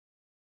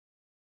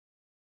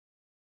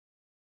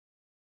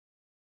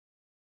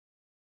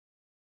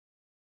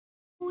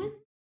With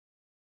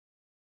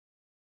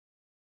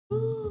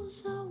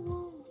rules, I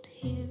won't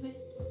hear it.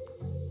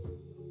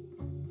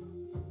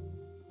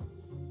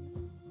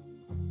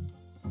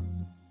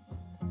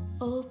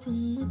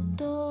 Open the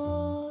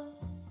door.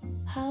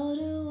 How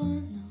do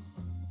I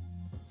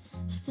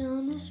know?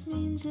 Stillness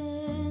means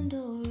end,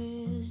 or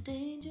is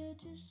danger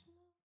just?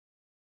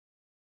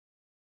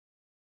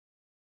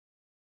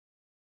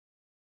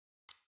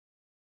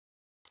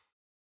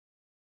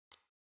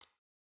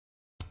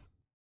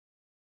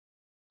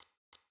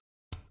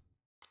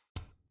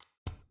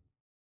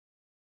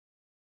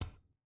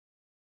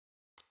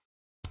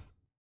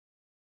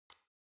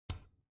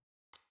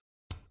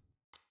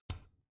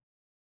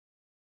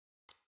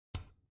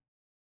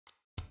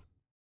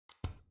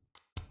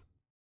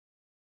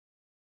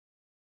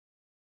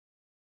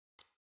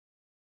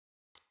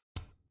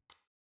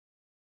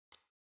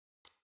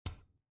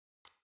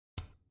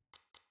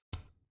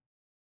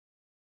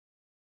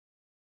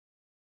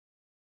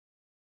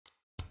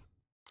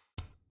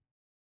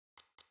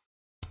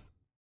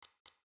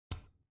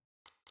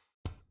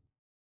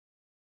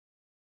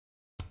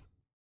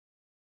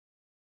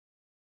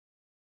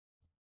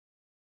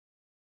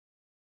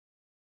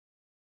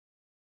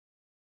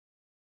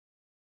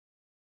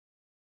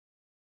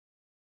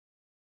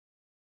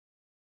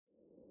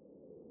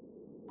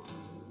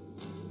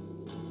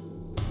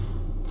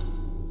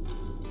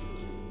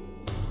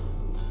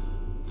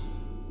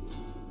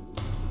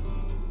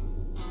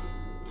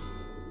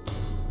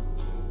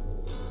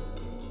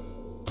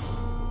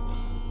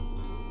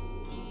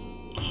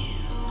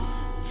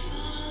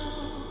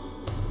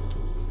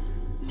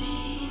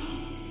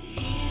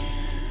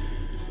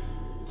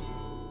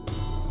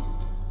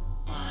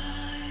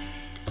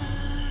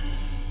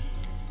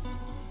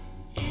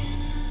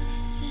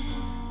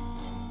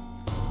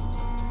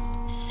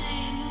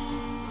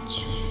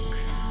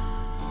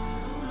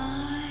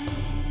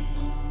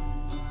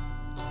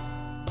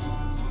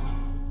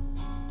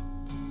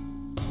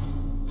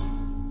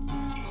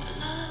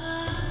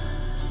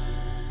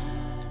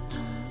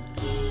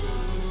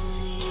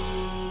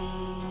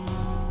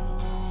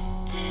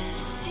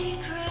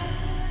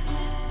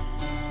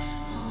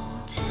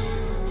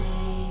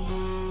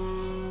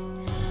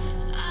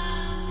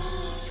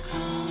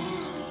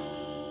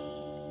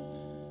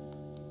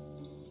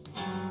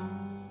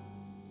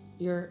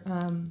 You're,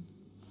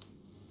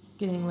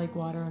 getting lake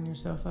water on your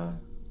sofa.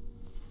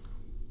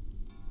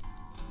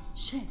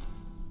 Shit.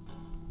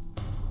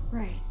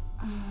 Right.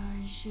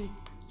 I should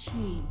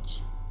change.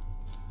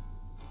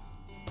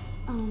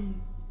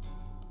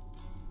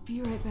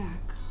 Be right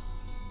back.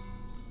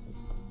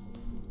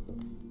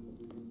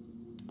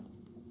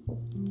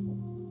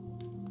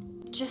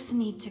 Just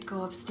need to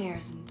go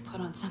upstairs and put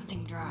on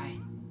something dry.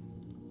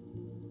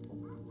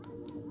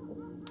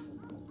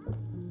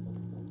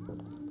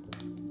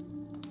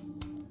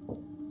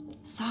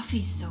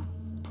 Safi's so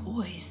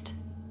poised.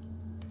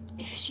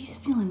 If she's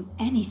feeling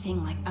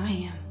anything like I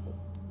am,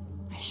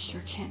 I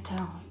sure can't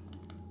tell.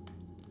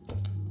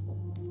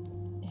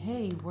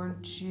 Hey,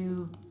 weren't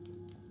you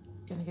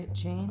gonna get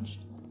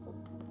changed?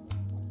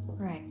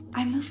 Right.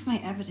 I moved my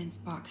evidence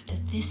box to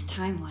this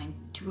timeline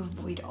to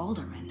avoid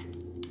Alderman.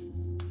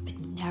 But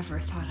never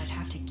thought I'd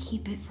have to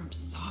keep it from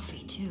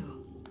Safi, too.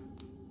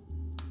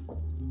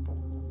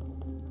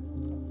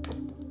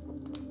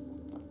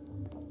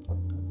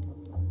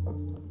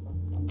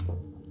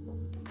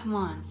 Come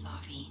on,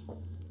 Safi.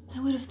 I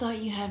would have thought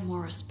you had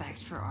more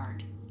respect for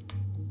art.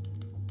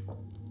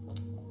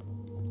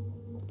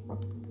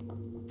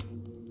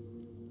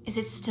 Is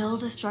it still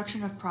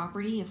destruction of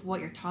property if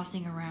what you're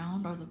tossing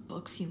around are the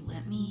books you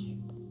lent me?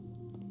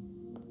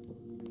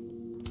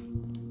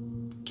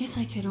 Guess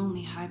I could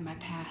only hide my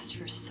past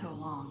for so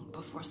long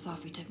before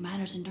Safi took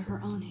matters into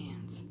her own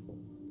hands.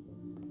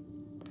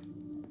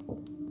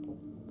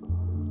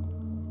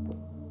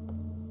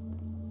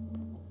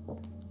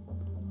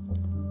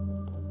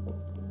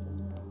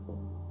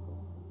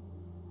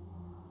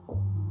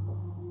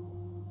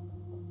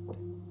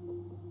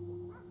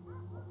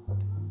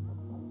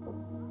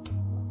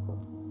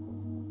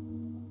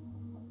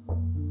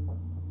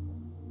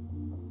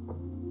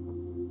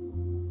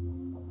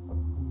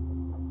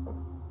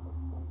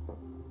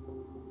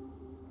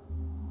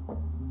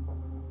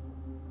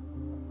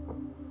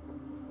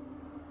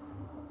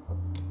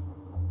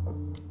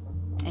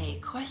 A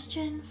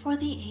question for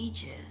the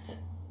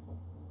ages.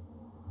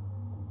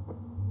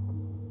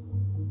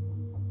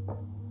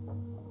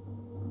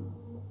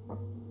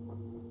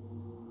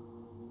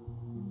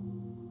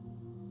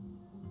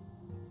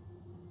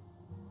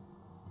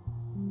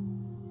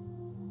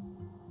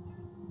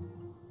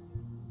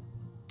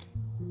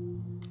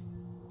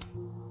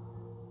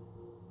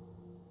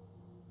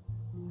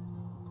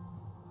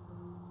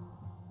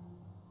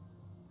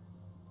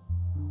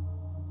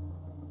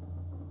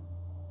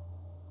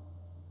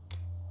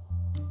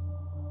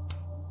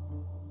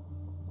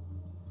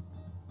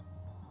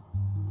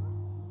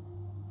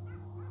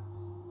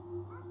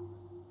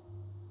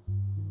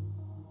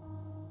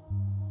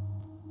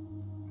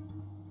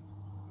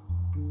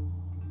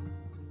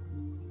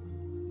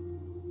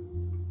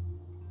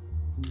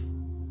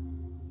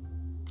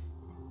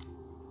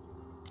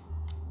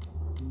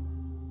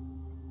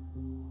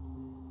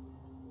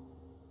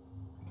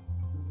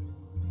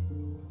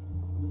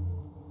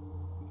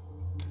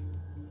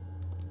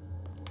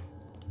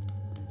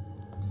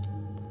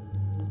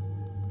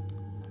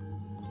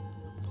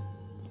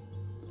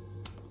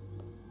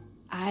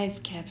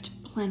 I've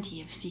kept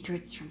plenty of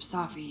secrets from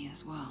Safi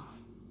as well.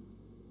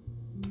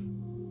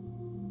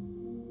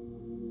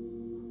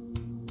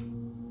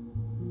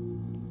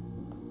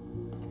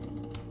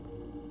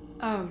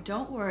 Oh,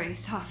 don't worry,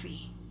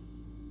 Safi.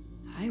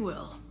 I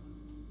will.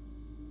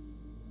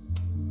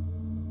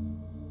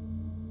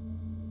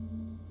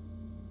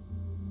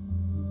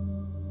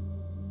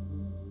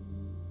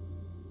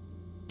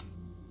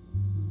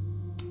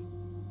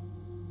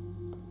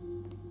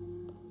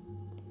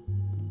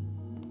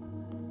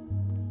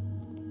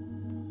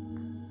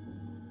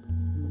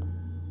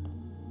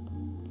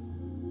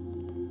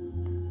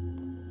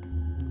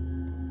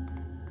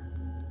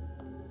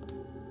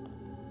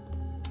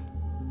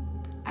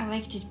 I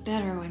liked it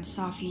better when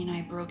Safi and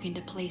I broke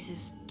into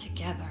places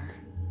together.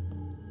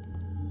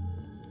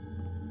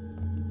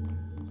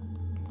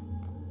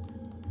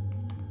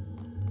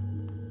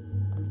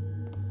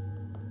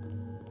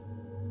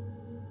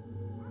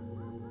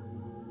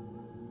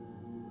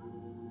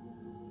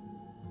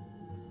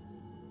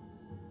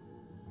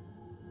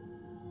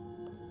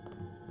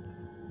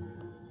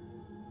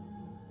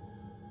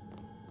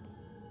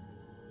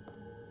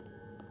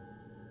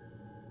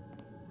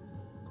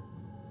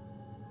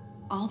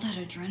 All that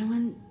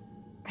adrenaline,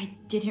 I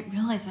didn't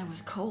realize I was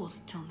cold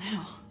till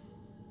now.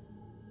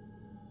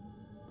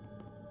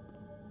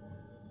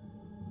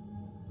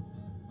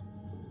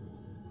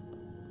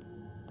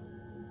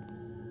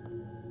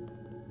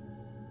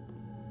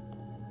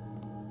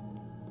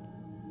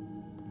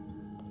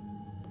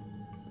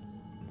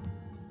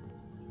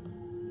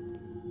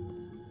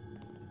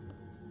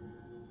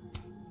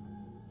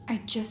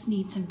 I just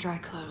need some dry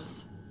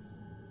clothes.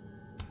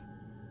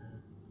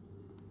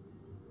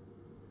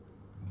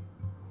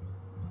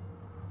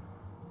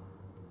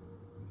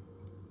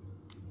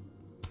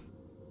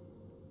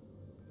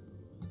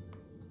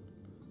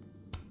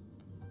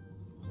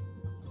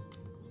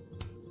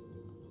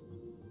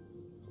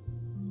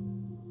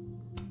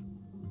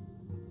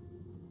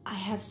 I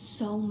have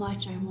so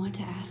much I want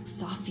to ask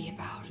Safi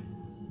about.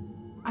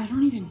 I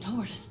don't even know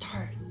where to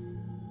start.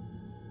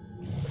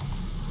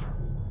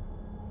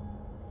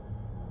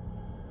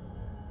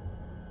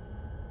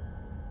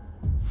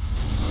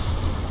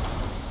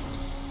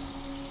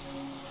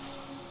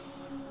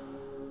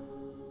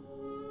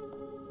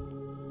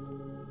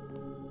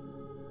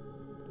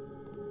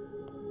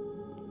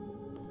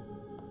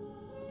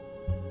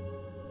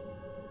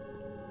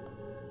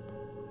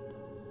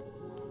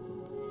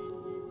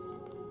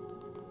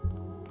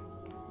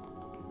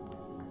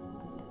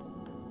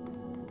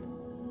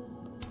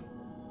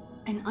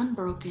 An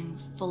unbroken,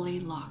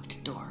 fully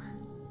locked door.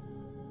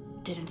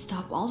 Didn't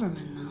stop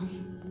Alderman, though.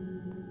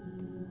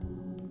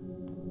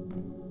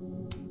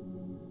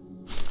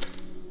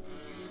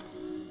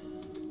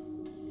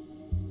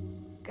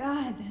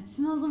 God, that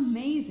smells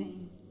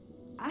amazing.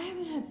 I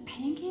haven't had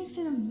pancakes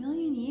in a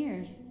million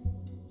years.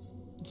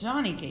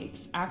 Johnny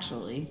cakes,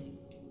 actually.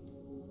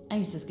 I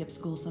used to skip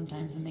school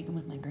sometimes and make them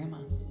with my grandma.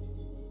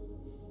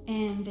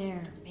 And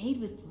they're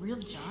made with real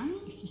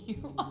Johnny?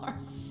 You are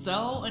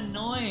so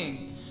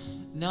annoying.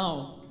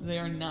 No, they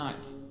are not.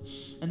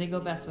 And they go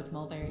best with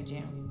mulberry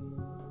jam.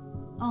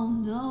 Oh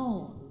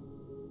no.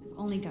 I've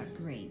only got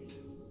grape.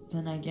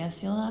 Then I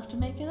guess you'll have to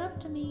make it up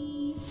to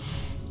me.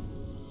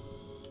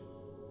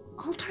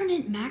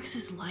 Alternate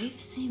Max's life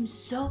seems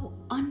so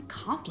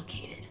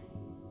uncomplicated.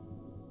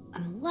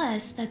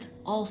 Unless that's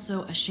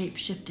also a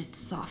shape-shifted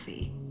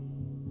Safi.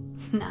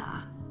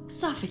 Nah,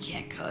 Safi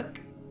can't cook.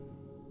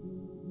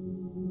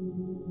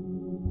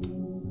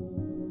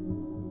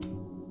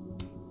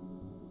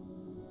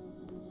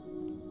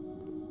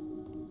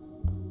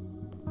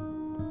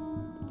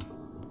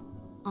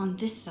 On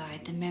this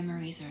side, the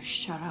memories are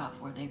shut up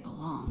where they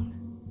belong.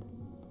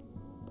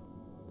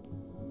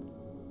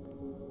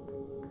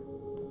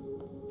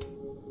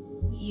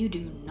 You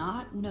do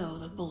not know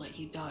the bullet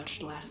you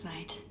dodged last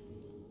night.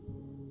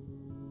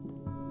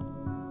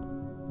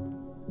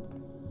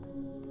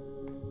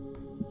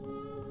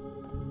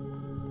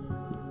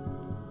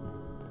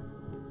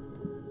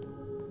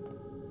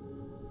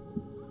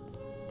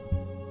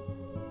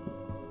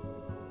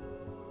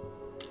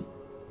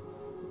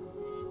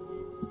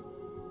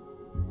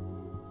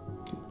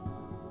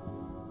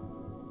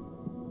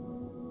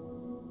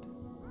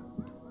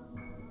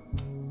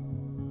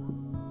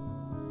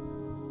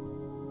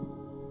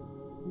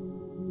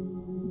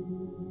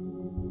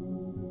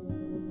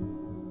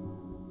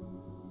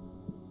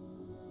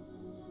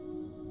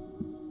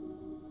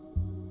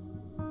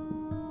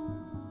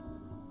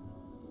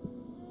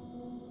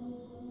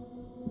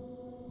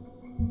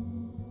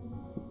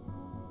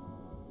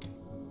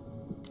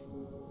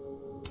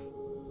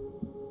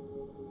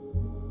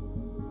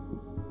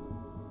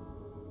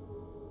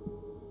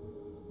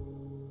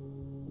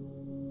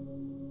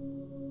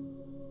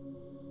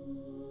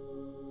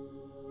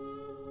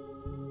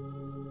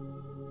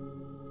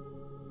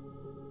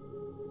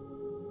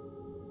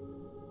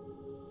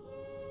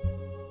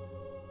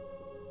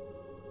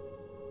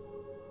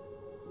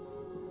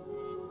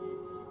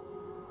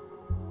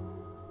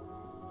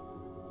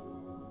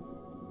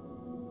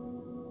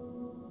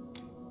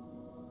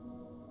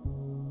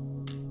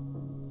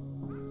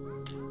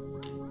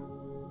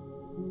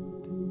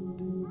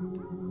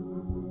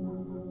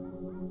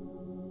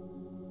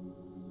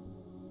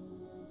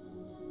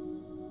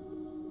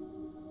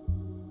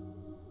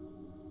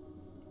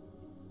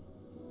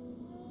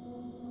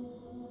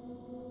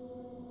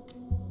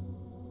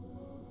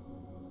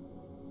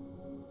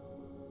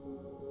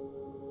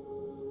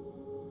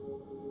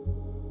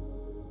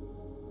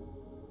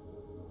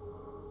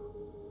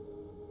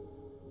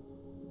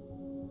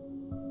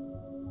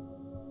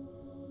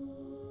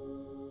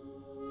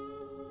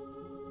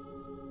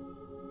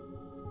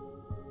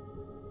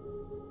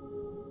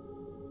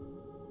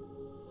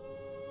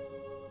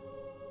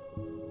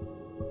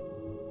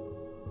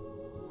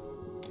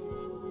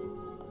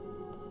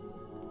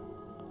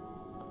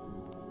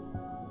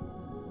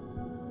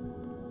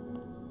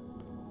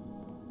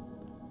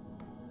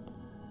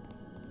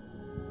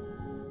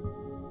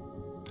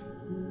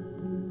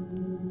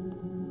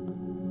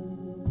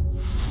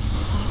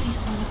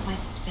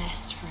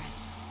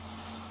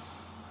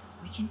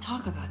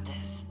 talk about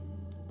this.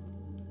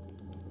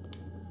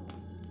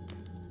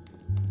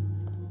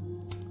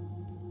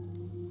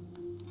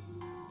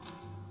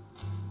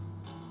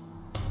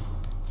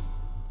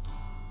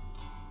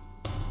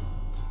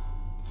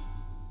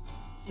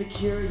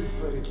 Security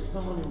footage of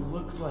someone who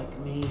looks like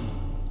me,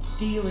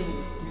 dealing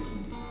with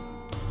students.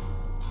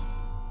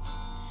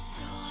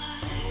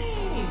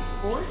 Hey,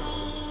 sports?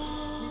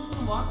 You're just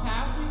gonna walk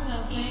past me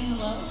without saying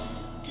hello?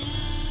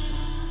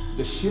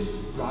 The shit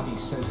Robbie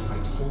says I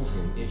told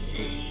him,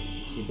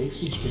 it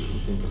makes me sick to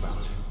think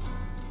about.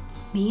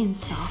 Me and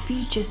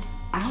Sophie just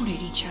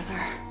outed each other.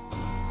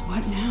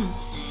 What now?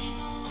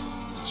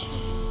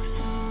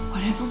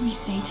 Whatever we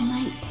say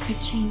tonight could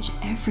change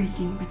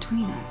everything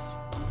between us.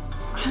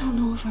 I don't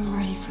know if I'm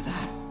ready for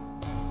that.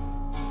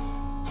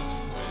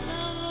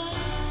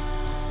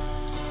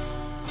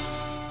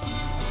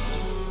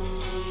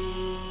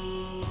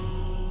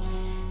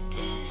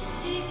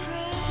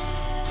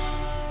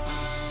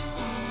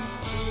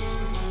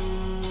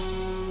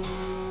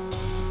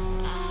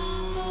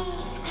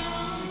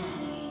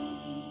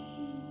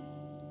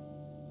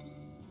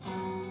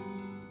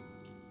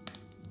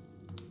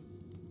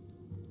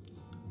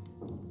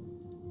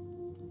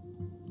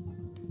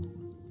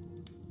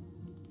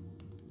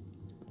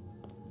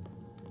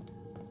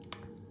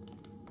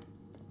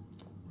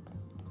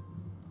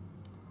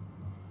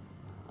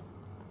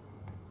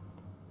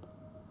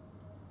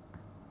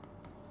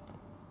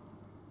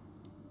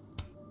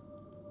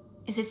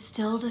 Is it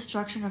still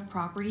destruction of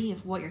property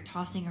if what you're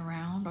tossing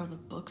around are the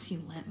books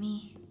you lent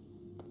me?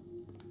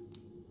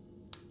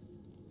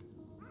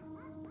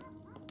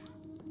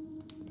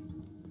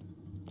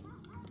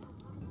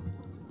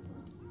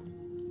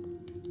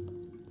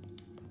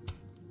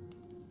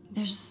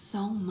 There's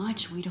so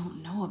much we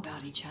don't know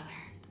about each other.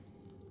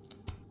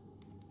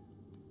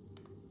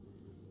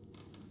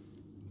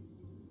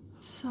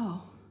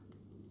 So,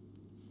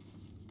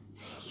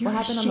 you're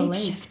What happened on the a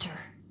lake? shapeshifter.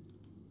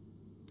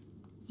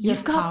 You You've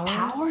have got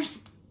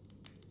powers?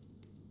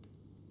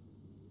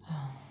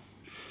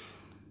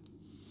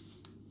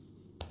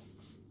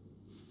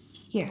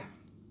 Here,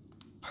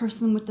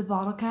 person with the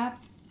bottle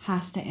cap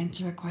has to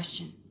answer a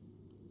question.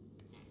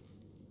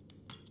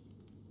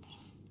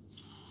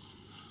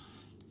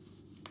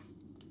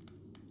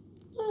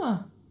 Huh.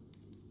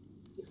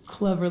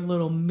 Clever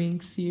little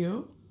minx,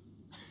 you.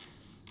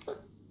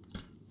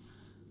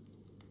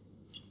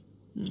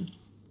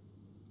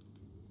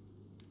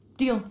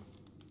 Deal.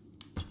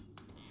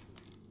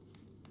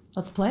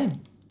 Let's play.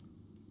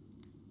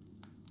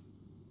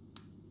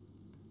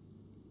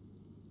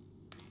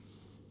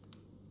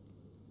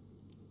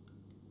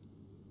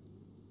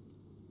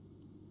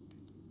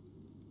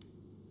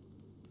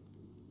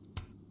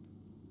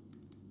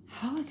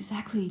 How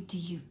exactly do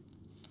you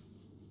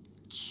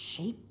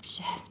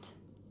shapeshift?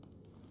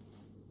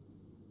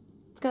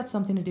 It's got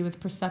something to do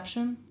with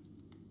perception.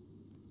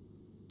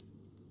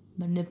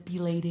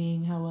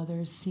 Manipulating how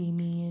others see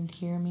me and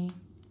hear me.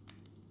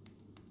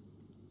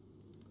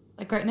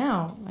 Like right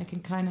now, I can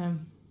kind of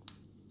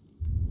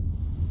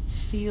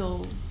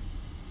feel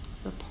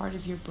the part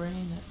of your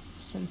brain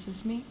that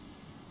senses me.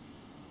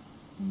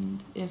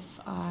 And if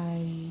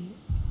I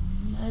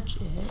nudge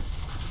it,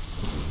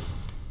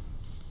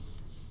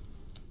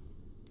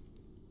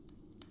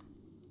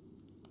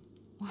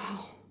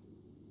 Wow.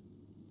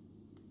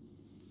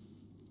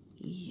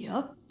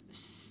 Yup.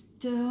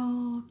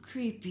 Still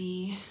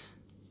creepy.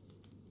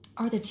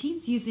 Are the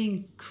teens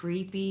using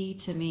creepy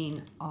to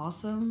mean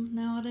awesome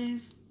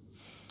nowadays?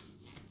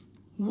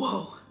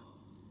 Whoa.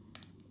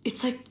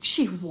 It's like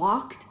she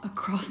walked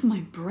across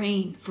my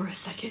brain for a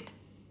second.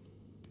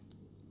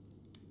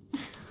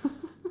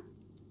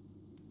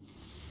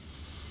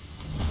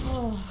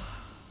 oh.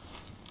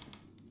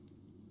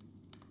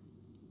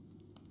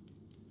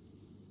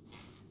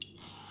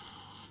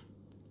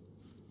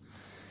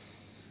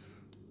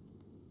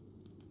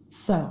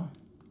 So,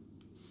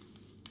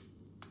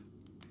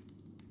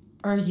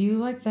 are you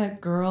like that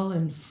girl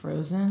in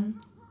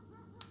Frozen?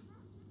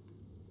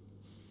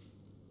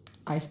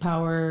 Ice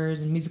powers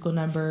and musical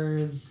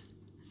numbers.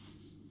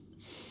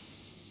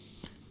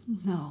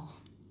 No.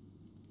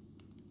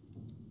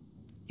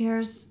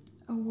 There's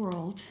a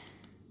world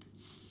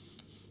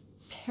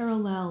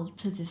parallel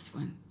to this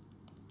one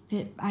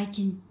that I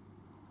can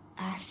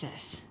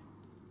access.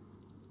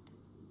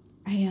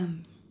 I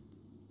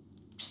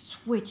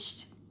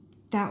switched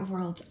that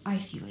world's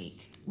icy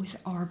lake with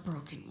our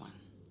broken one.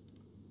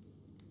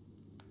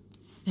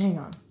 Hang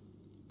on.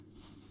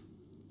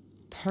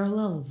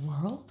 Parallel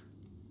world?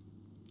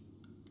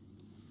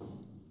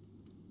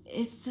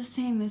 It's the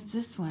same as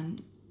this one,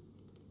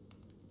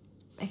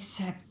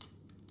 except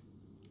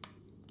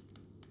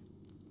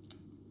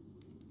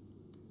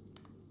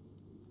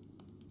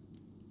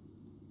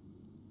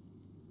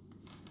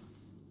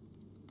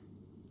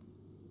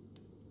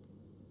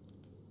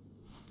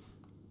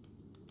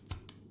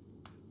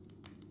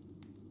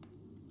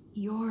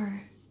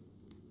you're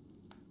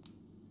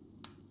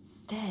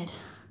dead.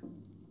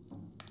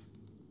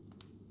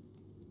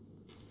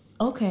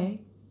 Okay.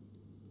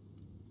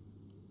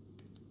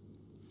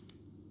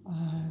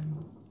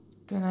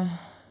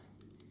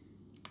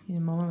 Need a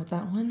moment with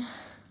that one.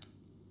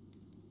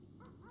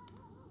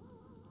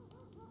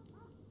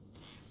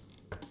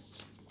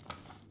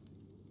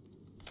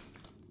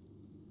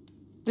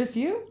 This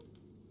you?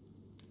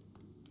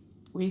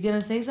 Were you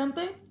gonna say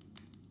something?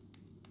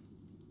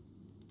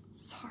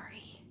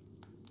 Sorry.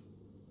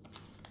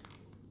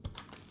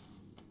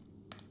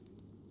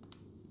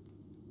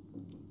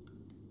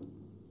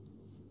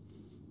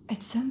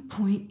 At some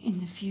point in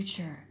the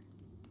future,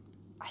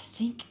 I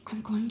think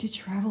I'm going to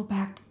travel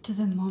back to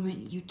the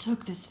moment you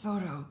took this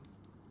photo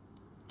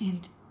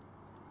and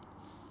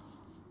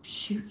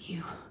shoot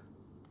you.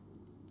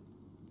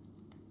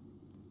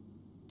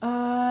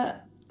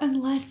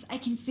 Unless I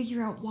can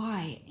figure out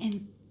why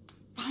and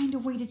find a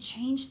way to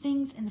change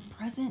things in the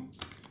present.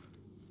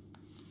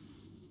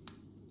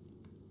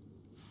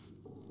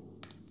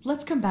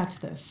 Let's come back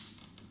to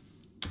this.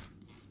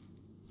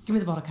 Give me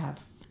the bottle cap.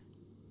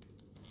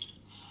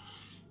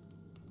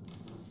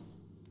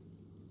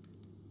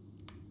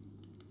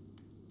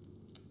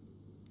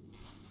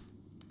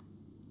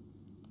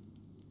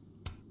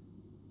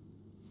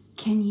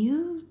 Can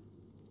you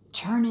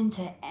turn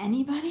into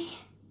anybody?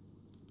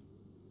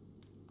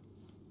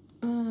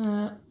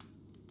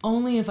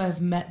 Only if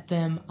I've met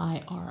them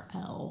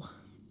IRL.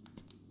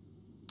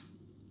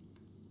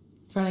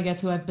 Trying to guess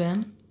who I've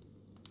been?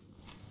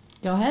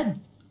 Go ahead.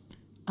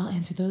 I'll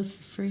answer those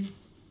for free.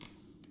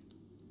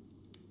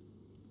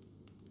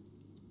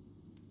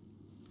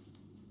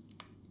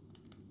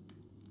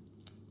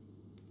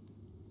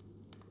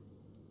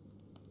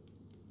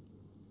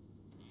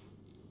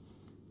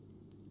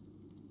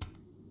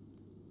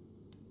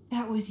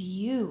 That was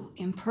you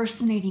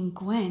impersonating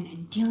Gwen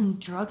and dealing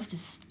drugs to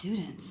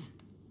students.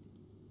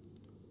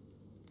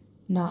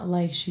 Not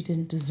like she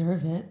didn't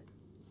deserve it.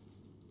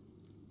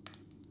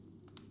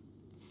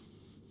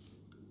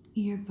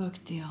 Your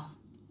book deal.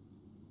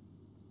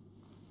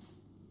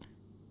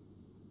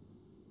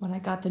 When I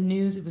got the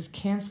news it was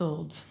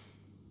canceled,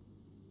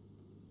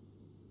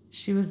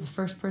 she was the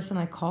first person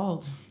I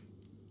called.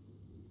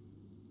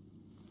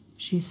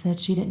 She said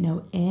she didn't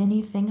know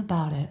anything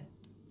about it.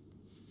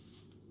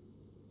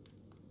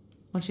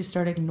 When she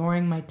started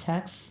ignoring my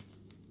texts,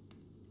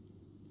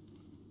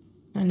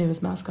 I knew it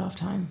was mask off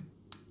time.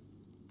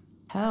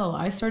 Hell,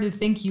 I started to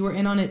think you were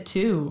in on it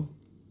too.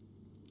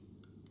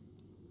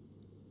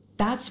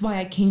 That's why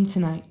I came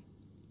tonight.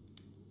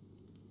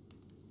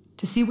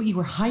 To see what you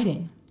were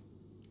hiding.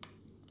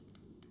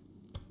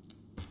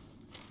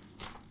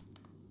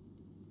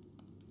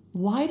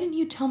 Why didn't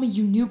you tell me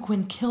you knew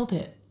Gwen killed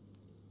it?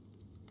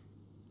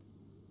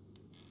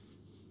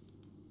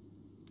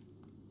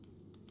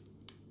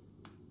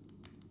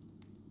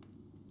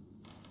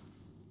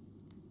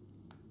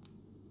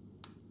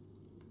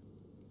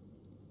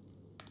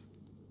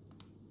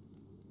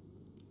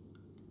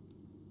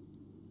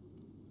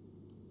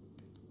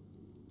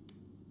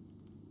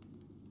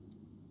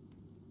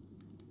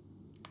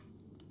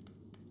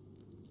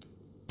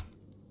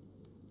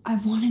 I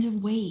wanted to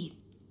wait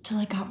till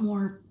I got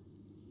more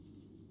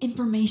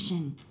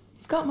information.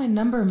 You've got my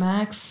number,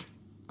 Max.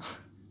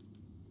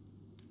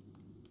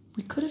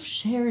 We could have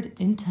shared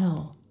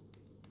intel.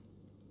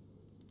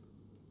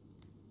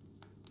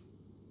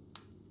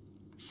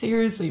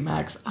 Seriously,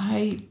 Max,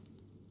 I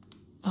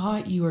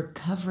thought you were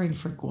covering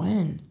for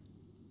Gwen.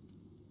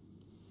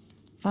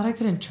 Thought I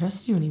couldn't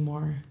trust you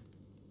anymore.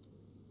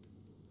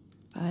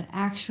 But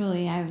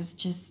actually, I was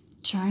just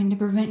trying to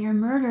prevent your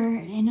murder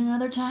in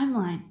another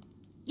timeline.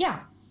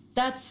 Yeah,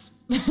 that's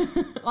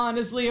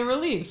honestly a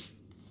relief.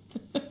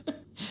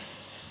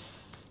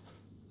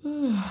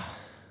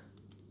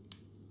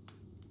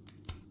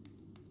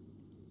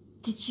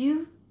 Did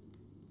you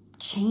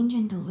change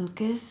into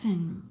Lucas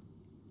and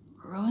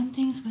ruin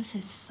things with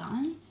his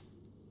son?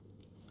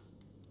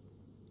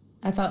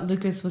 I thought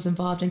Lucas was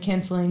involved in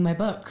canceling my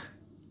book.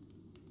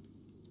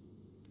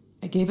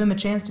 I gave him a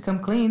chance to come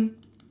clean.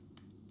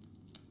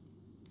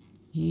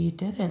 He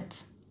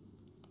didn't.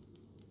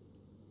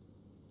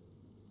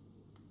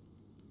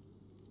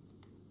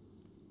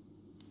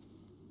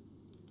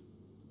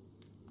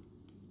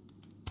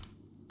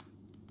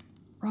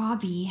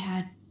 Robbie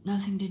had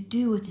nothing to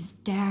do with his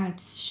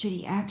dad's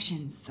shitty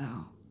actions,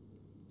 though.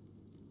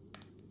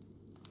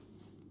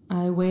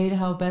 I weighed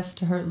how best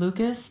to hurt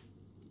Lucas.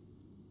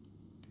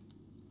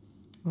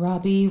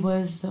 Robbie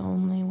was the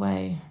only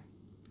way.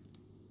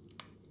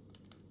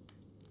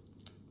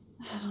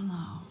 I don't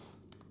know.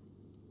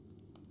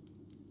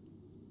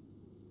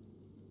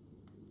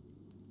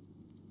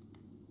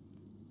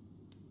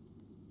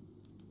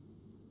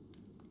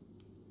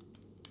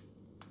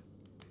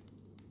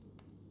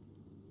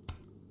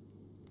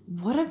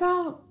 What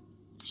about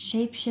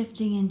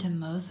shape-shifting into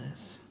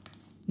Moses?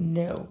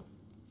 No.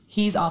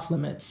 He's off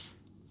limits.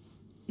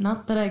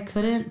 Not that I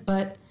couldn't,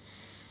 but,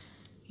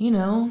 you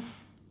know,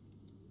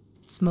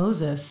 it's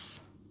Moses.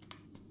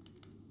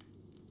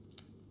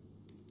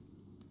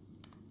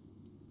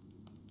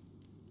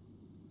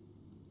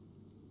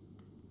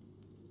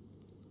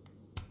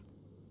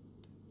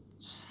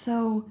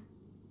 So,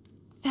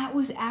 that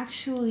was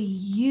actually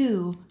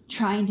you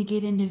trying to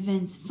get into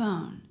Vince's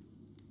phone.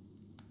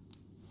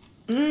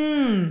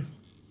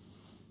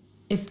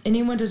 If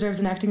anyone deserves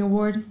an acting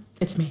award,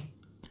 it's me.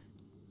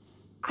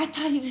 I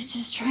thought he was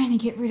just trying to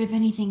get rid of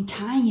anything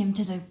tying him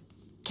to the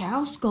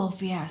cow skull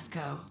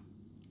fiasco.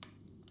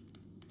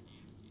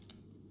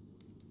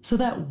 So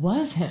that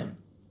was him.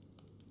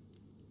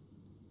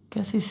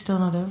 Guess he's still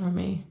not over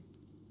me.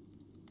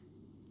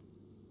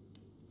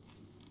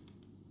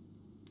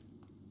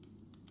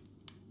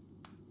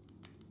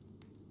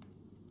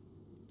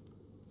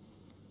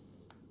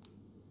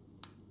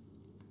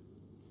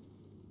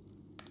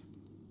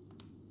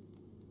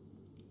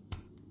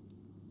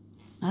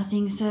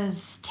 Nothing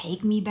says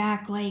take me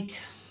back like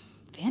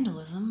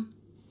vandalism.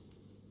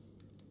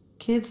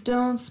 Kids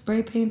don't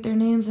spray paint their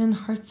names in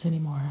hearts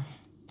anymore.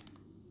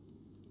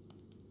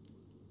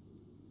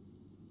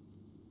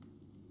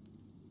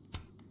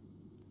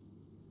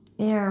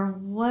 There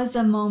was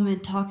a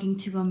moment talking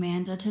to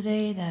Amanda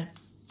today that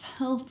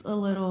felt a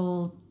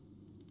little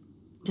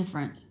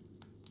different.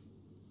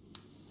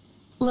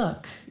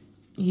 Look,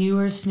 you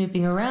were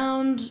snooping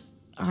around.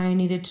 I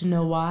needed to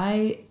know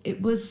why.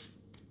 It was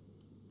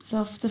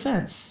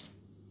self-defense.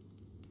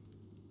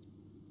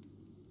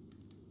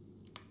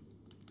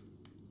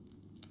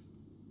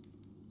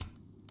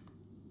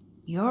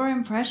 Your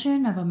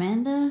impression of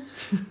Amanda?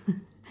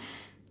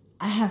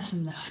 I have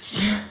some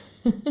notes.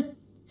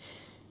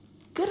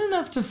 Good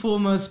enough to fool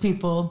most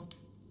people.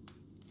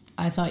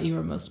 I thought you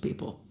were most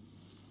people.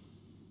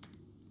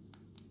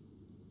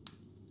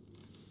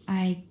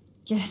 I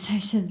guess I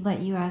should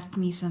let you ask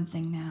me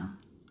something now.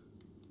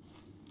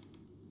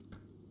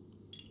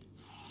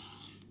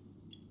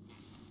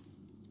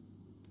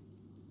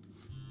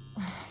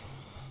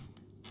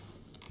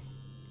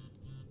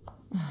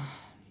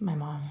 My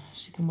mom,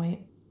 she can wait.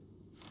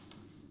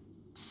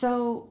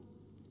 So,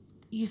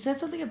 you said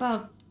something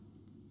about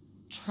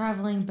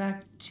traveling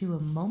back to a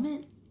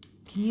moment?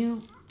 Can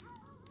you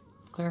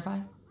clarify?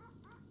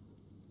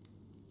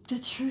 The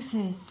truth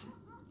is,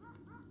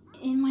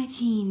 in my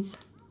teens,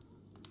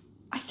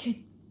 I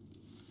could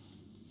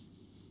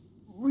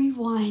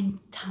rewind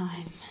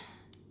time.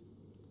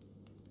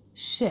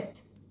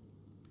 Shit.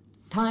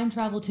 Time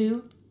travel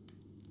too?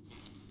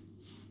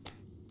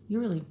 You're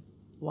really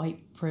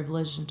white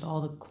privileged into all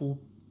the cool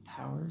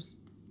powers.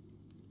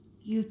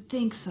 You'd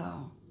think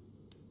so,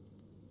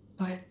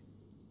 but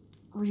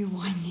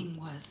rewinding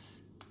was...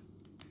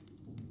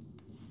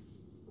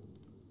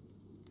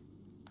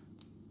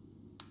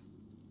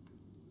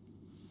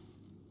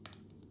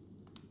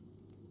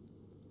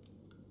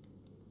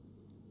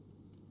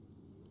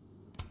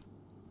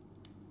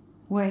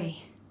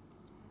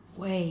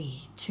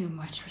 way too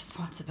much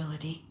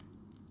responsibility.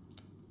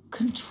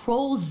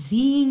 Control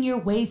Zing your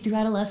way through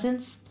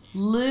adolescence?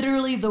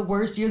 Literally the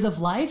worst years of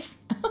life?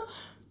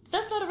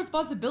 That's not a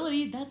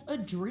responsibility, that's a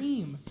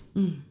dream.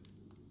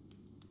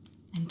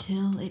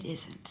 Until it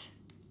isn't.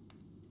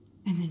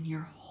 And then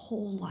your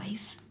whole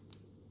life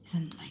is a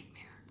nightmare.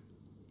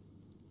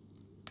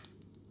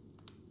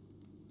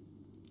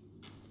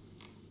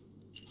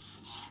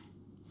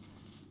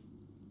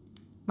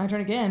 My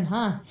turn again,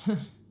 huh?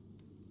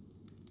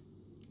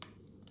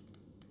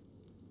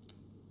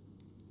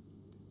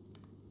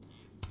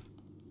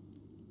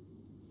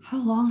 How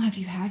long have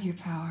you had your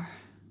power?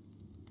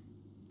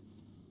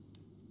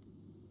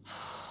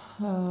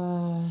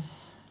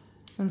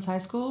 Since high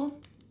school?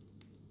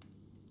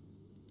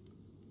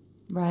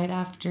 Right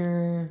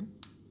after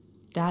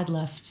Dad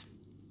left.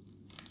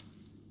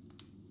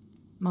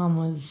 Mom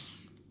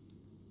was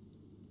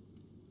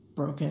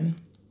broken.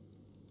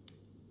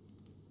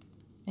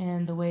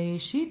 And the way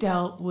she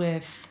dealt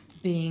with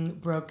being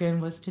broken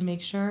was to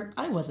make sure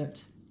I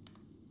wasn't.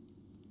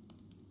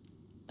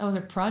 That was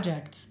her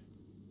project.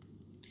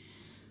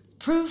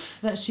 Proof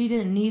that she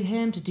didn't need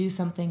him to do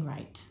something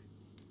right.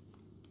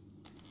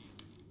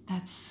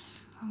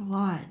 That's a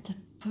lot to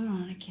put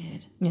on a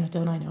kid. Yeah,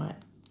 don't I know it?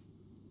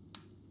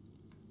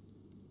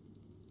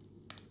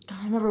 God,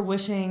 I remember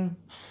wishing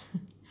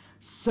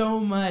so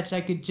much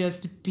I could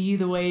just be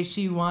the way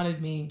she wanted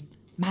me,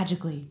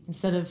 magically,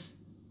 instead of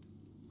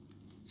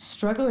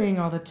struggling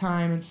all the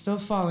time and still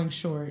falling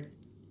short.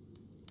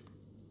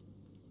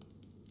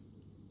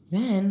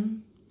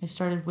 Then I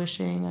started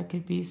wishing I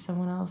could be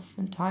someone else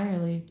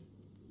entirely.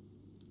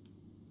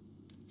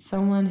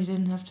 Someone who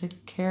didn't have to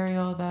carry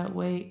all that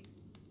weight.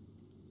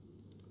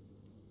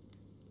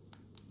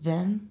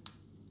 Then,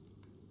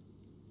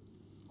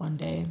 one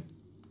day,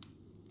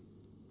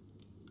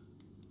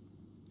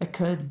 I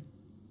could.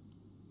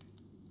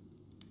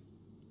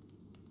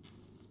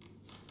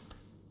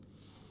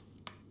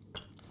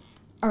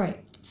 All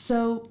right,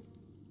 so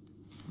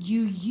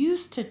you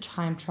used to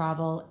time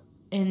travel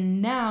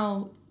and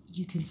now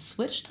you can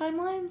switch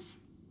timelines?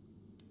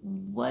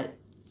 What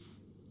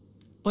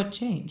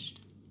changed?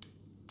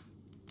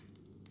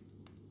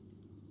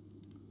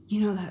 You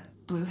know that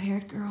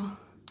blue-haired girl?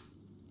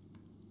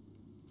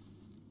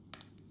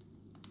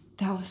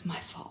 That was my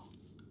fault.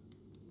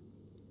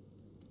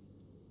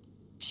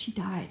 She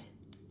died.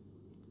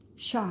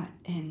 Shot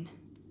and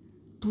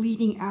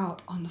bleeding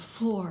out on the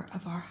floor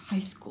of our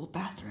high school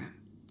bathroom.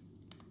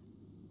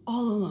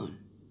 All alone.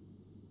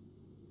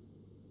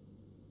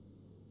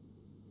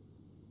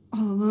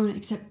 alone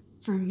except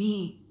for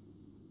me.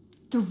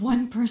 The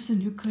one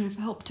person who could have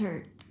helped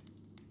her.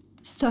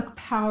 Stuck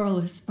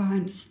powerless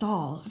behind a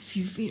stall a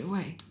few feet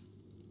away.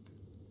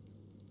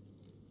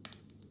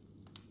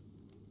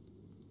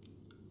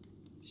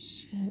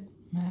 Shit,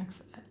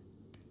 Max.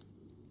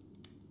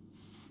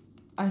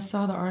 I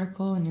saw the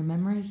article in your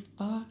memories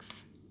box.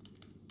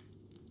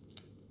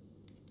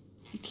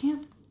 You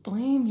can't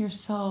blame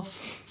yourself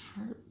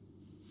for...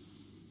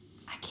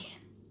 I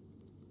can't.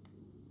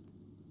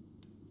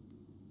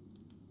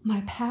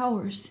 My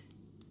powers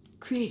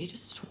created a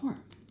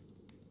storm.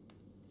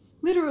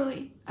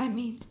 Literally, I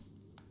mean.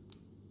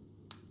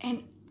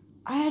 And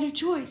I had a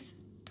choice.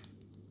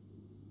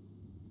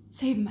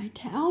 Save my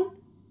town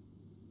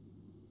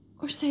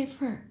or save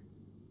her.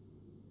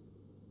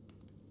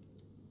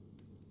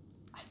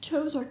 I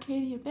chose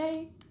Arcadia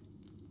Bay.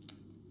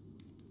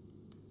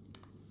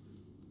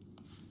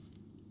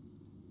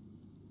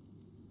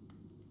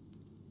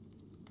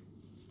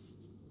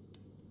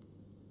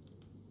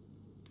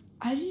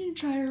 I didn't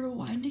try to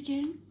rewind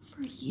again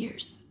for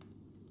years.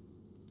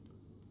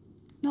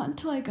 Not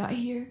until I got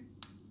here.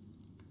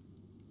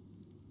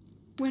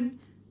 When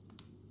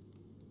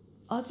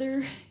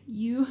other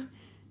you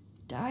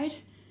died,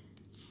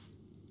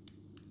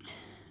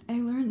 I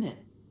learned that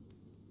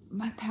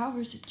my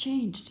powers had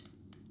changed.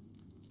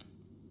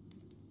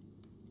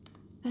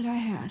 That I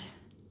had.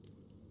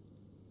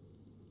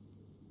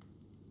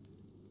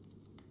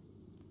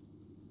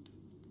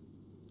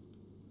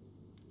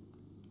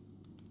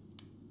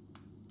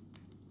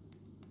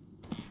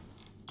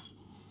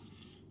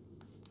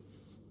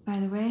 By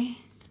the way,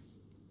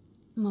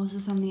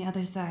 Moses on the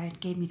other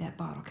side gave me that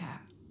bottle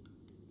cap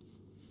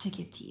to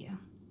give to you.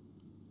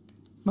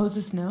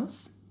 Moses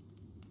knows?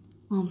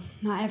 Well,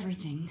 not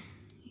everything.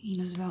 He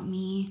knows about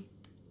me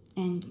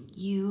and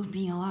you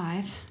being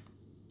alive.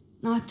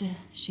 Not the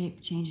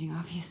shape changing,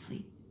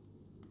 obviously.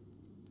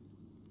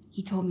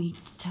 He told me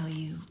to tell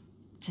you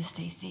to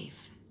stay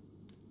safe.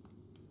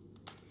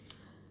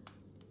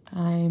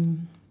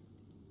 I'm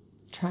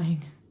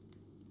trying.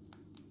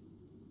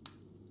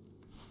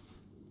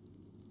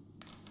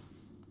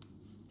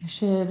 I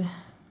should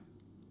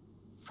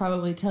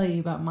probably tell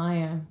you about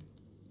Maya.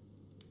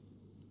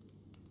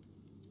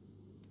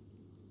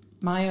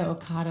 Maya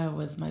Okada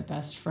was my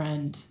best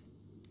friend.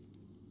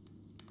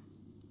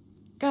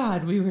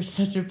 God, we were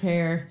such a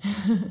pair.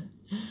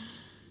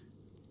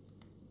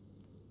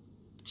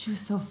 She was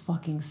so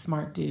fucking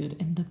smart,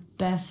 dude, and the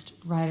best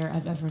writer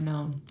I've ever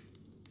known.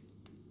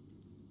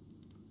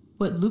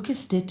 What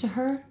Lucas did to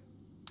her,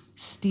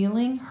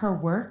 stealing her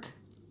work,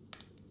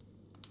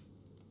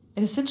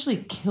 it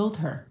essentially killed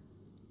her.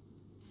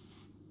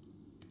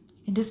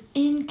 And as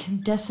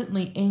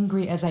incandescently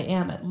angry as I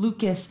am at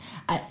Lucas,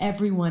 at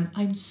everyone,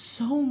 I'm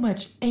so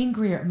much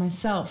angrier at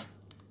myself.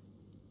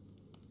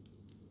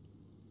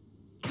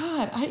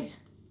 God,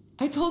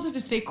 I told her to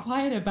stay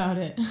quiet about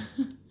it.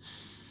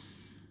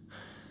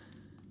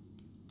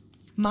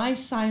 My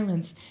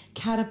silence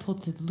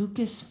catapulted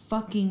Lucas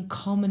fucking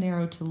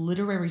Colmenero to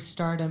literary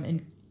stardom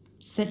and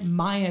sent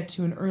Maya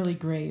to an early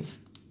grave.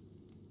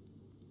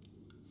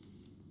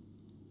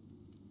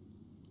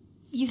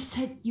 You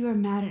said you were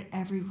mad at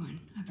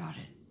everyone about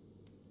it.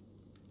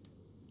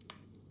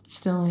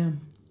 Still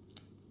am.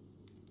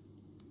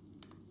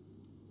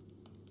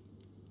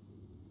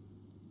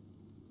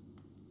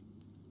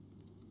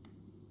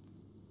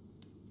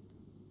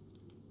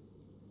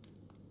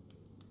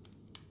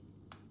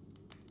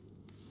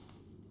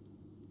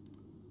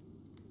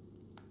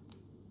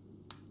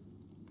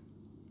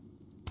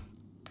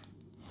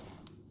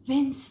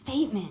 Vin's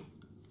statement.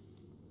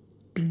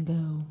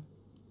 Bingo.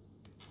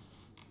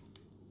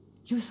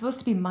 He was supposed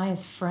to be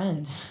Maya's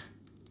friend.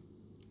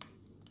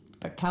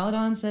 But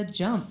Caledon said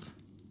jump.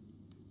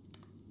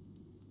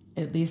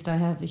 At least I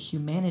have the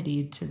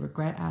humanity to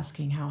regret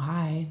asking how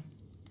high.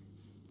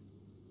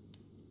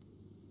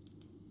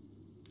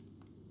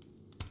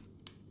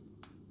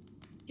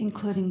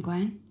 Including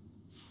Gwen?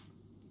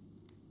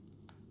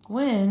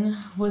 Gwen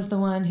was the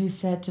one who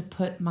said to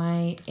put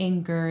my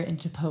anger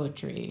into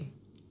poetry.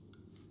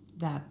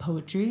 That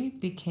poetry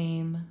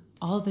became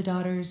All the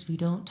Daughters We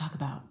Don't Talk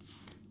About.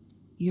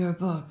 Your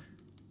book.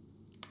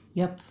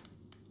 Yep.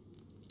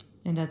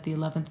 And at the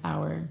 11th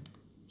hour,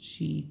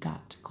 she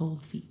got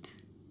cold feet.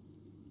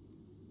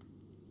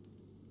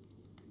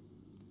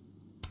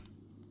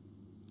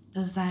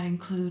 Does that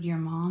include your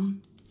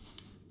mom?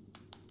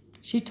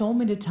 She told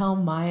me to tell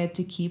Maya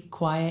to keep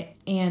quiet,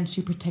 and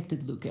she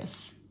protected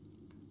Lucas.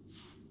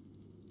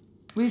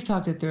 We've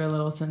talked it through a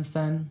little since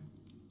then.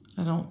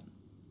 I don't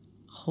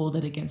hold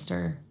it against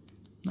her.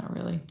 Not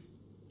really.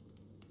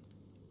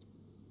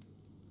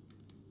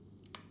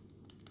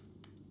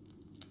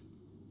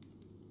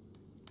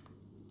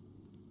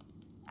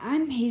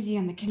 I'm hazy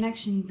on the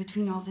connection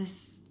between all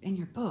this and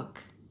your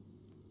book.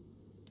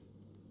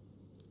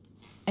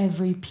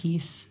 Every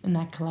piece in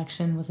that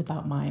collection was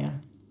about Maya.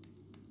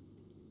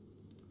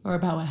 Or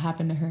about what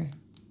happened to her.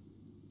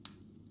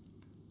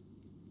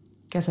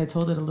 Guess I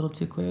told it a little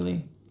too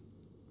clearly.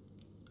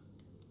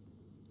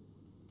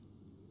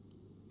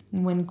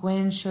 And when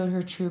Gwen showed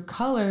her true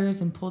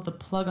colors and pulled the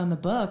plug on the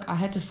book, I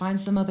had to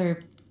find some other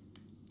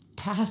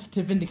path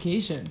to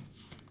vindication.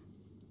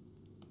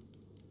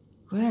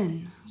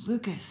 Gwen,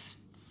 Lucas,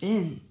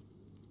 Ben,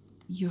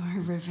 your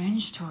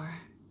revenge tour.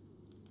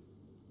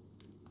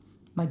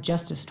 My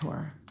justice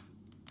tour.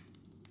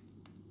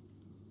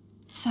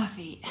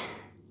 Safi,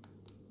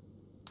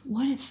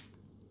 what if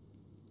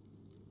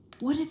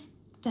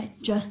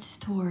that justice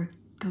tour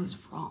goes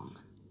wrong?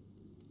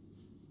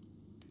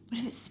 What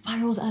if it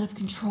spirals out of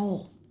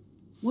control?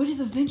 What if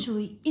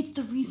eventually it's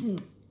the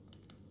reason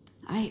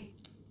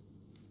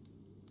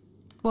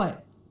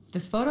What?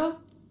 This photo?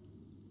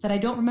 That I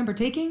don't remember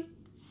taking?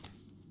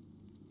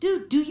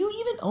 Dude, do you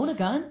even own a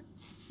gun?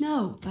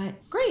 No, but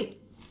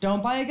Great.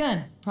 Don't buy a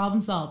gun.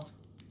 Problem solved.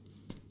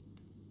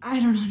 I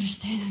don't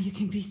understand how you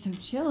can be so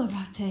chill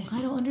about this.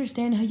 I don't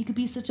understand how you could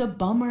be such a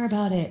bummer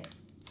about it.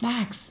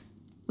 Max,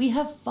 we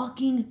have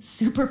fucking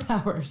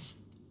superpowers.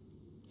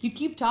 You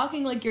keep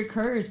talking like you're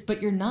cursed,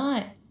 but you're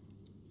not.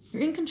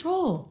 You're in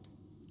control.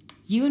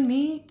 You and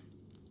me,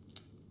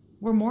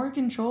 we're more in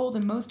control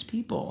than most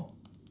people.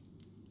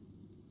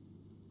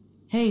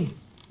 Hey,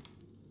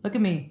 look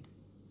at me.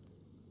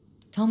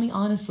 Tell me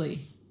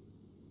honestly.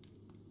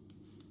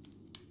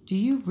 Do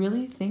you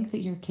really think that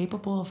you're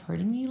capable of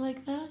hurting me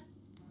like that?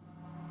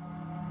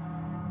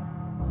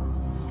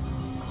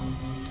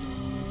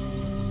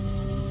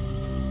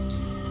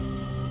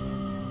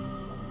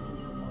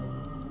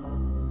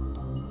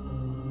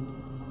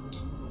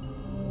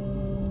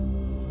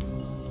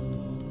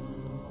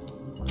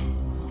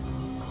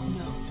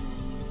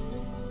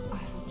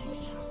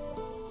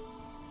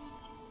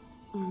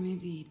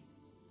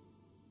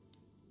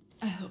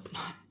 I hope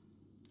not.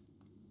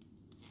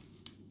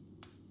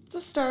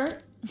 To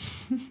start.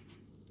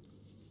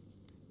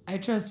 I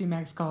trust you,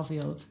 Max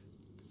Caulfield.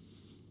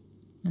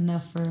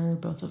 Enough for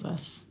both of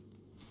us.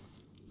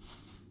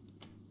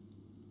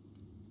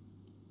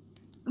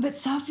 But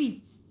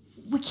Safi,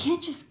 we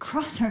can't just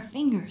cross our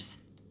fingers.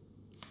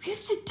 We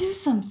have to do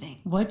something.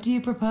 What do you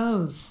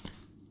propose?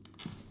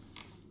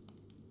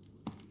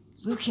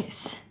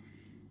 Lucas,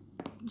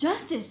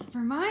 justice for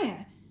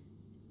Maya.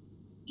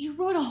 You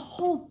wrote a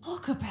whole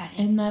book about it.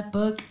 And that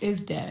book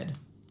is dead.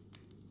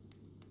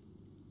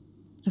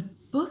 The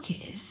book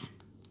is...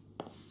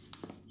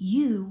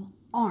 You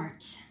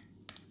aren't.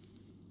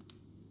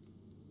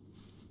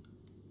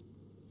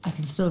 I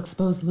can still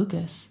expose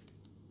Lucas.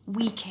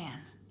 We can.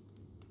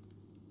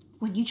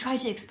 When you tried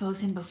to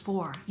expose him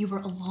before, you were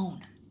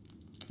alone.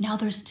 Now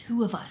there's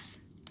two of us.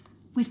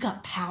 We've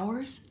got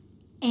powers,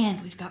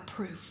 and we've got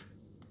proof.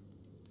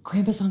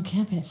 Krampus on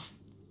campus.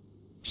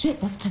 Shit,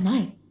 that's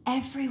tonight.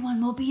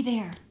 Everyone will be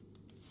there.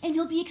 And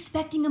you'll be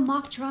expecting a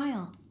mock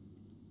trial.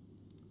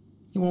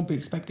 He won't be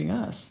expecting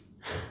us.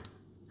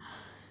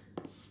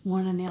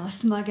 Wanna nail a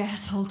smug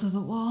asshole to the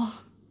wall?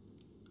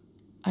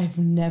 I've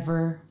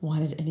never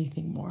wanted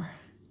anything more.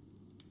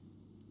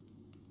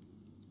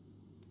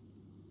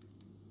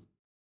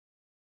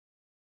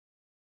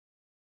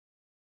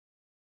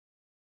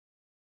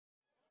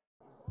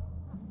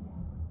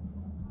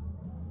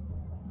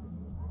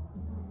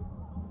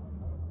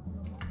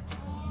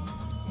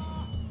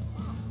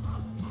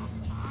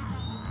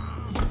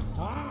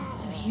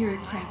 I'm here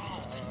at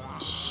Krampus,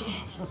 but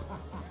shit.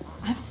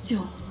 I'm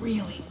still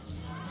reeling.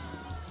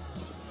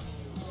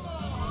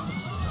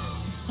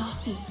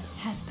 Safi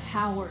has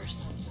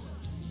powers.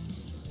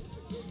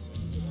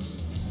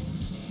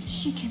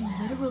 She can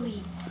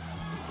literally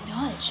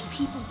nudge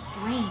people's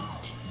brains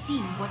to see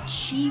what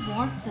she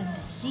wants them to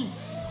see.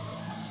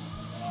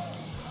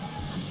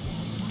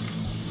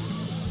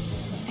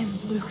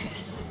 And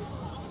Lucas,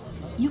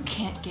 you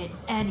can't get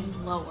any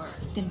lower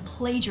than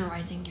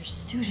plagiarizing your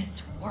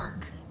students'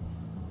 work.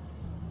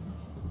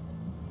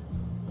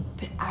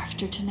 But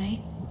after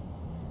tonight,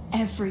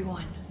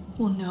 everyone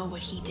will know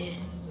what he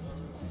did.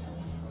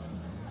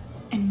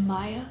 And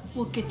Maya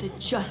will get the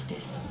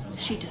justice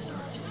she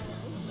deserves.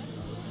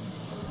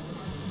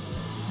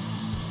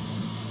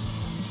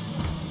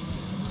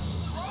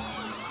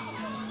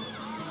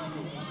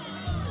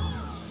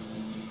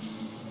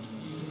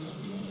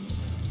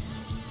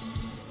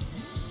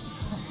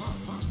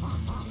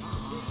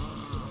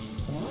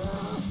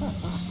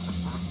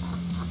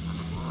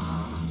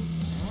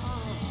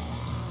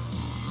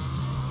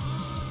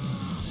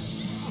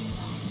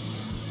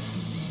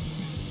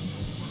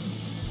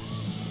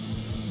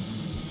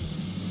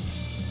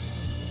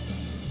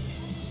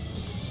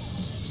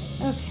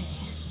 Okay.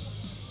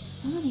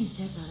 Some of these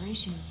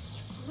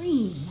decorations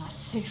scream not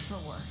safe for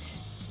work.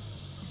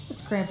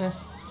 It's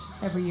Krampus.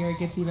 Every year it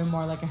gets even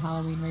more like a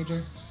Halloween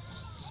rager.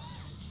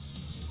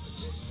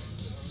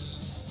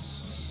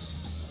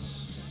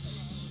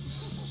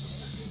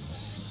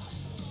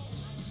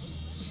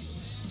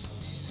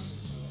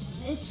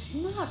 It's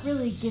not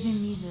really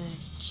giving me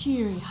the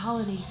cheery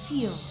holiday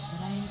feels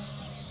that I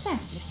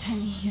expect this time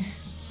of year.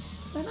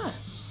 Why not?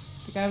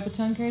 The guy with the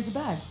tongue carries a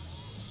bag.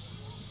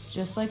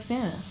 Just like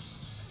Santa.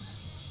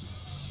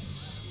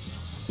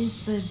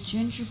 Is the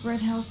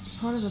gingerbread house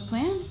part of the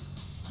plan?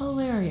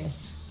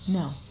 Hilarious.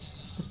 No.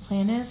 The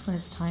plan is, when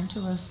it's time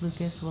to roast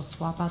Lucas, we'll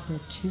swap out their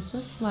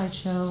toothless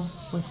slideshow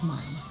with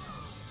mine.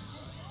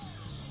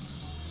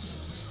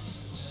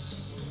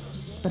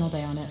 Spent all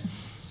day on it.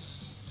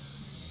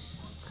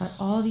 It's got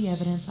all the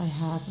evidence I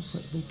have of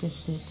what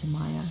Lucas did to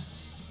Maya.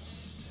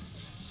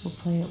 We'll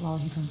play it while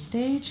he's on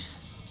stage,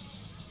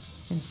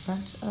 in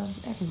front of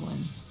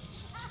everyone.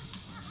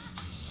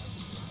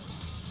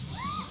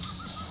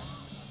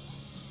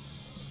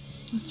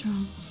 What's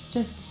wrong?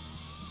 Just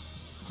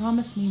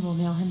promise me we'll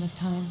nail him this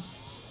time.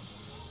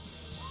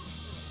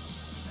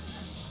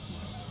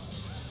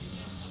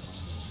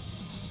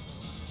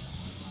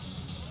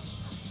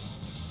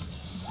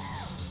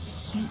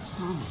 I can't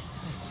promise,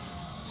 but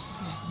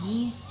you have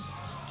me,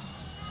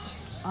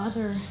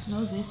 other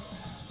Moses,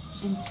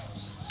 and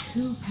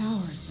 2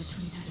 powers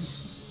between us.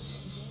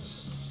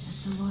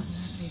 That's a lot in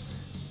our favor.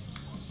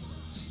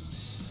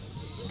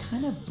 It's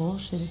kind of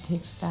bullshit it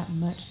takes that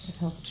much to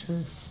tell the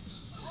truth.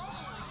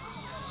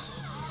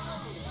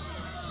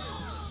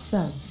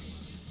 So,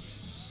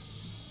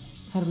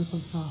 how do we pull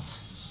this off?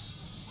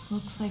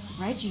 Looks like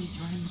Reggie's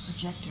running the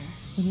projector.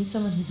 We need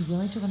someone who's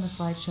willing to run the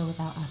slideshow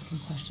without asking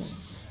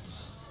questions.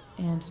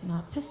 And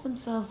not piss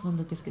themselves when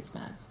Lucas gets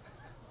mad.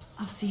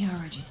 I'll see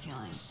how Reggie's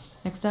feeling.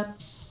 Next up,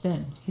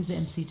 Ben. He's the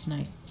MC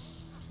tonight.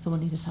 So we'll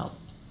need his help.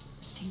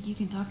 Think you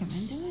can talk him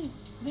into it?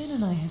 Ben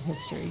and I have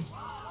history.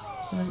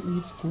 And that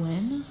leaves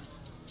Gwen.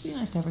 It'd be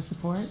nice to have her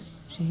support.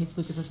 She hates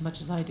Lucas as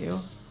much as I do.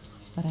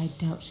 But I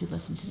doubt she'd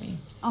listen to me.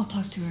 I'll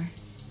talk to her.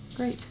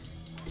 Great.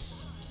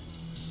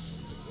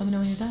 Let me know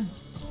when you're done.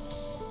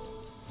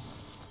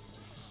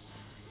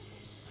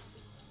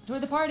 Enjoy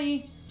the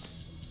party!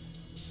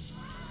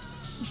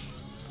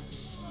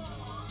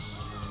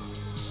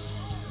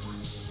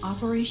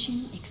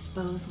 Operation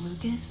Expose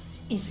Lucas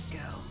is a go.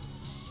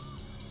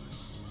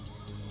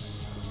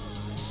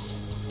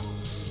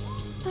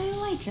 I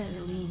like that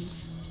it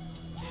leans.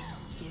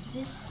 It gives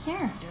it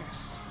character.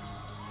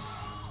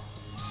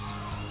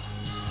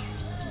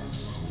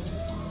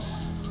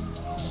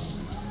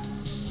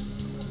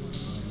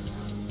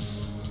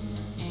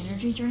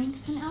 Energy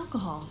drinks and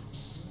alcohol.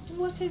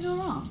 What could go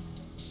wrong?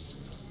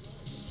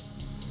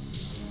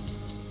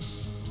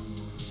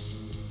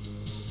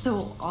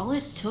 So all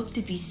it took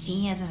to be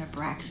seen as an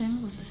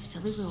Abraxan was a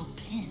silly little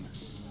pin.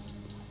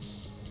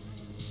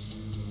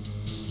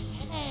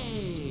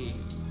 Hey!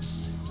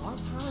 Long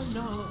time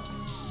no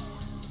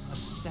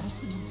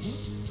assassin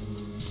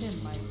tip.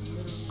 Pin my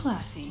little.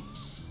 Classy.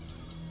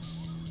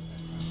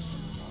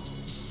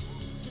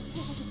 Just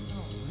feels like it's been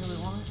a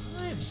really long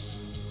time.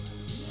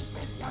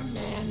 This young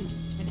man,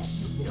 and have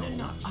you been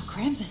enough? A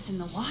Krampus in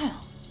the wild.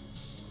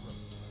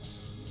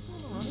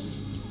 Still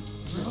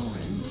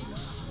running?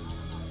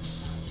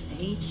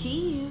 Say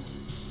cheese.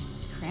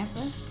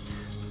 Krampus.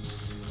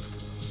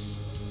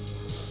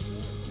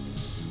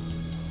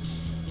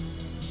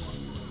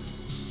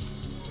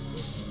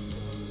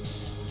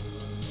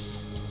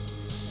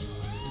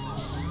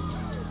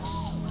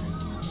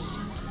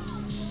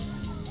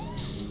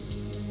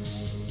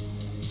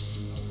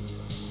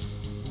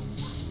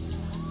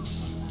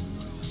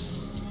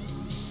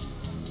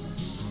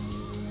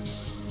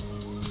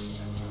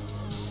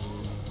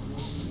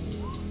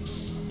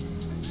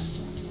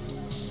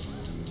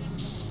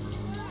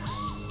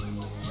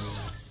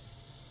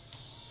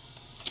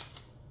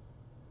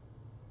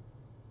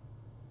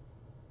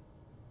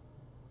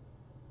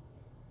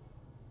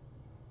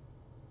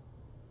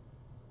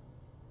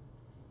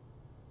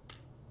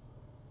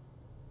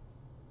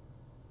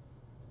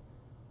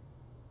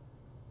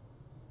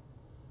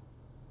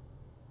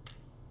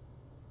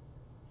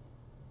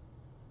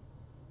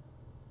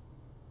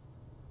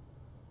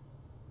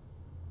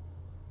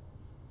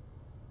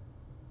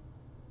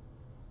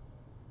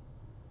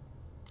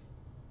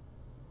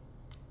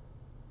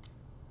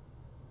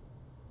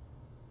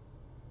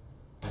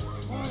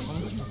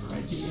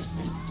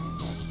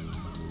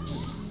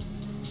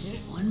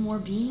 One more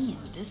beanie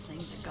and this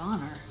thing's a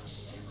goner.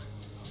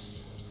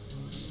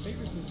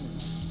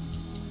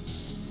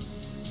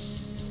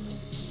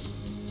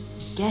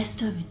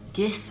 Guest of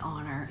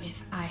dishonor if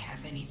I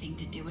have anything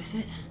to do with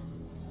it.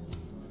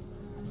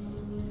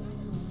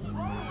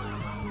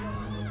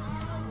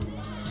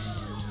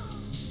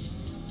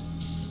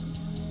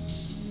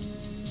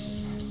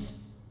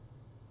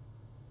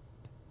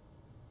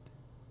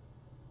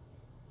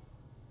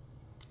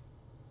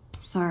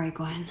 Sorry,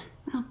 Gwen.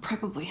 I'll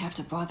probably have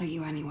to bother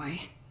you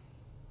anyway.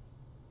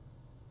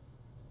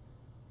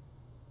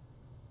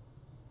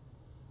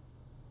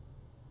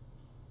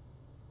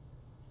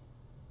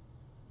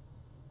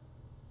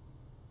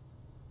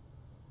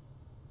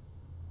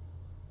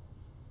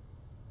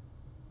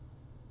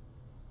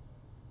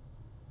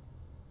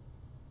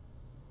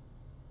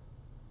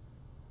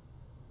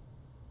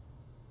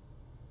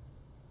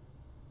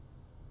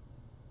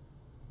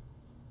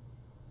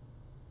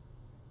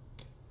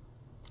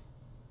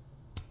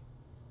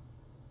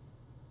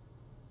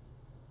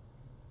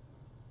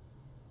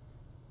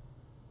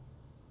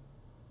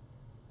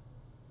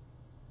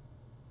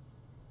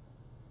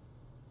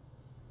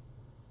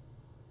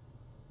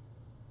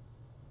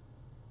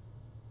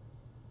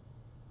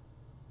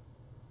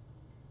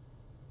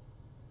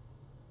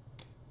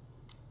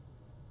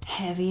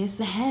 heavy as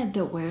the head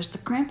that wears the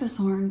Krampus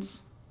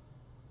horns.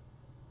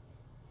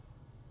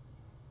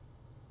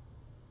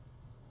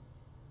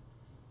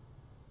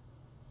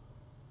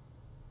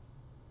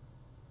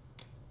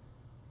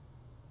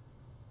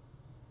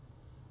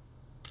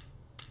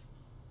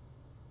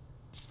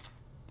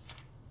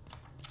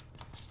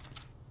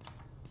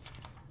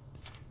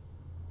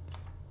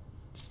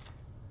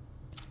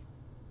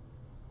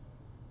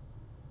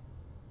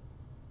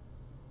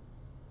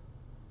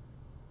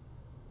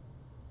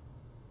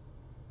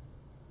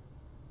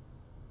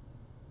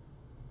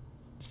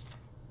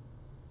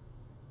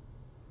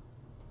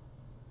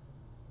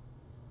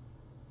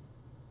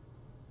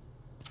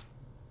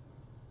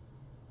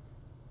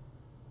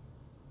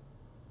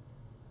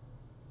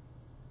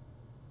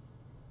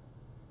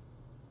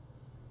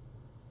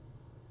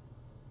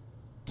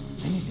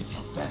 I need to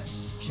tell Beth.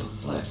 She'll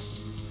flip.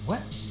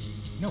 What?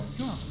 No,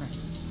 you're not friend.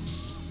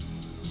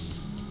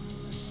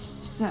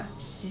 So,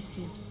 this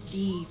is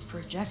the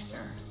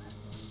projector.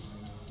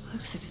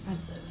 Looks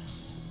expensive.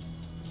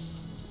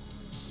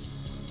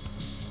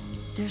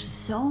 There's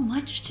so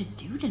much to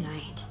do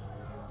tonight.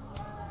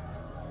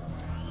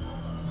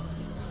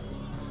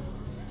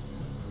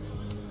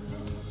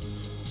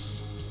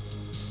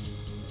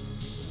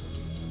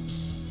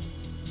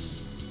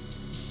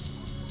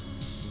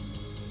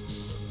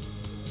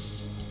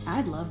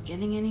 I'd love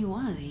getting any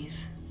one of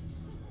these.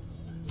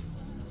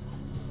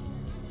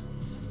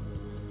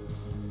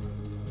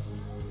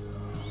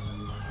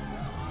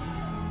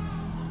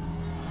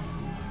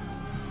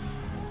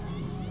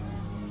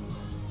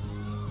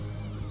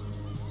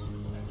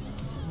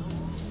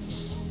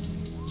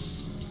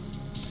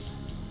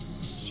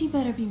 She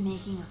better be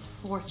making a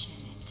fortune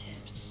in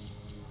tips.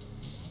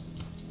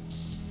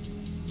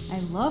 I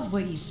love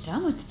what you've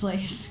done with the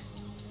place.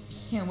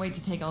 Can't wait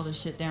to take all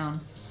this shit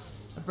down.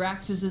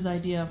 Abraxas's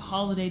idea of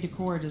holiday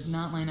decor does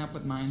not line up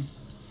with mine.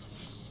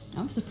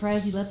 I'm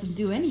surprised you let them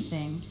do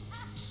anything.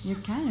 You're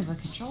kind of a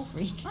control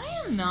freak. I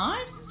am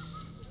not.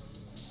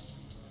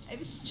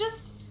 It's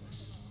just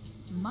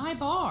my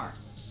bar.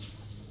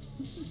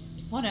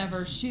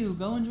 Whatever, shoo,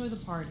 go enjoy the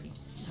party.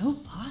 So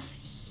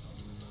bossy.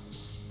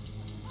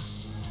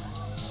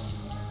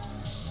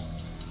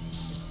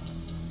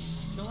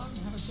 Chill out and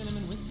have a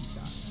cinnamon whiskey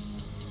shot.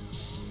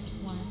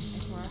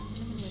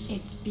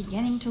 It's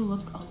beginning to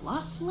look a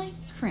lot like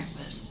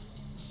Krampus.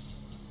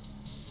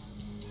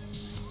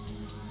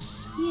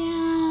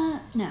 Yeah,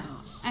 no.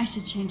 I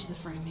should change the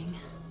framing.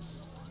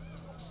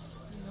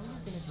 You know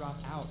you're gonna drop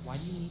out. Why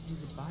do you need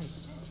his advice?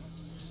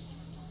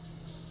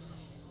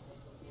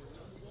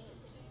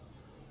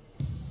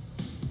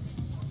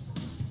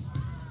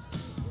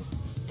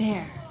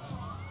 There.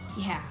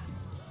 Yeah.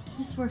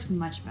 This works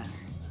much better.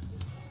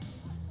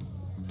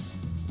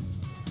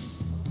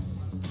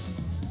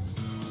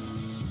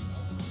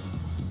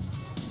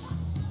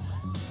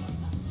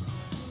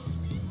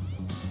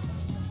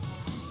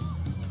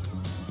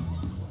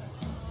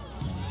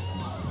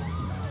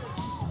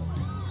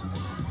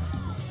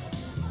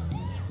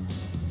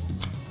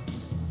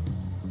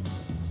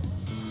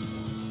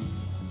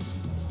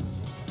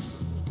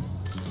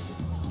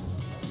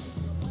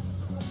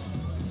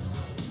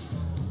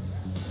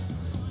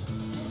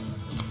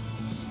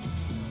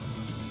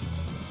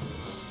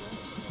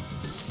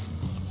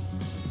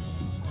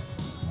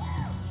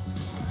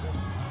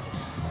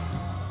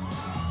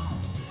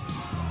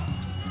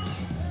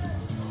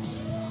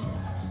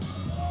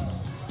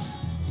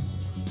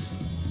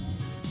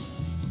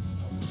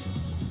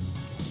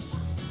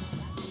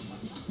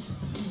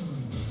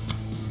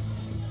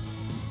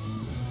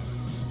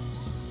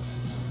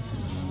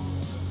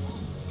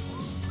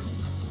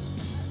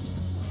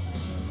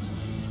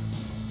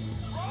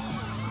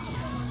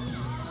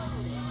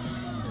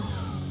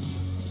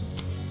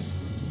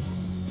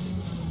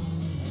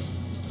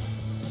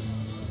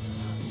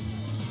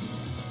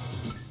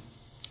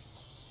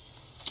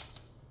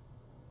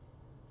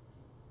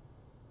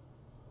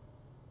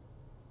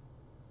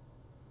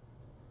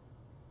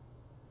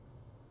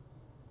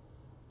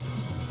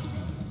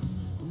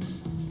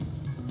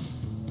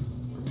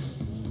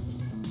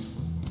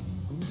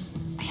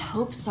 I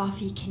hope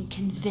Sophie can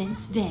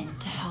convince Vin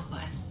to help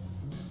us.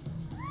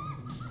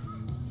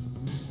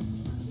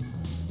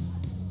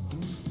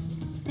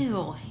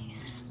 Ew,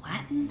 is this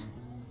Latin?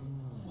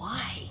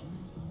 Why?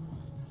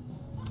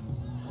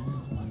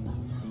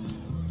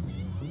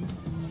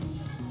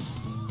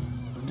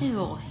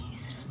 Ew,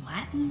 is this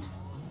Latin?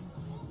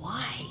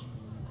 Why?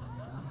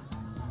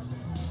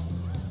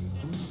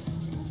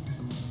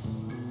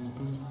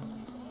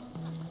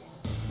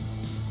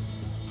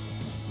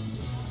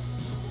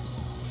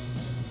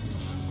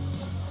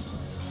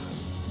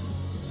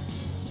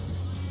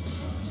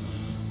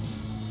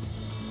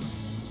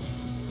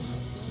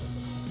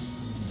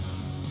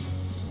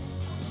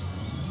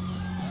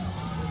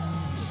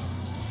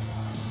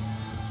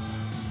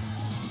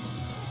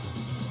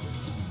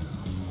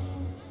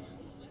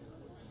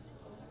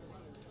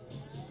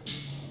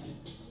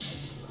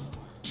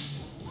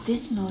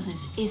 This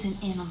Moses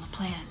isn't in on the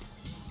plan.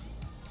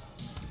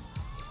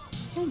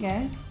 Hey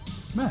guys.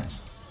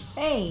 Max.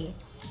 Hey!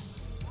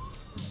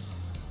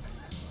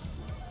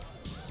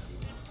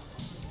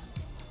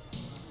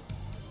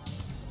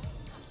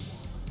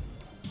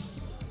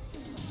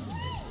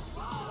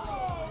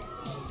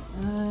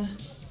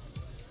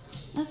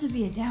 Not to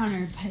be a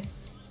downer, but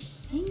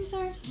things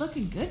aren't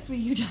looking good for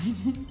you,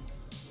 Diamond.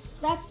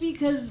 That's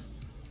because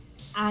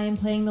I am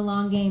playing the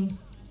long game.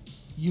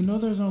 You know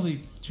there's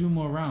only 2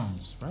 more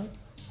rounds, right?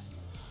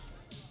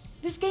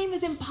 This game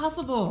is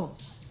impossible.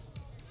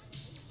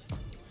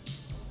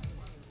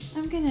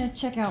 I'm gonna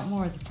check out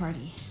more of the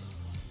party.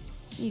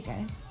 See you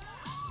guys.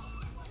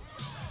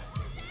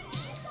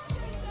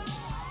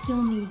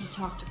 Still need to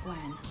talk to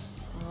Gwen.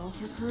 Roll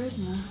for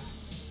charisma.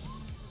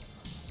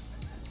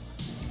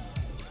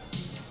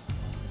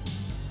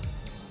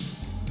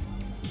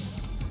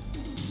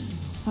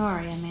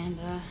 Sorry,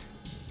 Amanda.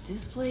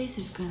 This place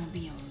is gonna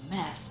be a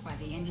mess by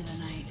the end of the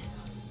night.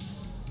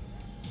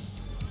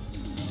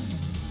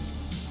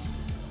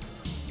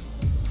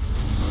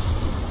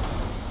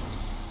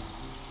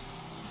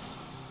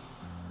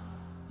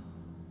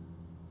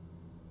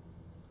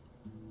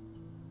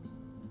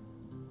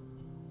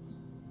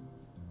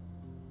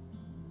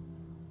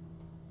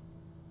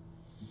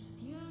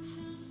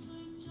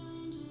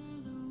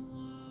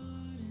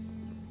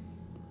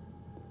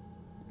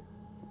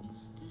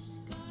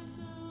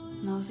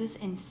 Moses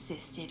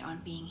insisted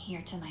on being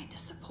here tonight to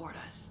support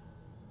us,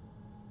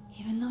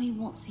 even though he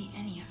won't see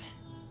any of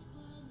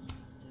it.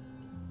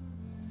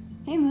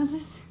 Hey,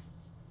 Moses.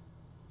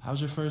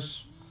 How's your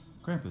first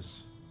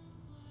Krampus?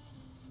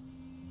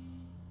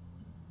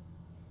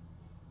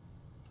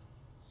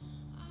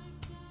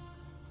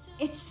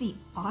 It's the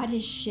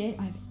oddest shit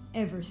I've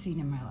ever seen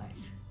in my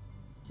life,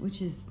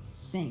 which is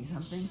saying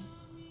something.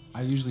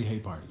 I usually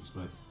hate parties,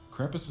 but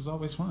Krampus is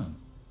always fun.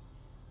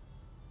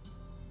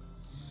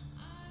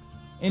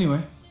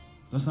 Anyway,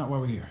 that's not why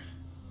we're here.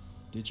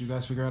 Did you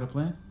guys figure out a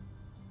plan?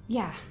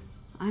 Yeah,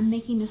 I'm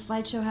making the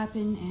slideshow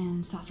happen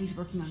and Sophie's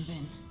working on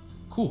Vin.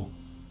 Cool.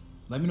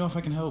 Let me know if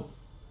I can help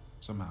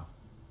somehow.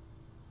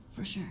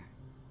 For sure.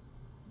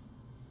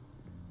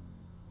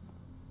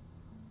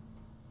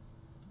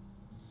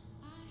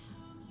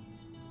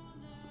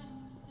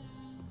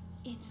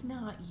 It's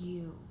not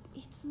you.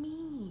 It's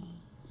me.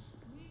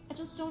 I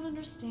just don't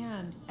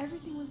understand.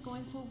 Everything was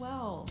going so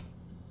well.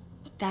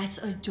 That's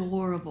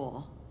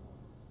adorable.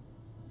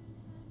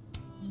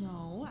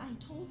 No, I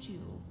told you.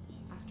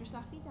 After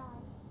Safi died.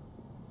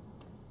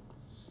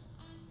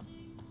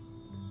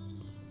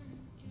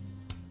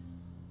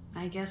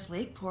 I guess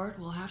Lakeport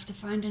will have to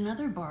find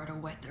another bar to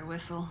wet their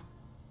whistle.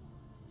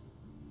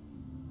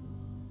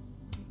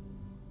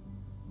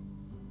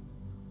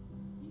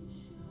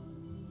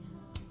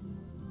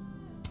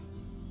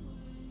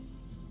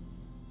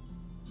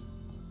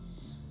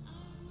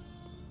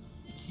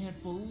 I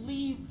can't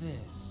believe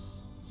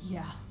this.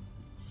 Yeah.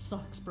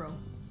 Sucks, bro.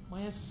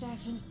 My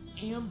assassin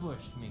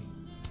ambushed me.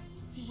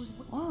 He was.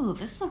 Whoa,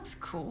 this looks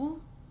cool.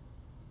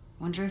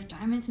 Wonder if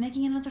Diamond's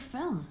making another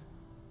film.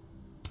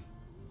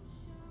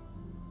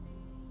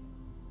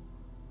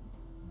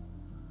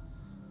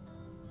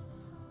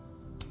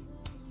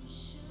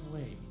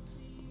 Wait.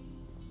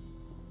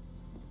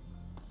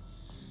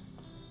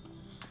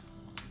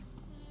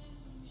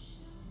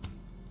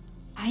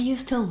 I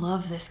used to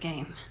love this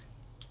game.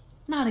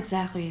 Not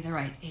exactly the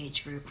right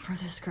age group for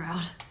this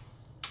crowd.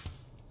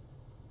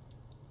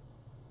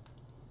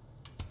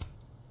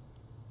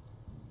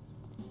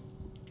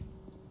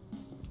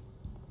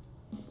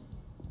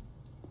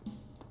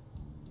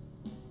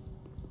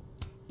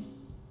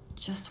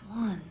 Just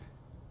one.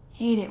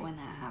 Hate it when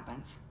that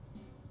happens.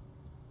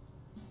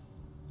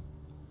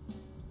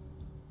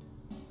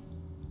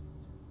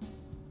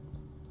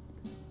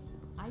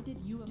 I did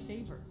you a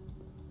favor.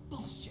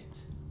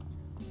 Bullshit.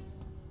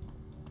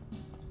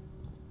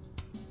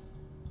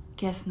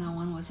 Guess no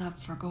one was up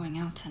for going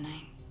out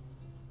tonight.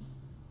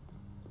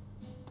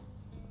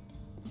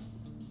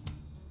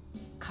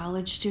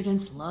 College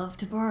students love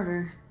to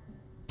barter.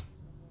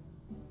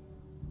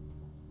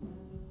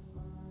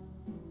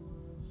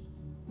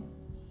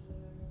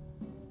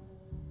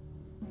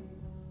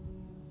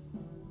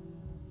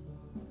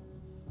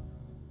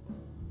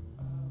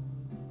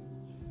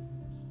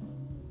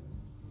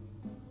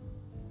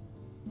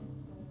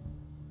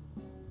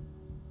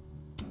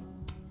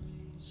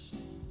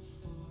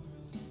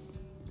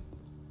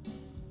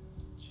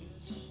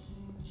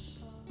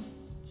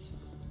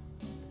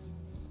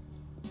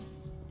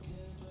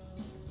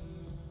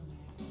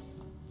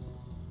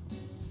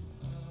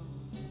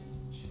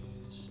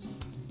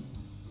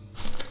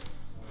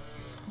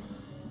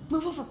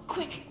 Move over,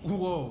 quick!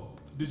 Whoa,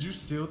 did you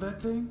steal that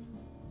thing?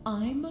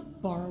 I'm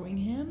borrowing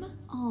him.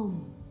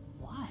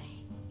 Why?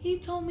 He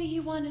told me he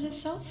wanted a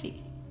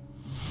selfie.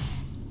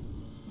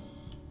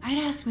 I'd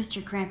ask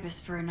Mr.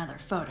 Krampus for another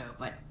photo,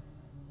 but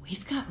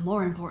we've got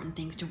more important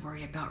things to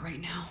worry about right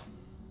now.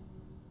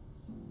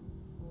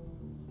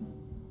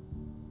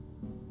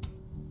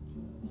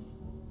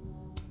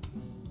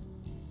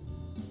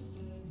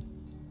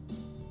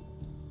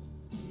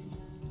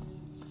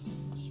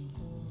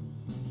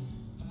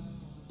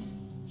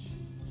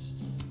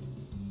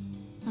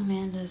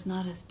 Amanda's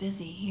not as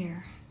busy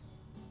here.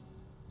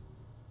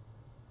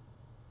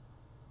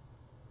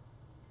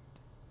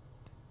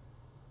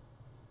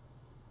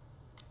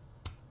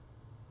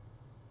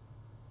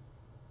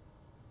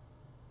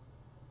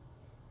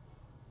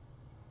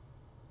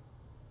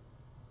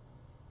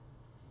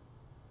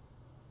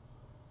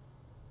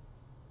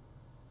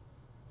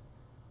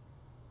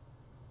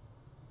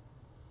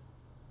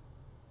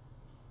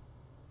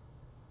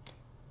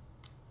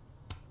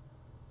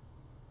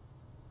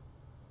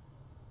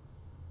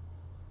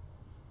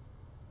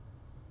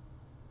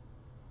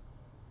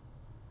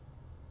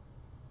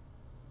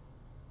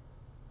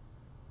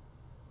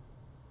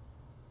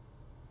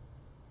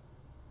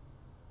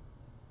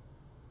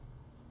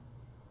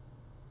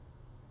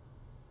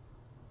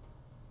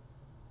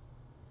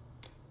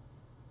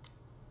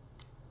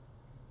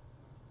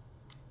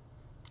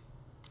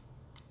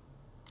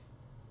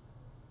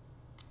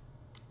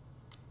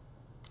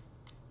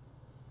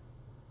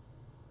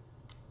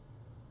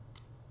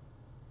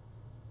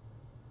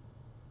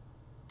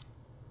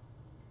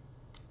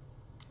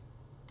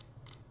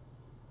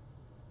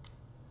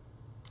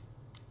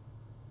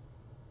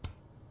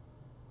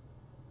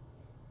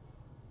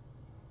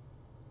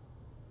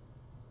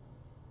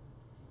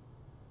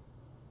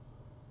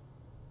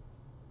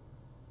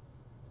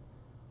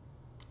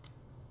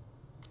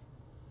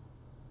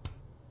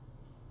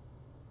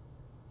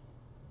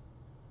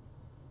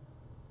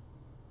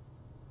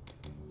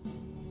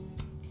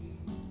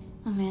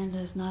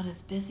 Amanda's not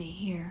as busy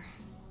here.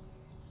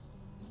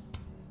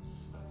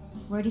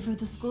 Ready for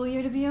the school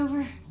year to be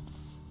over?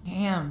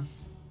 Damn.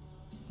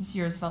 This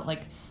year has felt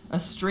like a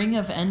string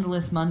of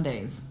endless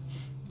Mondays.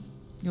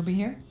 You'll be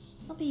here?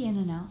 I'll be in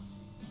and out.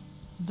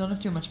 Don't have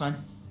too much fun.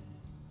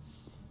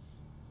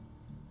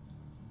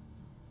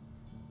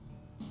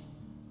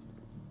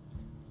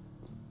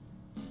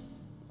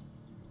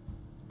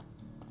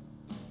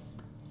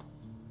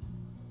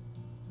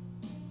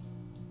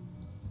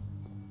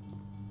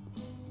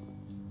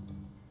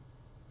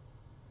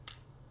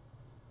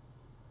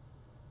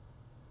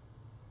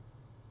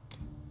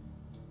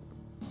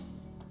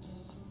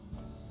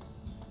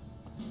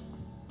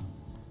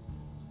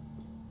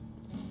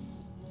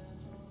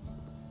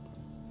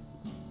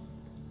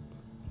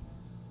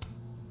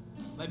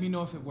 Let me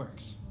know if it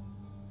works.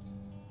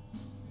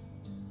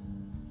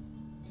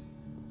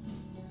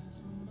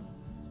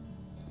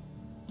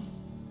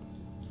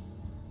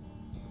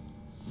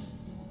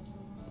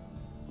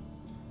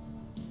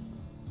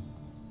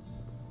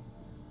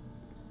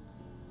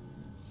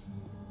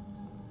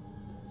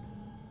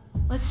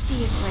 Let's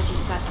see if Reggie's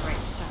got the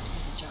right stuff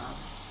for the job.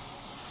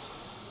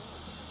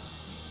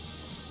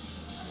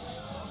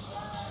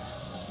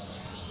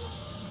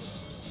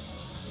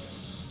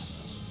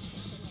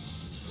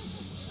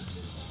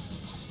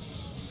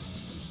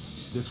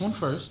 This one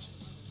first,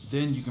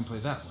 then you can play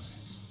that one.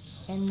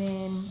 And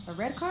then a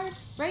red card,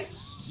 right?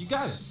 You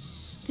got it.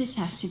 This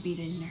has to be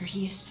the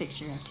nerdiest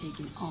picture I've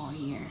taken all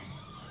year.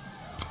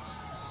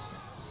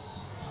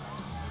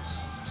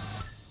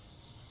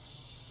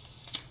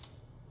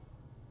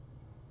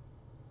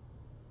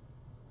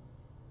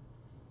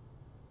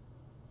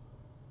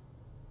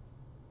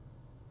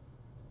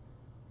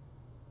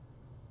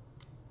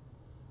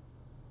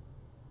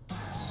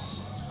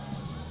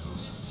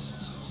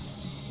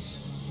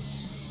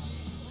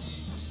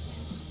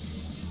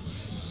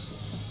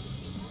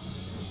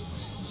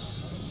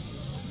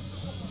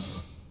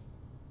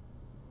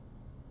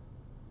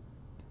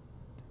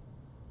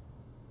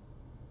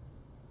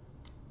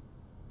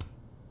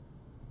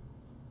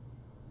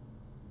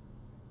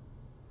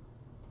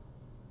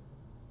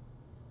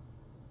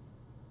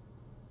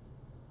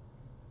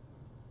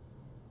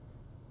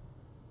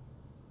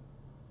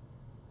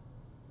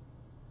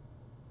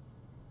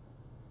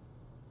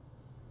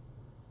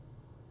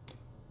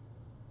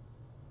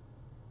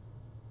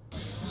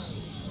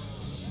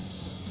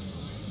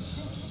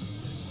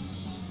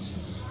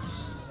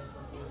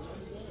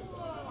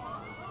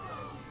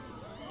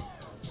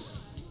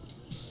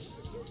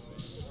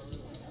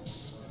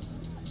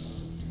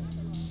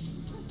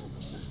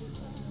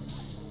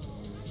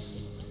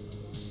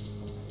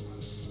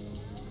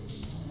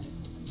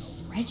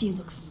 Reggie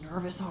looks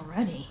nervous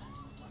already.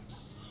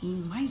 He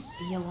might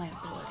be a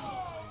liability.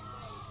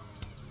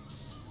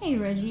 Hey,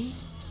 Reggie.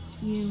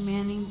 You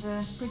manning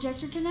the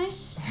projector tonight?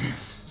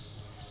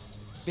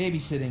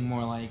 Babysitting,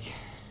 more like.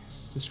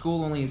 The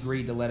school only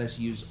agreed to let us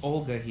use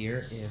Olga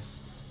here if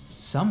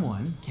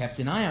someone kept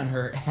an eye on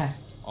her at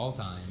all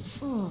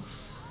times.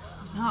 Oof.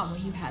 Not what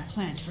you had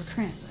planned for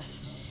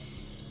Krampus.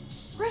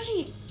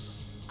 Reggie,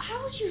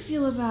 how would you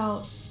feel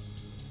about...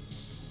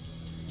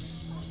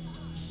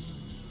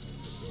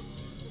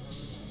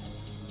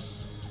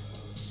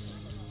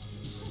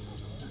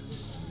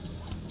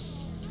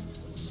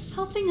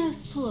 helping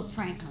us pull a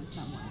prank on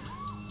someone?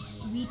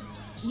 We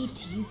need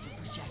to use the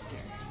projector.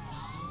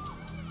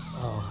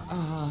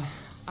 Oh,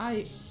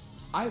 I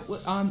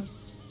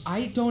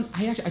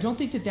don't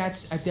think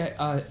that's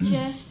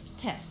Just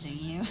testing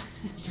you.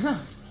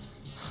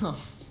 Oh.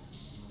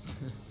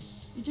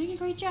 You're doing a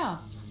great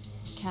job.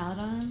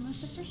 Caledon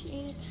must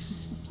appreciate it.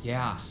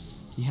 Yeah,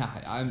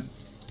 I'm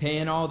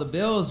paying all the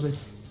bills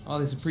with all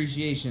this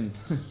appreciation.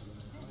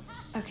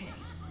 Okay,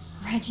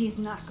 Reggie's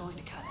not going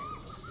to cut it.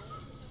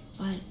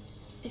 But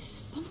if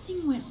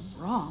something went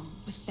wrong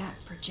with that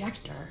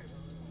projector,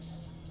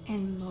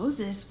 and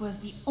Moses was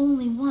the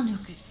only one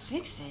who could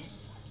fix it,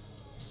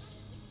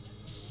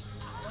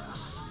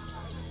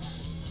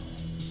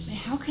 but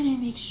how can I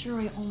make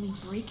sure I only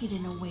break it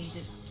in a way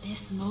that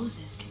this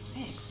Moses can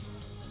fix?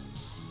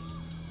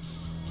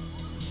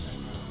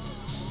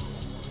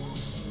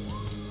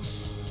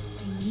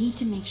 I need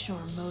to make sure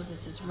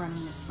Moses is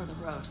running this for the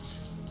roast.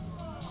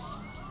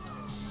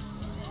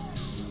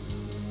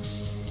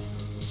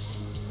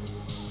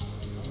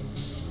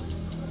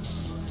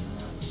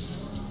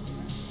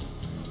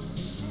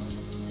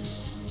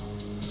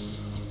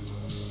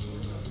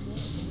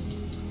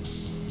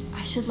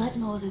 I should let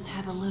Moses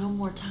have a little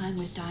more time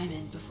with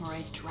Diamond before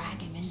I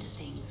drag him into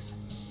things.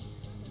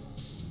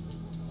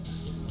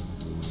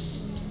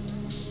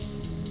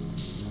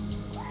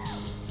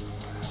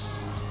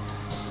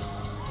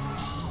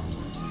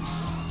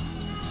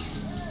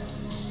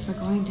 We're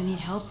going to need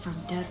help from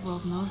Dead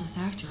World Moses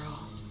after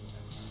all.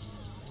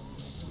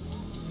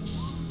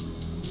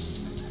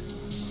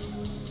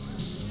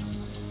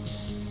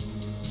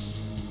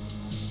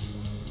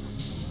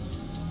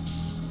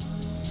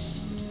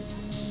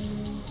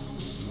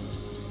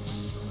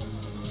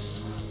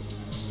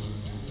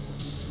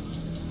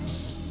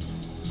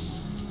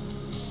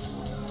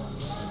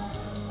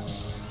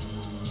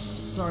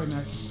 Sorry,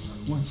 Max.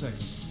 1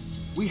 second.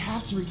 We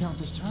have to recount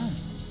this turn.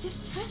 Just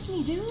trust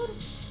me, dude.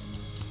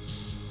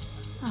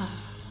 Ah,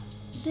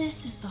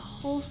 this is the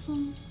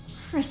wholesome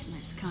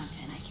Christmas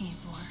content I came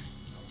for.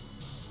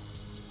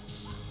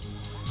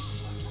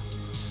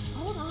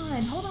 Hold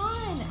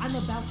on. I'm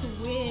about to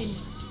win.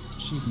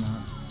 She's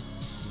not.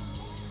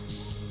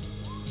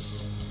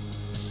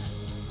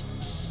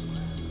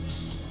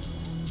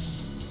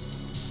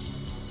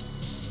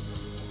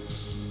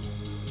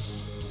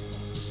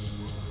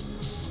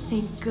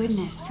 Thank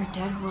goodness for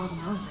Dead World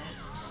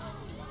Moses.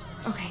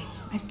 Okay,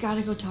 I've got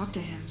to go talk to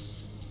him.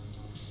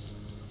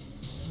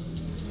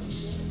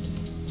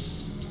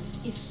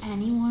 If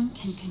anyone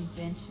can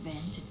convince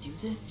Vin to do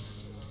this,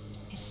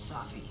 it's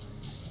Safi.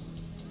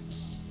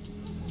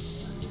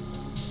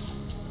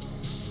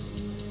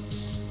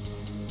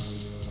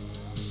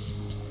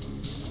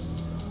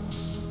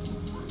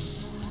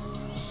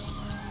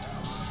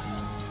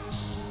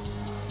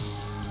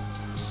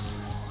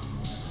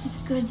 It's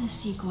good to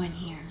see Gwen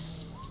here,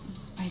 in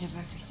spite of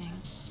everything.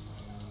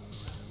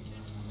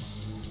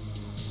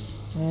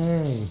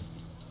 Hey,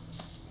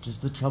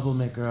 just the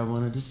troublemaker I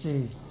wanted to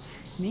see.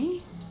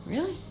 Me?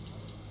 Really?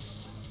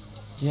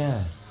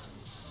 Yeah,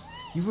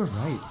 you were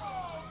right.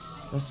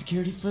 That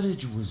security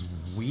footage was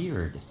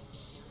weird.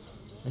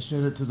 I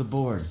showed it to the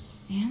board.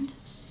 And?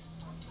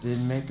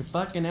 Didn't make a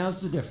fucking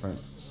ounce of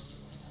difference.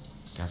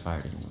 Got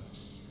fired anyway.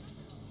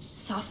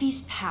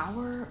 Safi's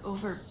power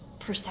over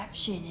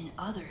perception in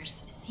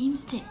others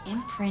seems to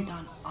imprint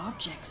on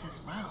objects as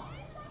well.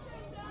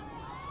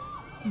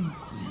 Oh,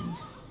 Gwen.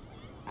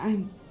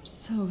 I'm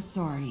so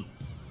sorry.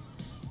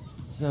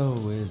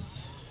 So,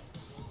 is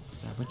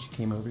that what you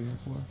came over here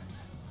for?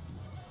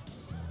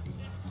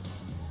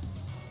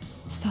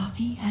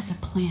 Safi has a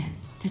plan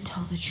to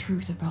tell the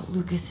truth about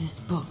Lucas's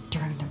book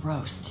during the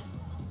roast.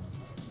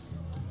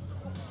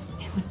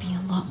 It would be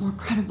a lot more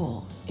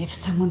credible if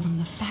someone from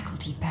the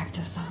faculty backed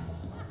us up.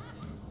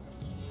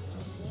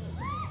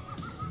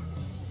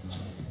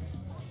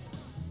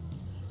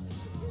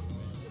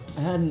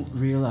 I hadn't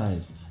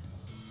realized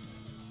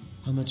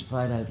how much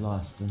fight I'd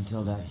lost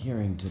until that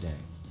hearing today.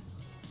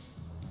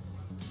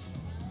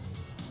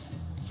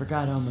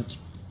 Forgot how much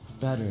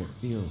better it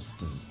feels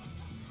to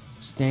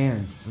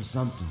stand for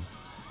something.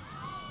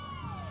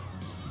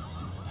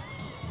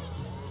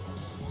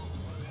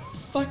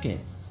 Fuck it,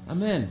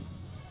 I'm in.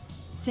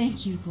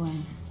 Thank you,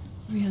 Gwen.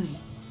 Really.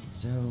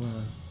 So,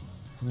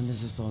 when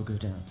does this all go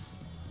down?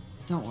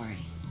 Don't worry.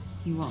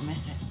 You won't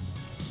miss it.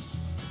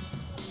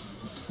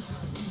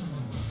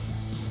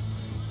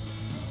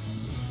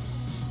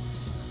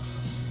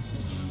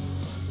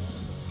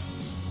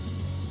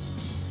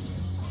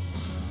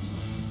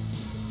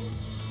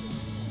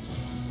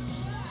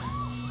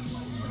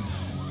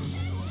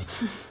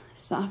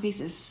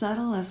 Safi's as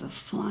subtle as a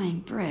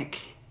flying brick.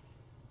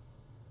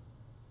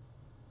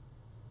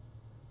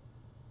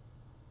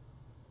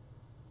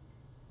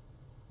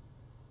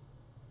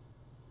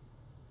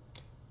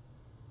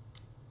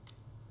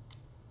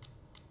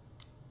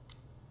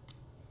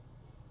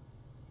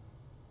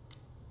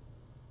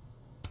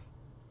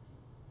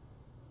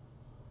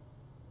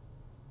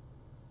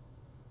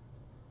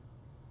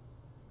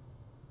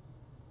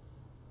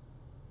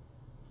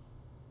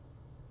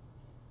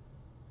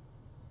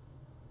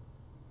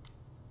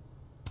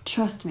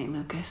 Trust me,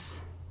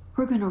 Lucas.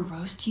 We're gonna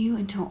roast you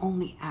until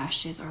only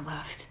ashes are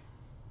left.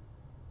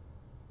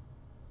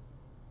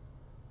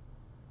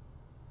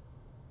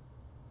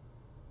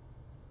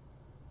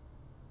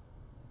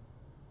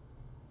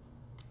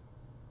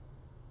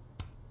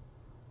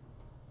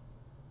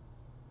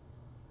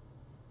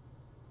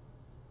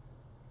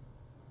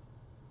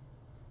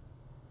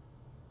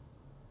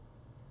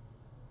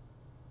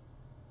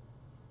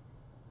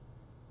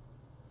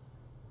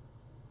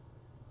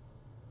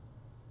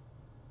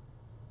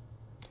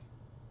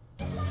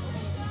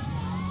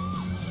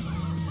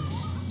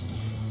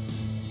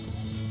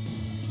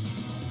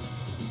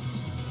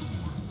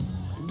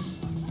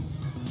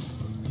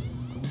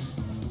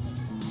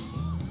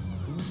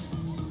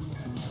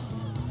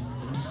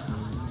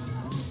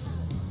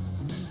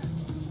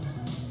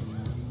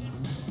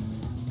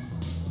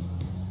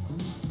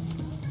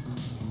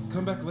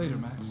 Come back later,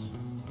 Max.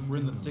 We're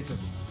in the thick of it.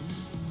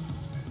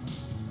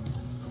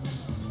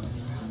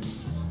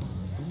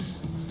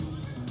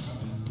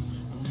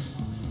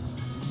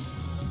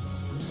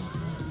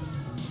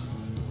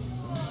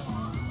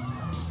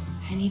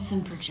 I need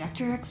some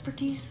projector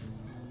expertise.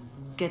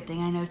 Good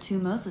thing I know 2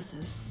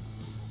 Moseses.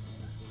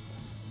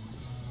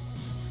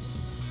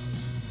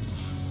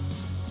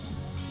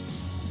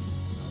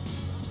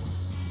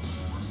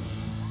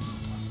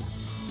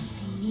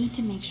 I need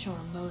to make sure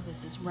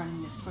Moses is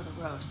running this for the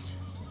roast.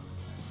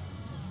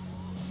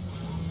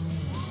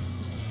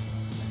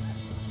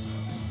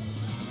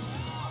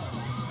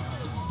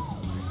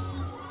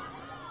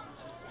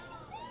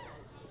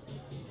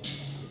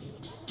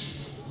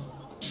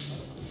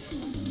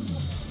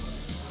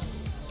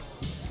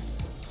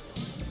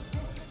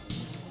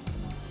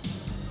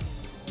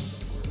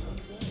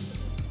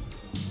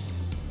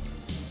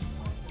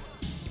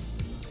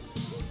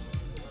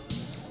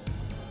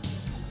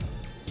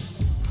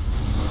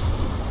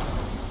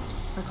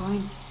 We're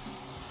going.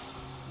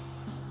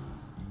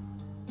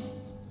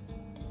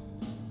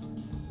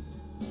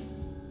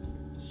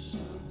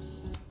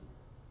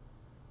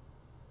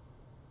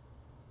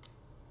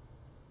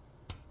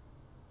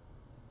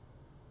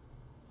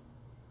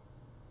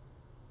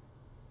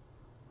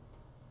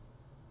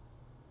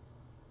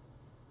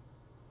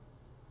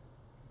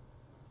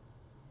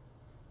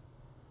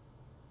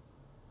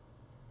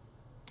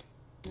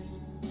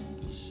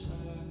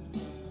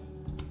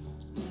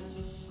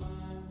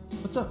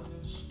 What's up?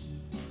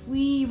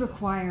 We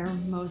require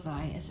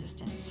Mosai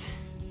assistance.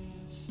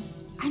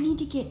 I need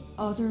to get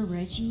other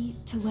Reggie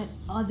to let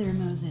other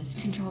Moses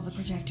control the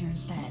projector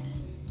instead.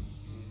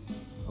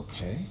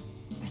 Okay.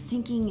 I was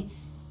thinking,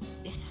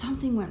 if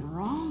something went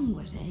wrong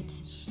with it...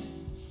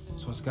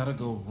 So it's gotta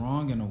go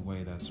wrong in a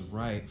way that's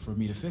right for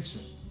me to fix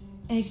it.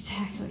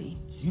 Exactly.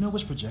 Do you know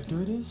which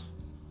projector it is?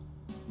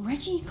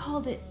 Reggie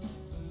called it...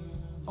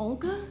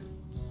 Olga?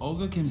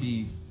 Olga can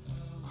be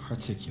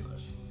particular.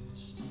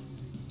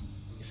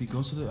 If he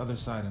goes to the other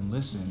side and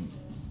listen,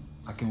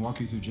 I can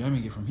walk you through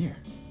jamming it from here.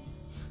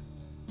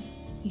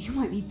 You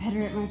might be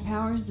better at my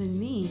powers than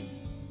me.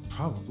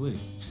 Probably.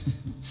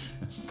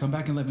 Come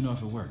back and let me know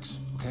if it works,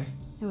 okay?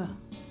 I will.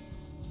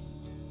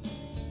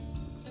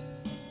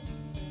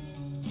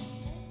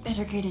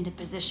 Better get into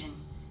position.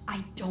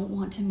 I don't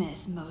want to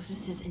miss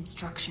Moses'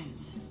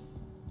 instructions.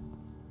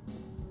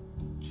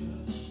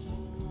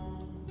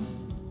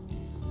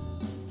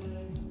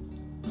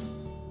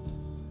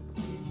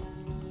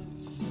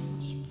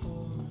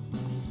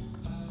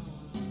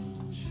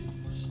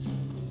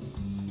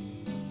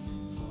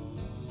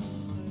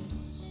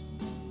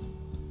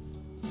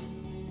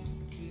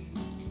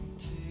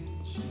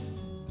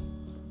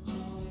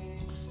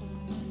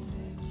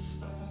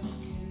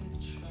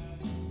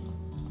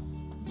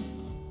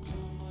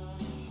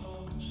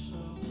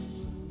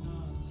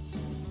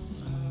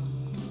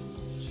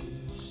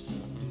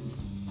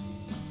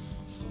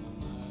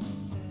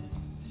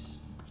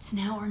 It's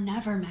now or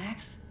never,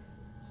 Max.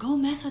 Go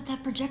mess with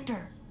that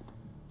projector.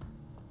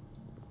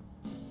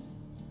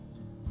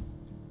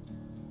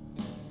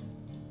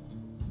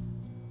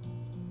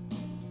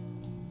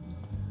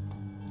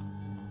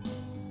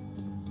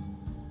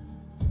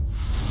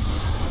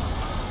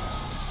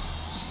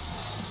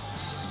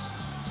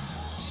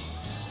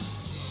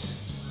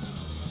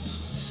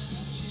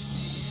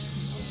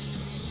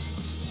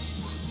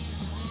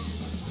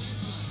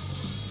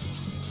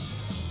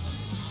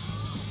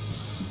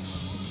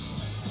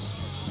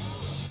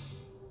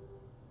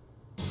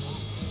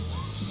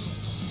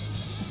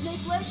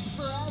 Snake legs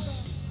forever.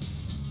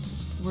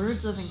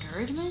 Words of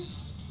encouragement?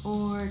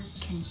 Or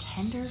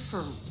contender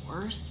for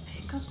worst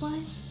pickup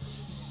line?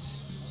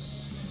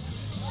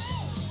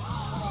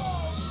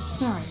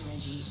 Sorry,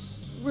 Reggie.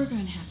 We're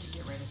gonna have to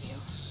get rid of you.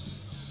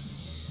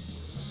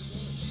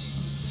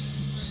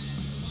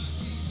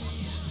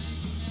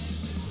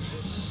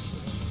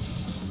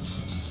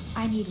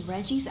 I need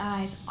Reggie's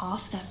eyes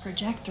off that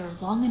projector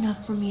long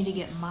enough for me to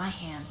get my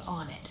hands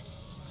on it.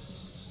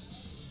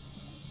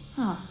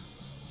 Huh.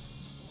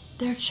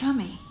 They're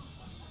chummy.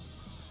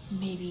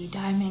 Maybe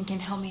Diamond can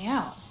help me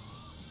out.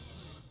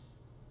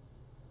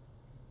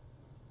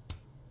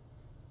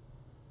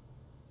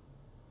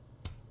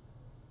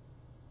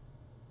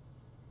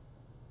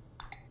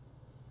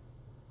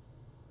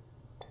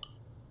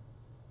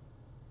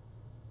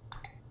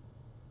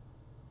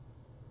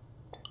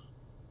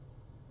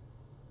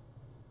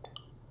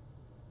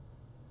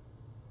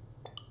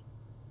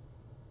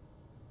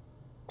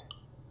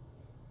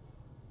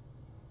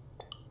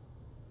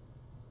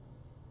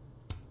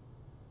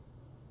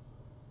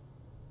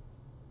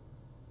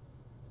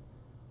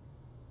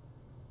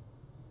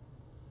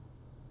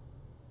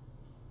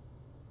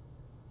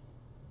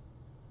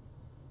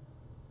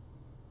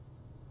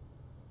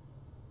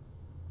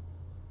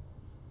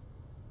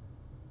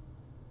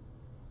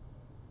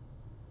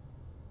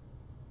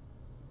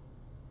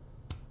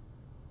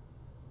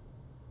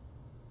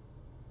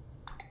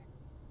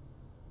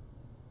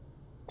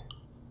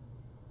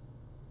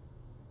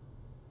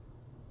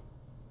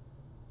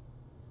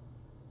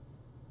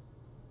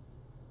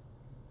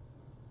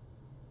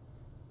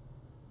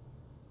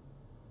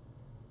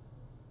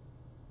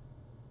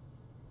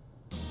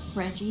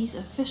 Reggie's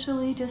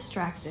officially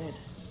distracted.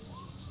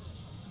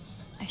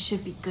 I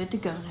should be good to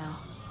go now.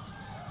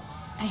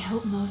 I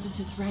hope Moses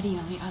is ready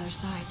on the other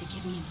side to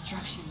give me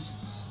instructions.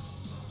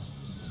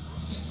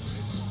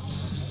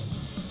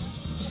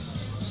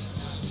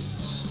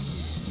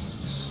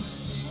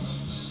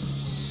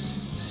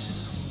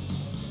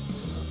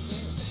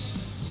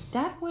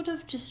 That would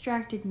have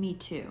distracted me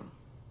too.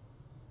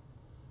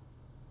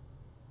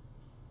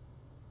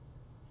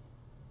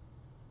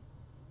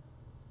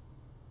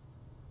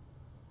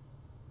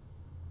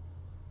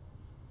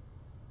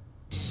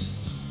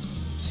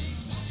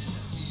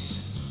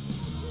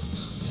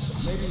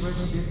 Maybe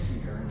Reggie did see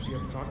her and she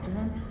had to talk to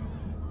him?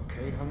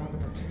 Okay, how long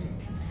would that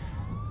take?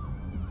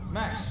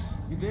 Max,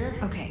 you there?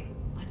 Okay,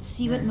 let's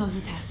see what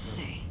Moses has to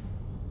say.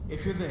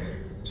 If you're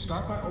there,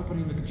 start by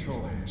opening the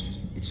control hatch.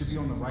 It should be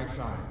on the right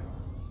side.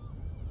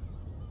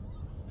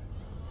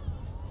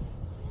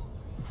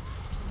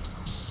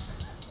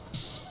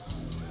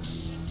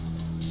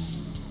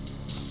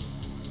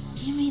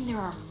 You mean there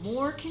are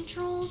more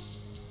controls?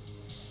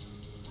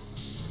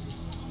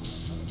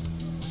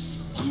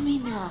 You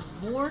mean there are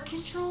more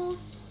controls?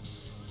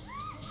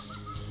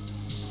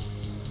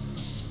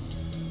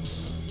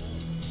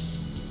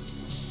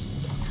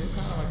 I feel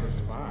kind of like a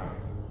spy.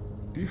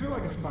 Do you feel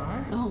like a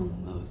spy? Oh,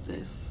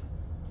 Moses.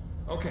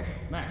 Okay,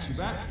 Max, you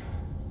back?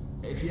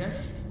 If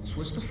yes,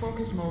 switch the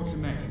focus mode to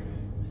main.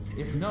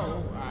 If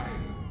no,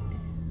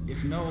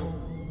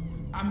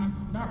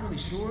 I'm not really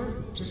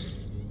sure.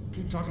 Just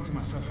keep talking to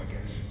myself, I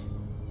guess.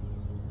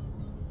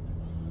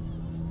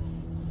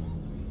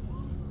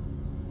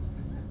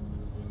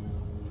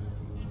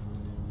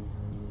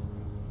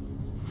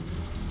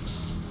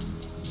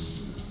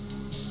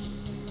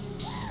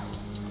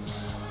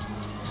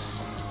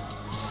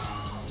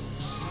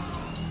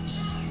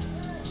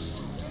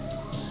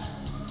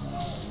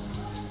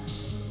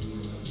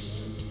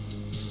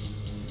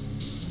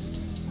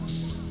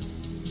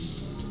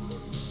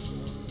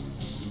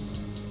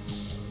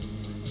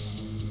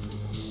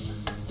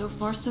 So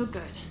far, so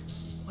good.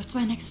 What's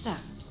my next step?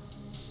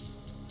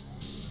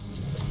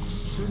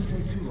 Shouldn't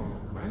take too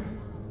long, right?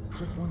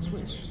 Flip one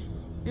switch.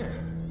 Yeah.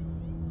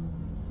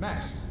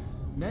 Max,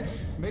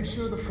 next, make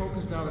sure the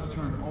focus dial is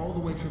turned all the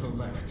way to the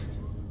left.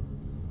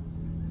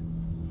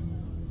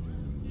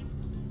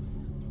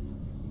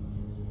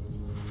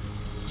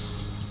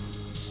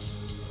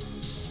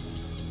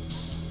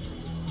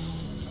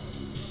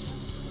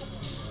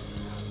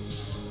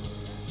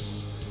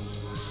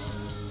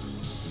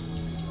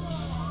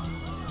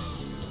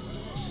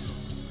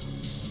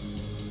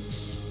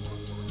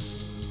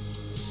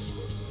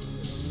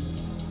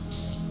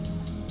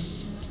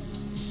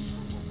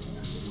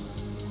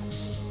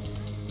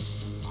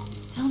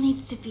 Still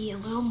needs to be a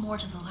little more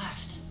to the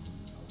left.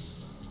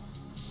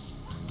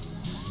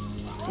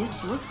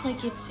 This looks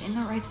like it's in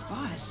the right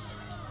spot.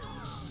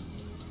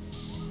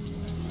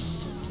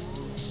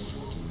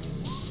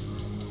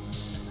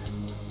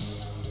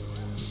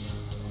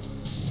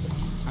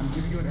 I'm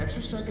giving you an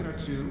extra second or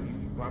two.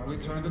 You probably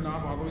turned the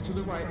knob all the way to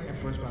the right at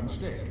first by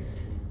mistake.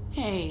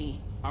 Hey.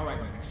 All right,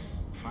 Max.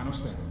 Final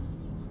step.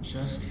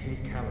 Just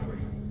hit calibrate.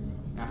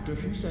 After a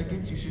few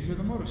seconds, you should hear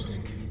the motor stick.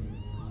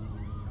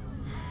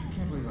 I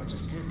can't believe I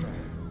just did that.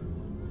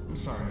 I'm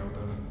sorry, Elda.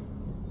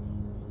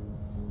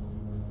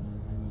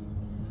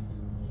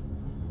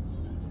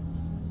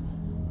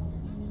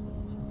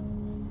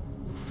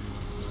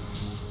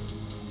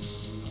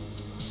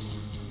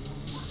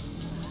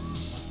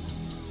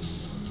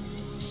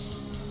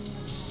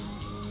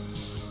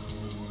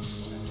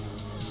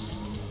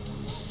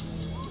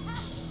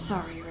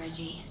 Sorry,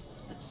 Reggie,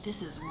 but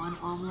this is one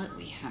omelet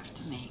we have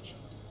to make.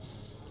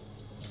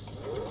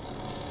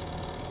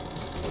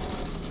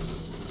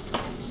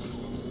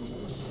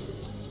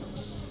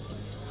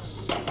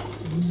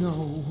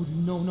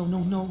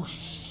 No,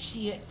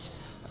 shit.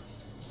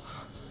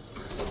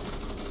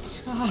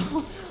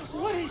 Oh,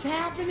 what is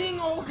happening?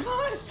 Oh,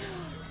 God.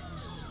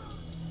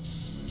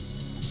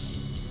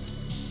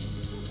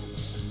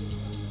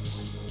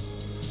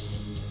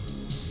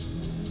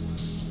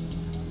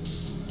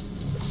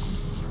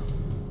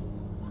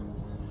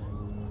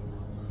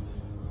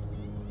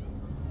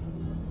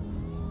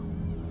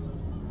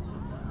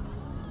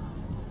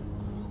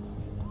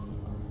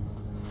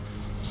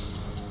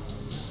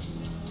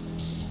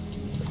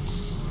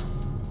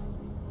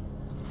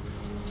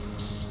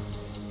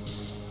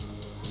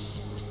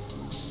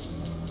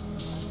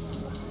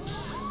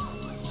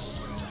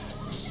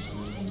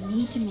 I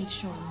need to make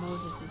sure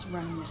Moses is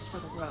running this for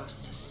the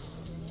roast.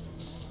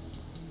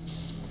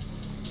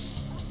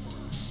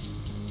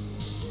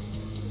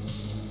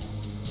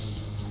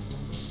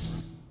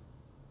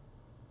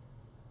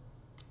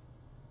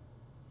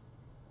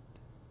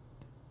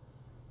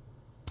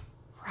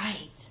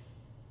 Right.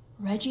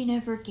 Reggie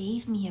never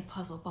gave me a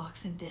puzzle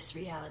box in this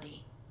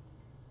reality.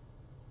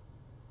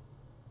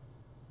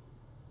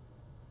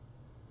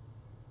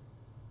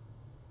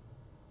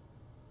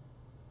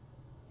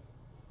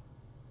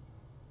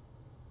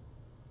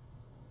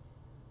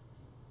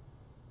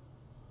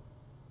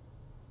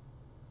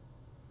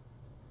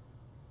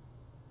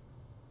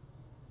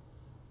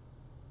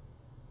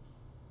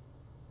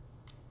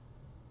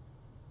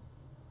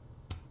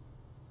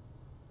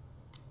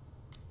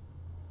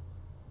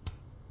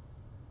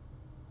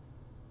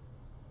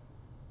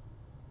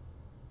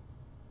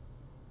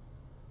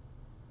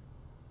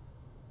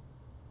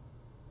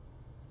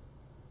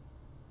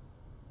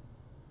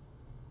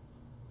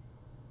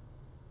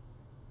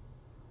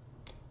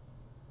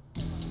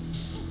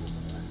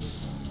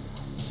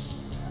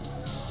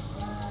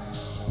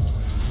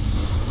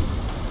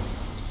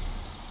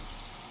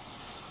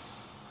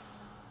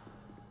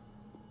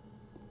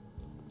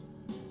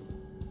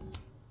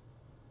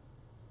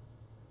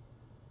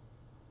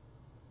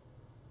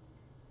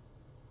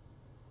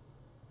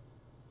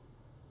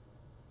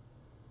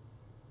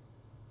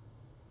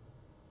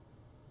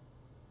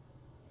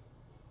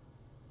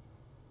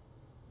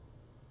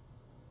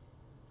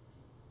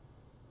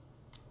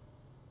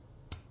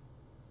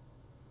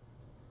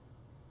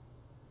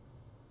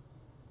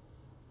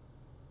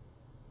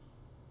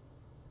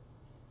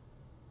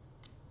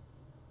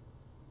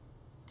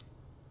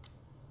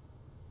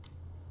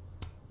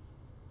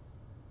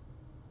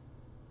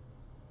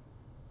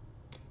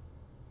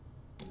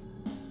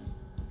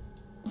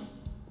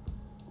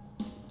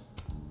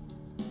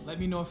 Let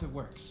me know if it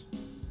works.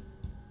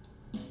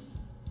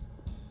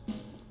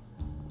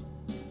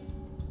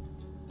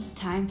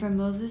 Time for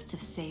Moses to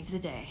save the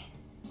day.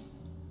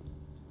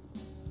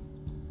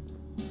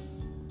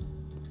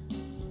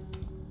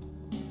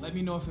 Let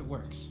me know if it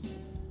works.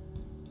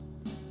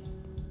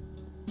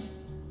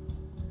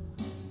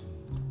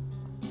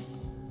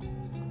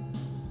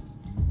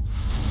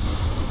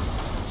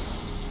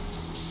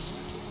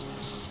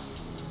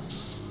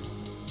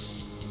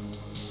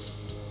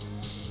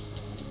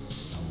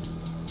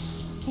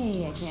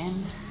 Hey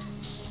again.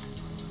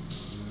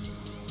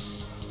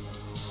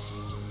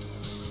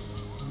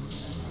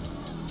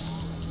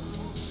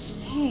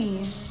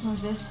 Hey,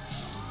 Moses.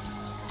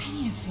 I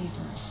need a favor.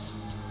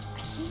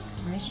 I think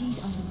Reggie's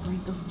on the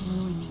brink of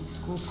ruining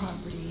school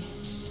property.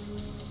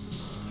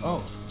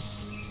 Oh,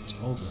 it's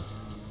Olga.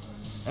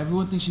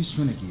 Everyone thinks she's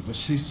finicky, but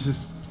she's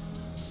just...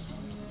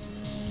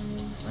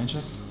 Rain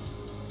check?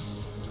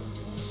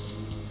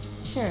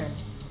 Sure.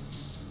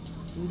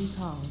 Duty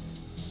calls.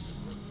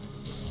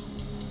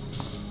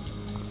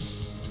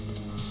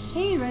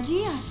 Hey,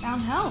 Reggie, I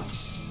found help.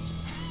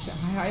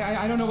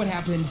 I don't know what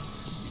happened.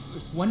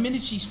 1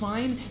 minute she's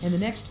fine, and the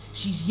next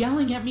she's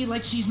yelling at me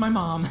like she's my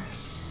mom.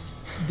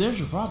 There's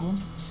your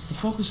problem. The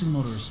focusing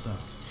motor is stuck.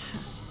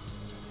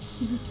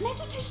 Maybe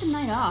take the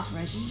night off,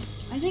 Reggie.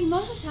 I think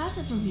Moses has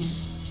it from here.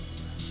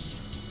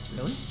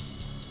 Really?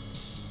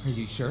 Are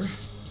you sure?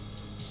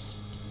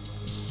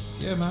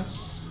 Yeah, Max.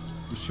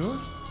 You sure?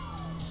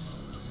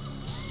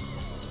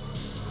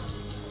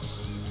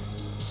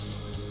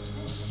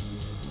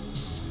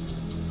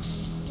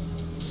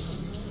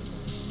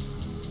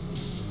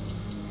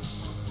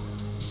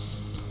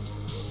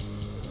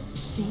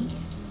 Think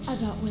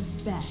about what's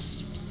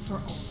best for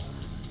Olga.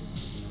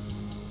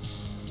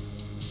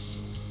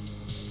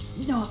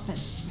 No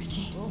offense,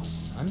 Reggie. Oh,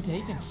 I'm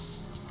taken.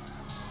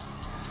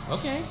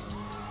 Okay.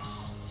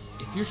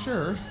 If you're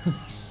sure.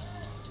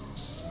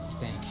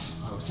 Thanks,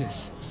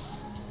 Moses.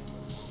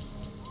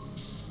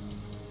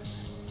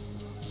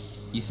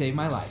 You saved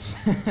my life.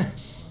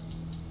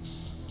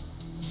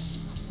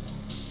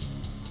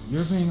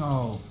 You're being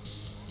all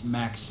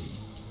Maxy.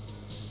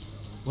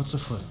 What's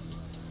afoot?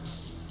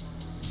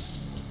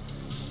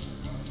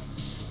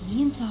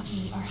 Me and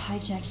Sophie are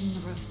hijacking the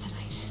roast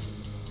tonight.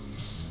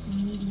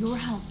 We need your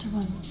help to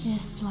run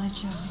this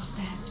slideshow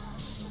instead.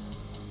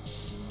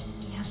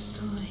 We have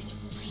good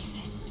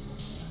reason.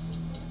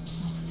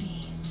 We'll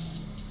see.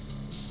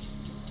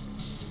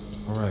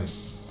 All right.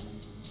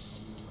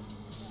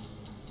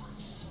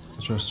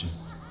 I trust you.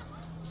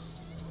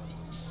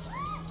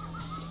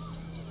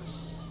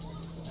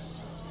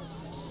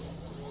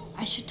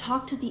 I should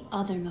talk to the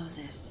other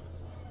Moses.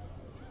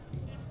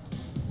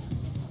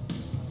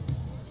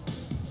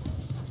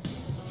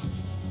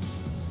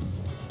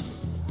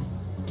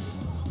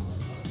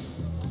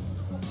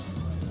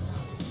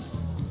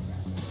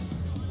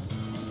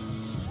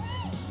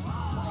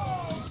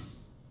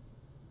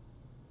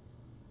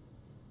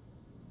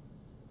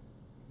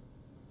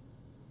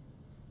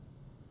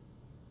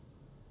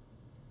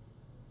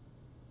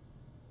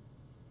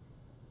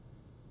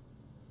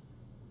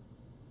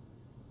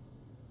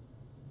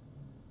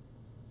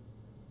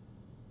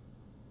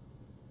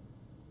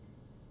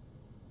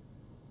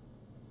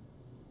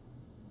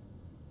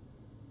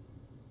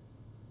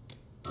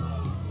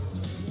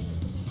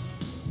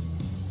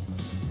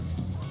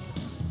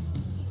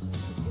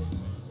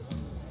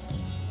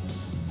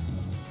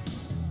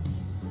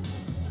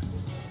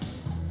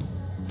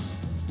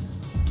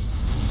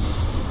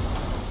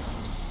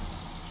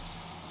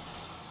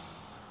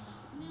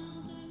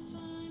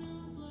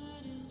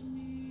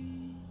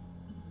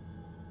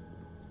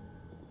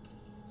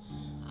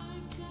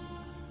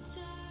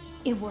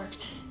 It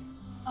worked.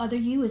 Other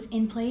you is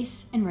in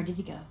place and ready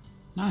to go.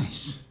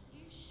 Nice.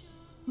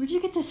 Where'd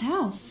you get this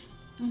house?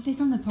 Aren't they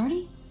from the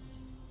party?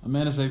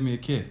 Amanda saved me a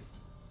kid.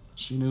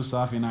 She knew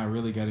Sophie and I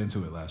really got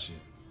into it last year.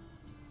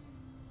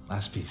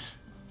 Last piece.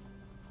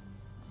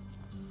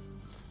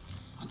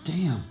 Oh,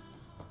 damn.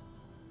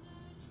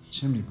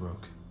 Chimney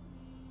broke.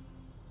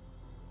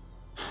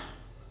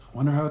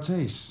 Wonder how it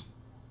tastes.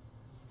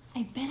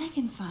 I bet I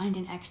can find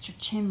an extra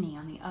chimney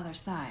on the other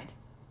side.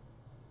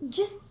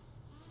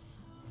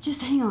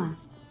 Just hang on.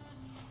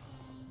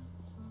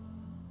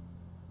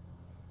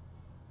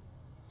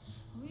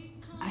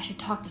 I should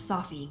talk to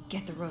Sophie and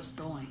get the roast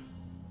going.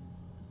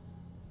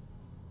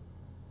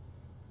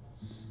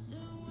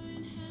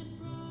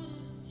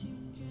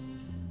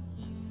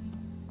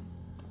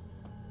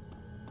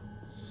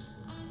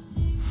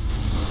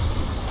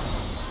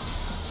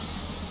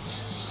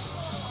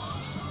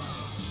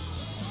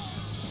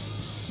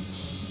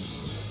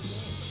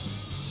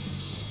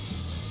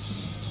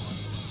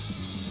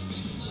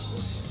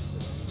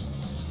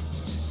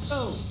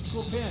 Oh,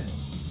 cool pin.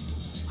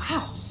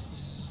 Wow,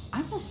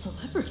 I'm a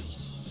celebrity.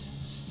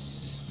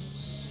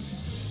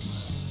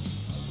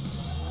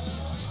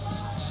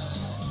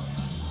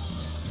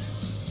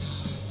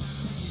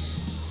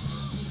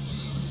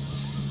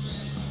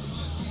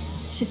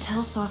 Should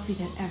tell Sophie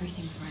that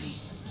everything's ready.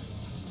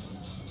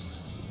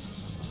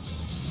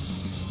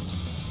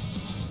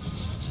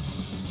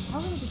 How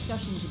are the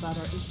discussions about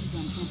our issues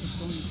on campus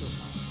going so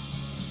far?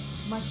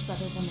 Much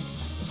better than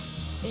expected.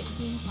 It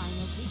being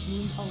finals week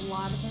means a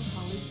lot of our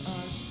colleagues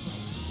are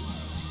ready.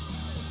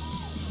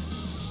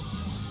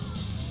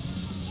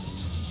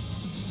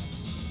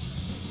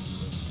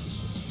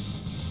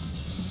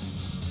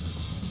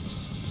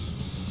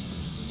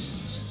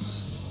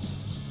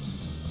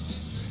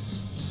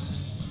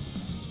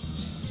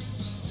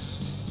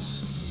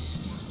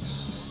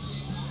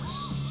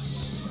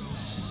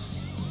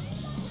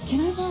 Can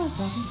I borrow a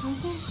selfie for a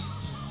sec?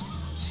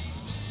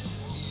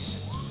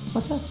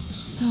 What's up?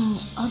 So,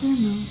 Other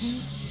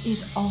Moses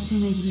is also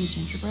making a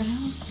gingerbread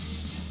house?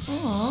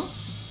 Aw,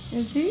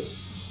 is he?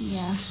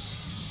 Yeah,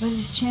 but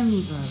his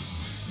chimney broke.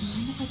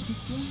 Mind if I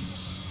take yours?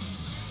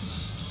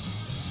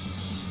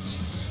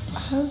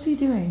 How's he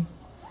doing?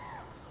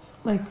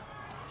 Like,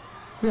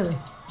 really?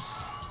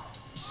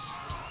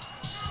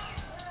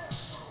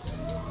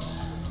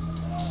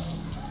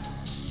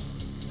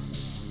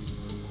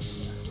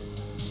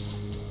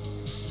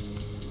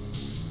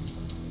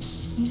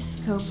 He's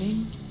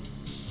coping.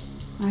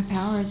 My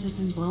powers have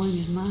been blowing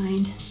his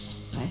mind,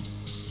 but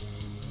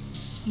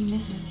he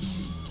misses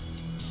you.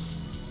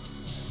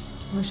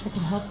 I wish I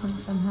could help him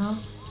somehow.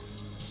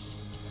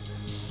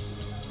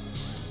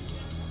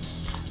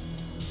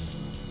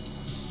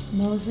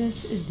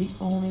 Moses is the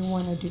only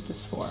one I do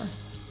this for.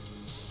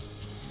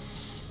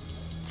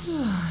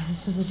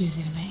 This was a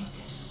doozy to make.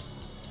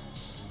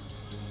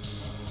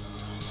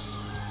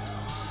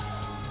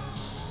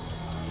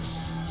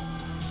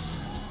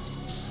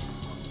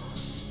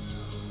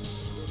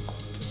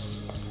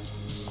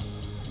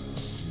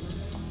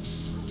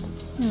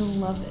 I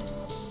love it.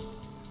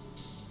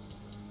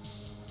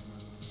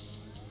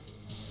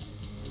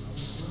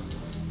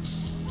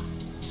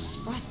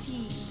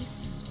 Rati, this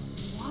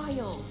is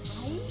wild,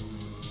 right?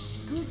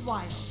 Good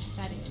wild,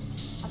 that is.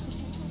 Up to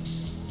you.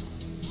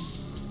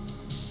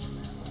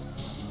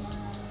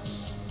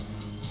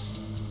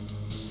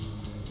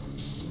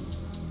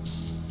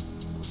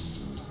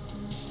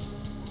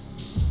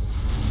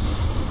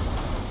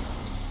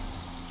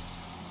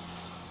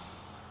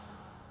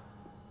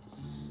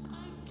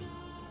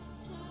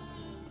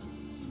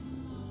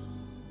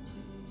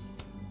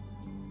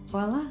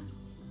 Voila.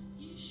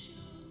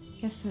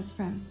 Guess who it's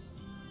from?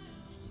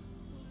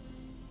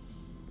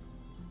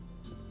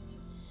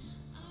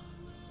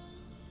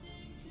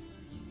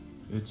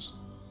 It's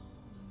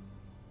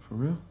for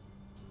real?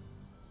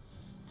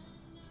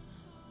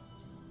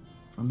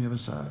 From the other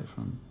side,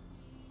 from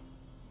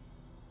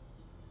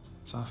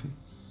Safi?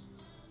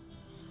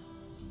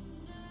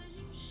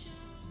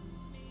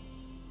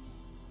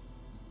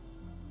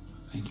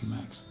 Thank you,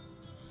 Max.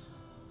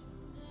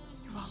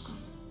 You're welcome.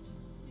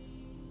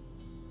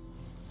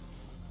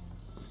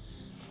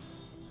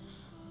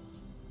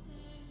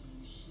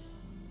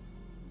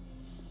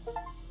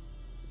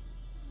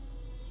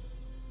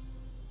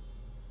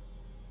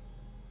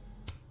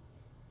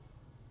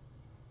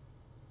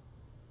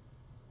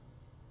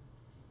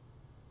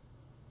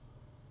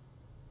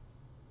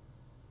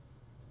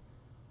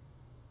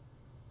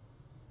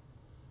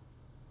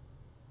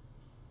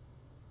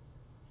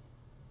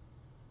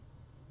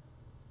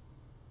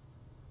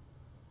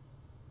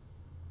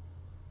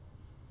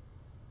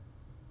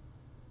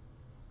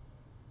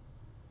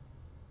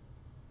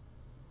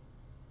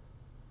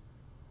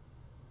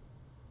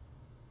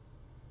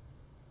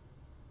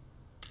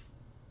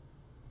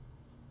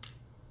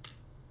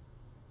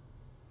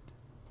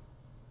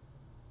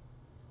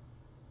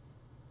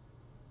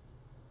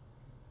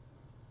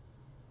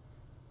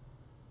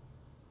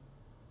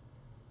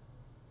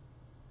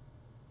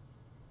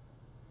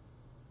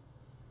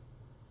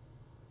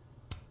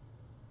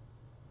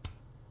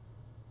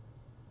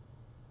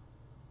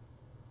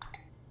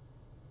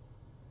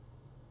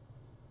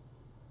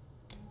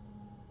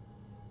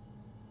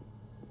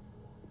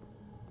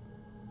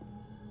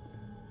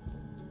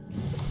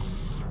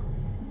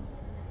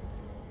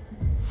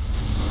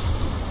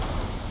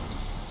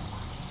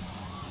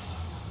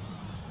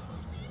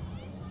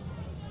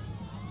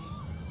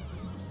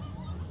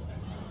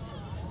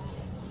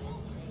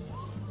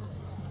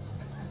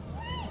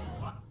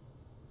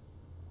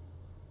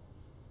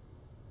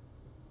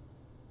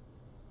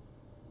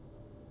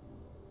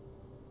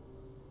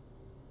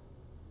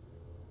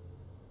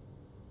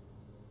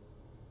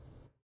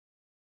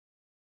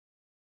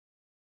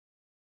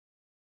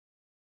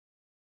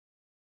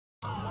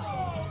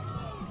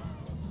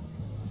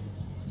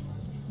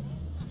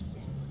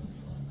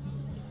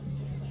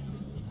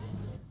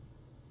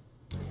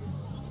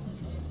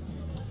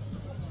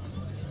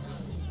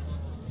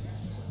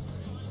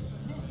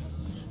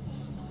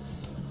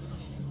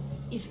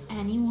 If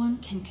anyone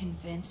can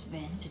convince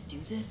Vin to do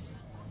this,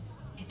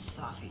 it's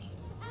Safi.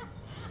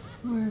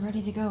 We're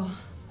ready to go.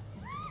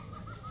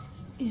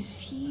 Is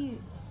he...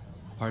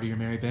 Part of your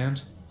merry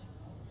band?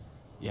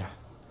 Yeah,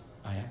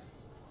 I am.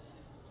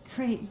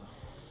 Great.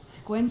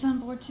 Gwen's on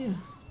board too.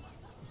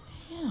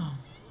 Damn.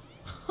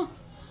 Hope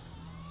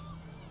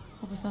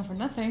it's not for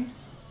nothing.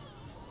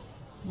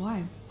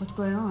 Why? What's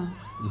going on?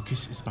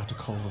 Lucas is about to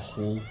call the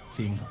whole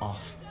thing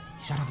off.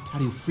 He's out on the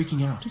patio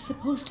freaking out. He's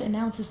supposed to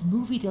announce his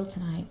movie deal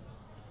tonight.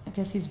 I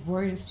guess he's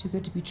worried it's too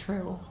good to be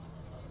true.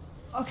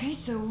 Okay,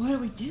 so what do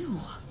we do?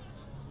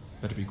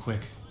 Better be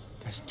quick.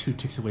 Guy's 2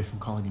 ticks away from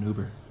calling an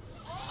Uber.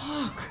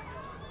 Fuck.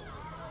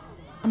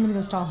 I'm gonna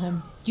go stall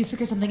him. You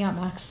figure something out,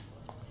 Max.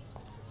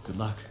 Good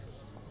luck.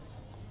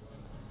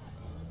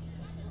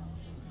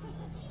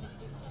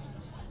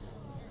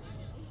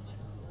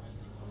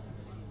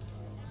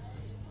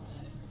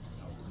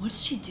 What's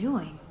she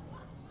doing?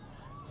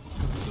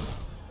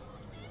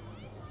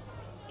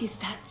 Is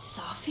that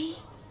Safi?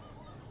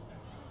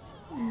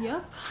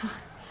 Yup.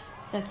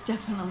 That's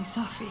definitely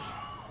Safi.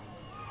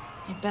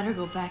 I better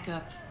go back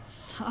up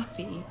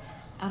Safi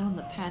out on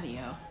the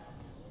patio.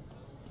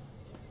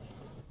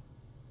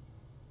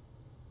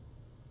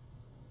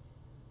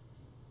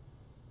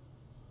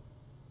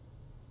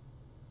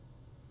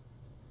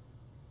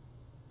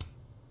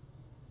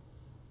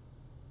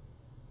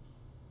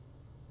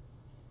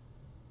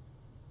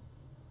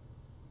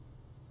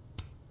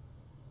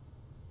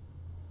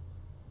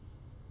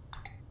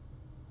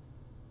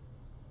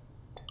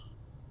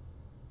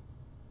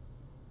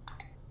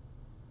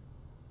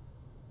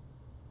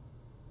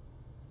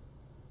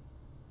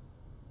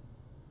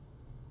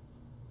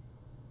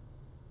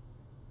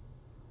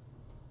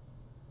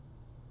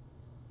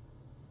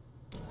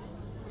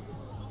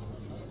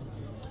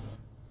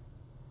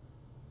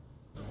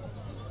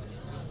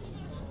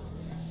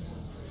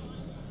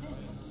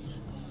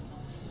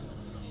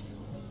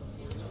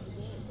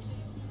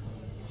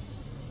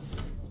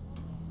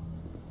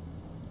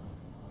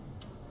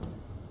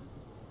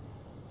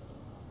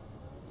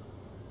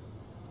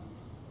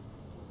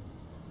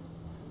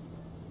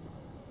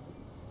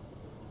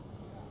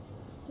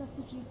 Just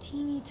a few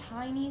teeny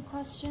tiny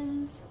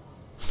questions.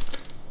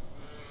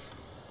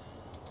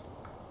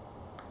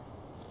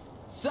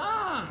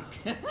 Sunk!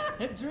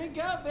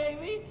 Drink up,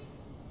 baby!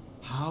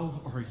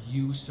 How are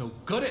you so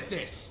good at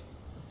this?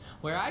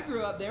 Where I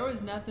grew up, there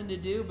was nothing to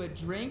do but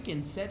drink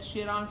and set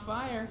shit on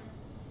fire.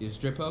 You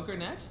strip poker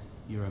next?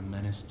 You're a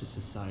menace to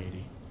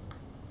society.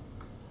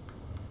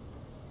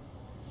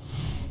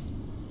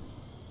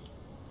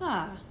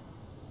 Ah,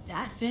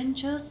 that Finn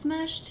chose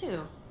Smash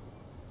too.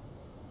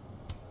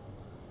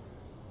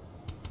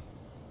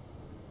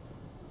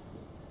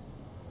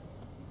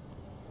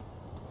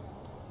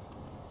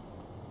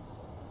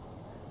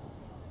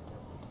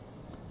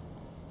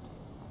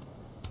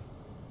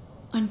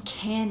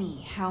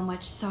 Uncanny how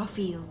much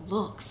Safi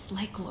looks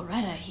like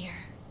Loretta here.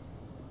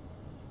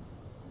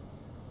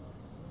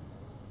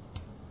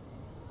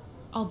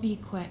 I'll be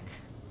quick.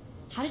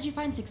 How did you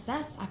find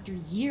success after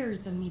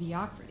years of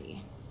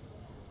mediocrity?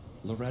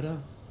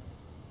 Loretta?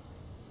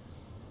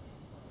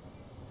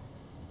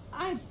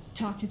 I've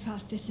talked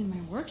about this in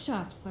my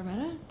workshops,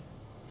 Loretta.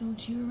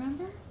 Don't you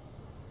remember?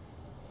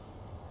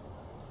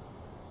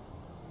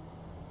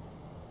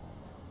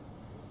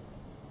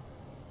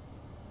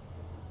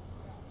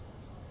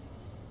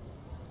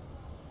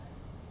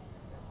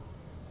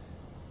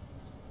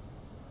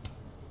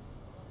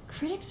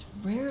 Critics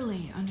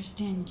rarely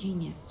understand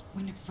genius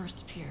when it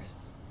first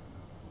appears.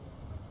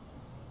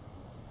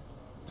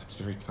 That's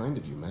very kind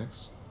of you,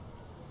 Max.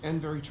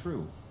 And very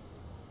true.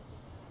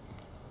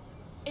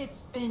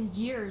 It's been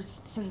years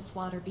since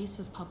Water Beast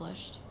was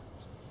published.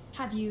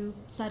 Have you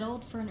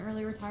settled for an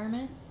early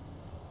retirement?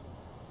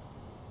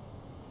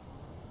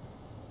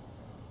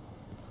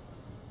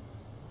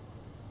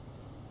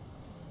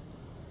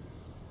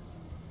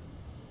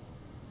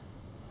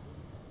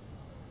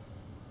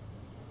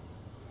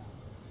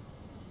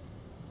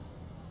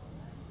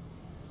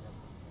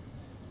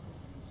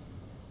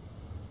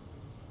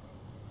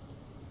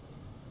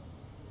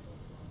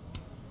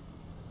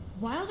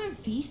 Wilder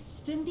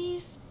beasts than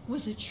these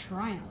was a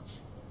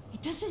triumph.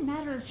 It doesn't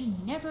matter if he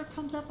never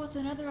comes up with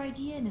another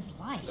idea in his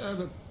life.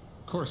 But of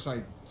course,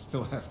 I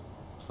still have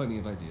plenty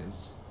of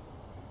ideas.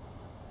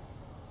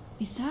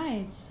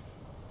 Besides,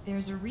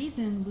 there's a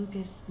reason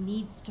Lucas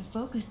needs to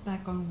focus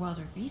back on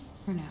Wilder Beasts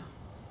for now.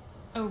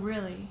 Oh,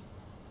 really?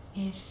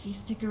 If you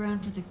stick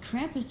around for the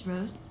Krampus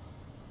roast,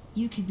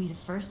 you can be the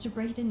first to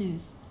break the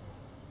news.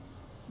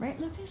 Right,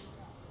 Lucas?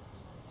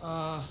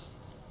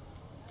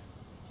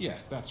 Yeah,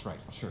 that's right,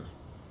 sure.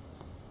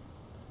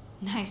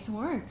 Nice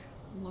work,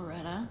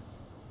 Loretta.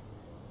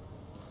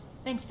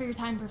 Thanks for your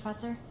time,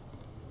 Professor.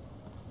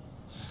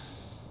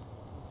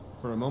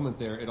 For a moment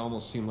there, it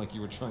almost seemed like you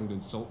were trying to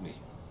insult me.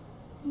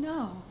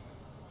 No,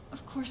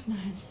 of course not.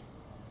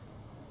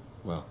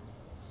 Well,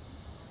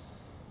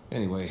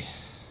 anyway.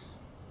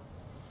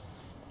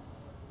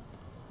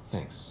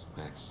 Thanks,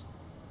 Max.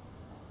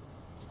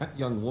 That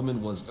young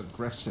woman was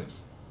aggressive.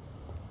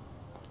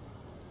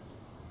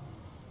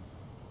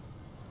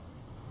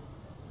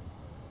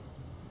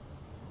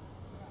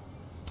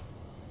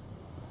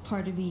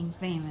 Part of being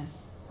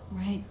famous,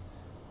 right?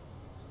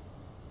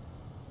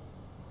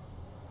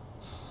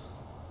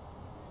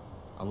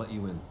 I'll let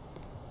you in.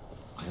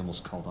 I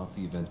almost called off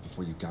the event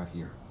before you got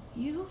here.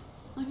 You?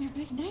 On your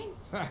big night?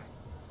 Ha!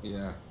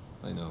 Yeah,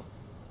 I know.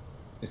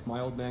 If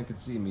my old man could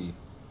see me,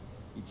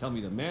 he'd tell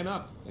me to man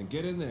up and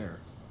get in there.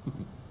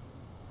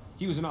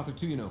 He was an author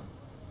too, you know.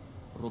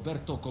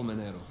 Roberto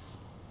Colmenero.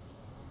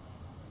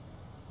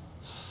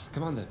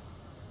 Come on then.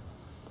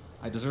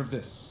 I deserve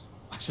this.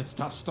 I should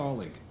stop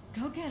stalling.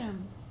 Go get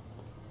him.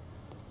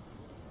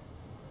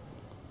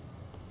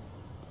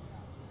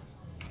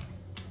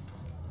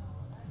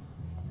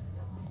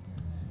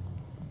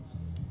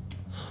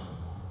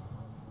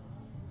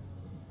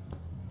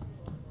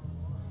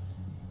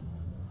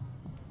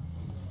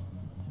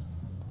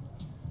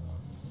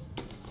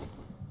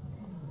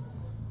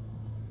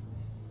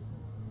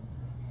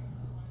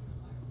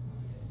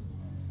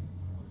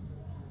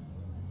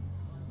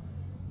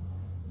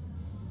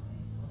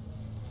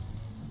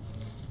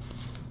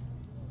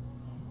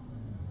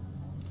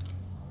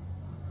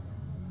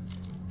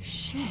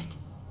 Shit.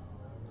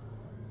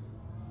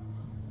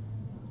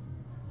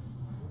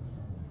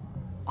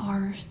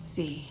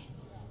 R.C.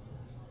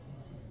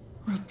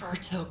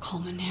 Roberto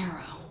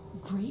Colmenero.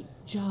 Great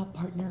job,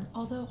 partner.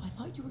 Although I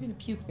thought you were gonna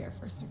puke there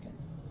for a second.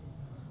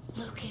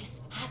 Lucas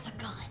has a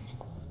gun.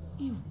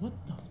 Ew, what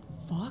the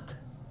fuck?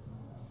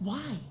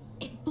 Why?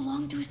 It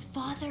belonged to his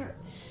father.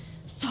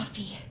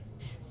 Sophie,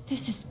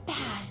 this is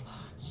bad.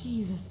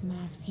 Jesus,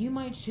 Max. You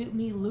might shoot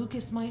me,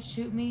 Lucas might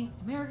shoot me.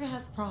 America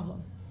has a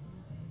problem.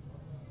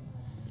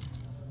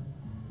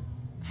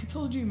 I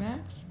told you,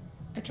 Max.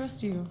 I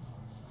trust you.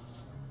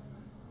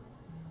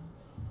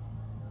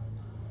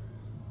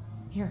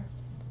 Here,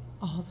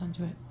 I'll hold on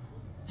to it.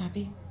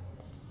 Happy?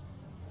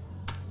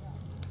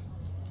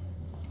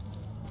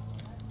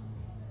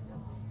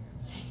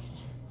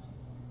 Thanks.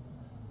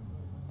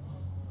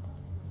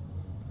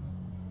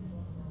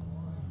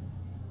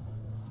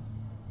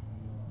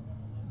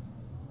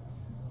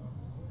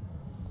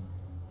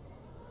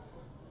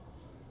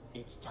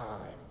 It's time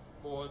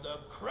for the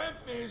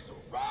Krampus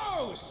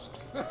roast!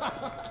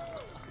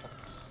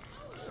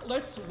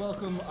 Let's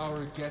welcome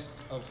our guest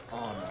of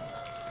honor,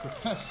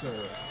 Professor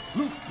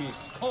Lucas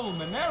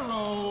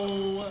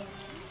Colmenero.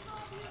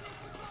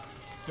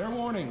 Fair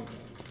warning,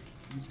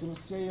 he's gonna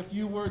say a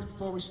few words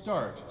before we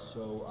start,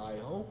 so I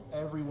hope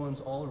everyone's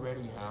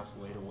already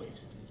halfway to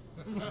wasted.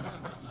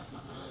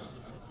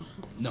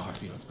 No hard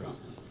feelings, bro.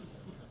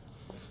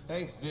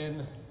 Thanks,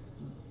 Vin.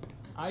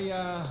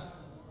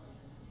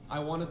 I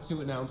wanted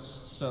to announce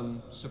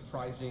some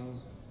surprising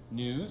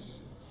news.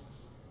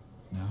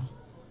 No?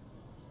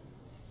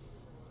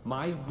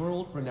 My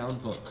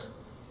world-renowned book,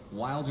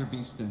 Wilder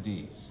Beasts Than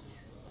These.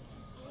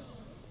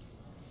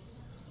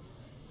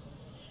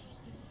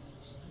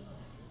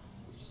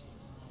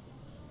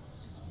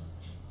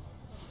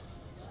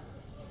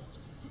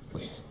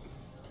 Wait.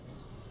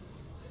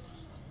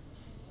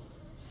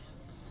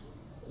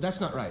 That's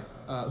not right.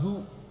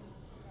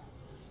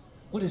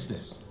 What is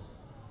this?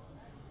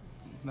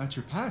 Not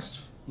your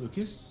past,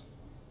 Lucas.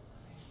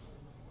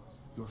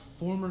 Your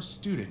former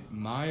student,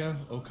 Maya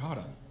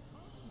Okada.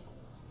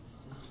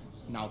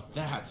 Now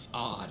that's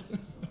odd.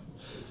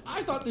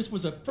 I thought this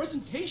was a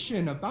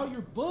presentation about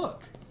your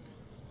book.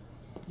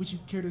 Would you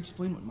care to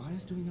explain what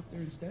Maya's doing up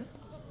there instead?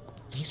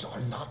 These are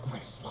not my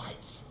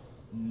slides.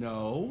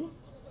 No?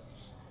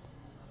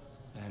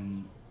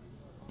 Then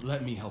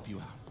let me help you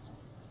out.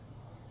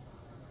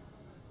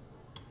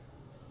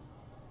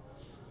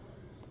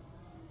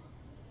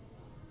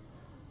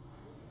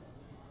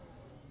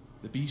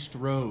 The beast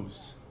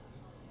rose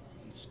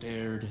and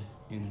stared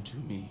into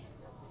me.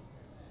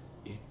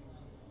 It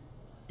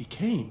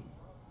became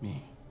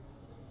me.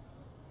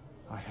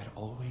 I had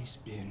always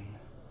been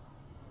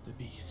the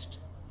beast.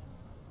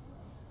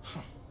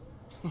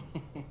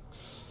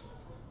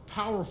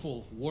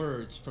 Powerful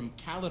words from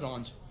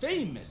Caledon's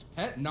famous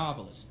pet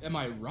novelist. Am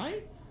I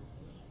right?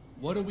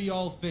 What do we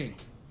all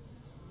think?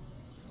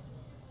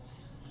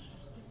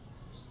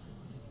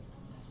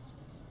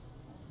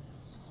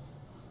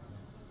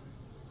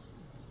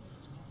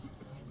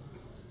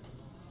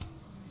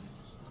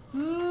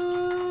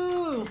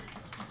 Ooh!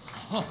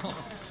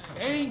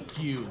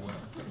 Thank you.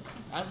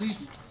 At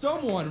least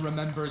someone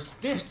remembers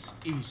this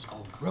is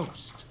a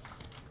roast.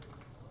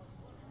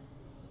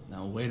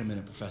 Now, wait a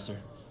minute, Professor.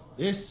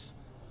 This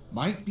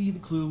might be the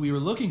clue we were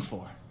looking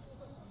for.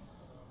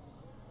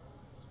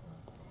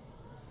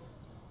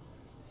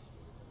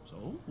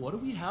 So, what do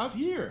we have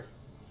here?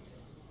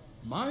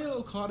 Maya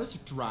Okada's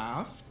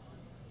draft.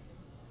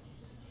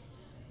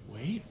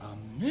 Wait a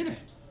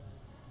minute.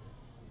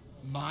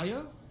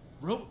 Maya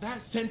wrote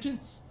that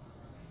sentence?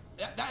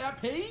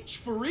 That page?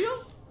 For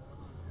real?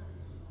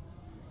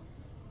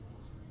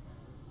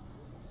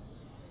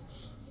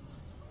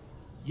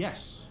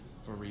 Yes,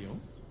 for real.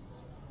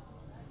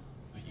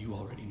 But you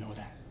already know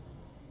that.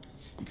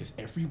 Because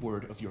every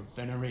word of your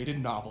venerated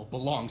novel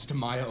belongs to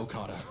Maya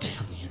Okada. What the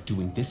hell are you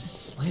doing? This is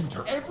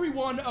slander. Every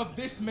one of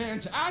this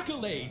man's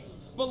accolades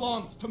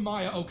belongs to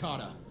Maya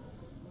Okada.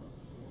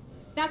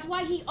 That's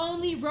why he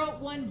only wrote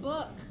one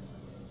book.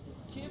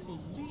 Can't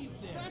believe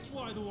this. That's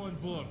why the one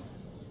book.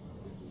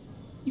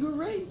 You were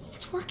right.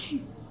 It's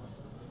working.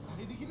 How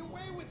did he get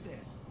away with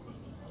this?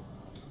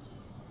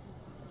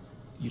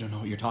 You don't know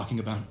what you're talking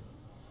about.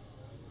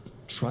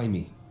 Try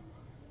me.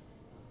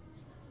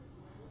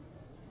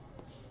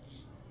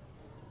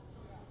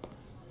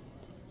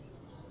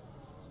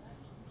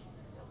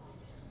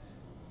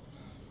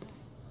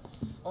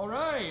 All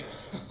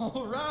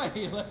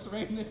right, let's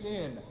rein this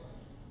in.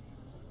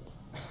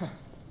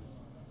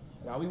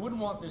 Now, we wouldn't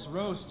want this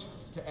roast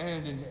to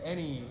end in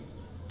any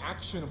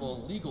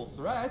actionable legal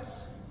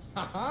threats.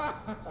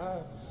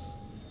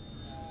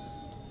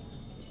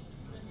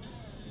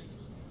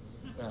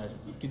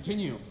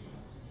 Continue,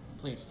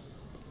 please.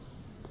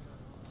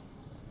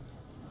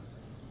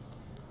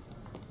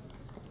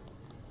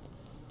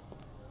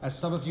 As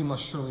some of you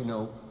must surely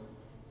know,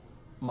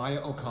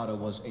 Maya Okada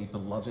was a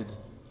beloved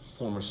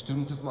former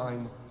student of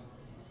mine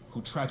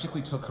who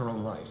tragically took her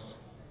own life.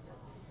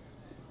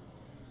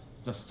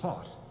 The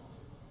thought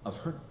of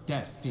her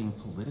death being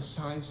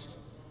politicized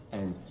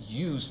and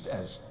used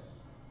as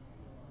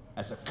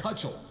a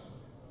cudgel,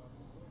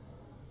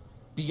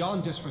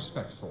 beyond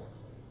disrespectful.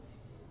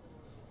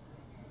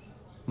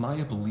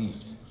 Maya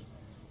believed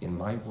in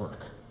my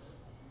work.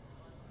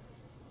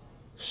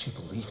 She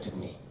believed in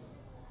me.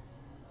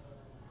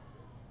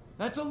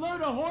 That's a load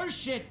of horse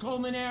shit,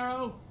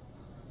 Colmenero.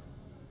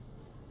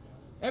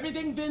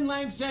 Everything Vin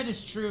Lang said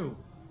is true.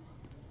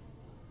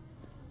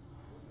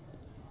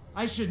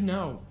 I should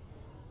know.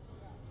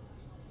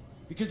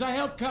 Because I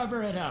helped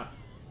cover it up.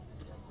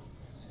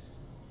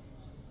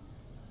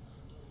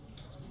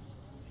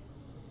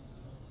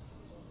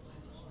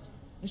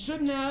 I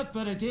shouldn't have,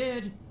 but I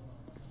did.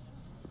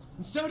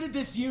 And so did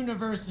this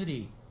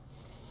university.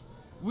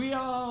 We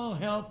all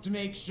helped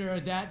make sure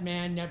that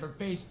man never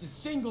faced a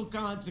single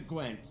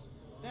consequence.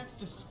 That's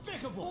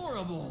despicable.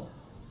 Horrible.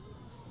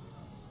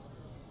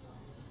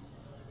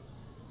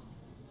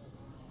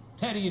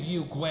 Petty of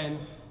you, Gwen,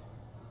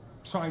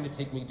 trying to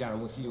take me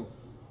down with you.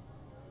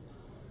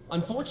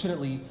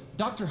 Unfortunately,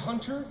 Dr.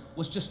 Hunter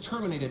was just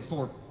terminated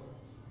for,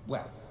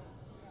 well,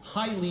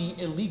 highly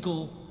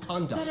illegal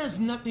conduct. That has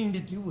nothing to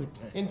do with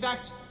this. In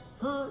fact,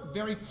 her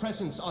very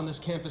presence on this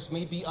campus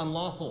may be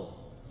unlawful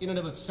in and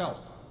of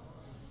itself.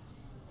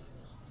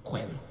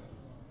 Gwen,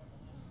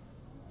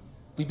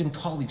 we've been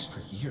colleagues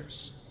for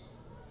years.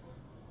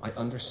 I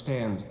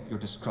understand you're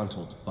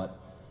disgruntled, but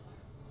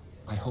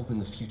I hope in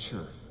the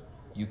future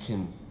you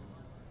can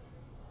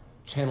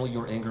channel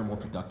your anger more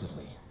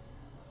productively.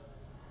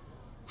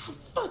 How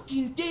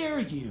fucking dare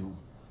you?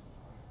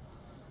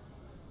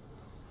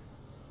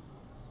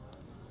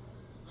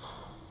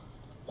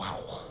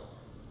 Wow.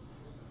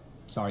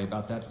 Sorry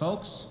about that,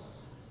 folks.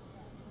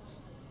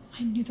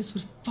 I knew this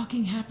would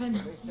fucking happen.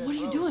 What are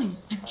you doing?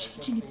 I'm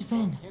changing it to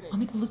Vin. I'll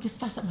make Lucas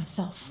fuss at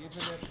myself.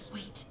 Sophie,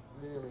 wait.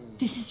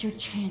 This is your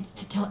chance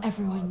to tell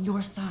everyone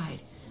your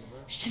side.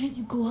 Shouldn't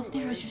you go up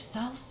there as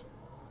yourself?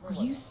 Are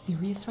you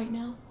serious right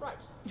now?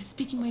 If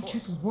speaking my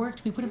truth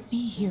worked, we wouldn't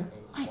be here.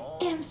 I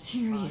am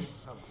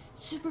serious.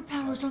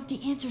 Superpowers aren't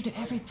the answer to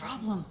every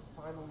problem.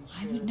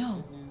 I would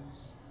know.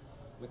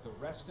 With the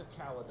rest of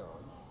Caledon.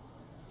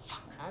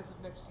 Fuck. As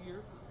of next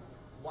year,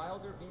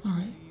 Wilder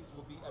VCDs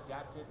will be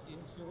adapted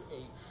into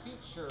a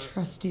feature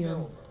Trust you.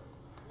 film.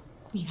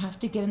 We have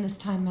to get him this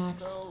time,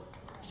 Max.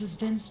 This is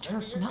Vin's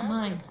turf, not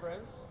mine.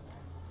 Friends.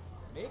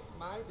 Make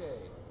my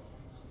day.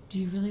 Do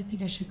you really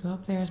think I should go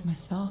up there as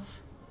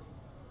myself?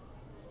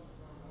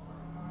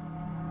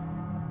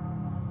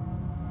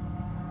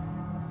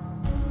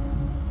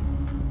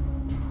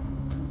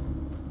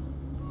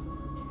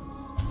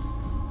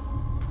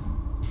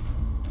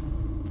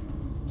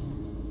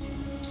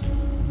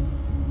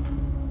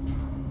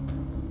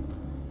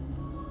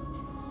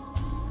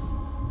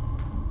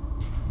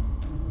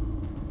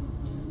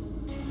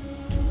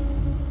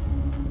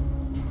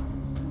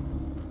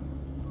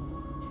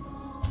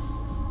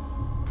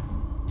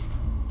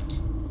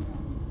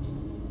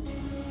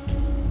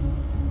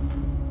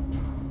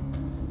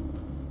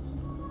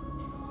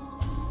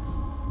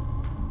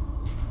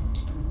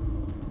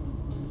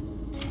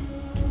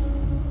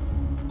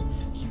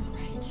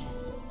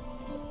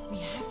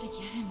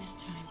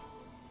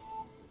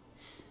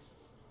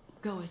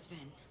 Go as Vin.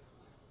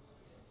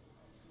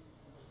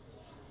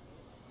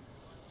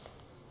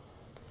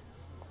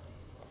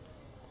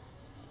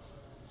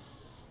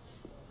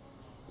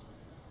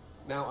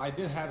 Now, I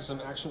did have some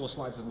actual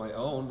slides of my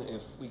own,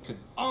 if we could...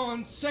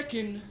 On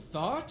second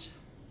thought,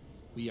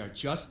 we are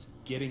just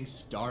getting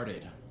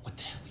started. What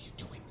the hell are you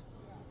doing?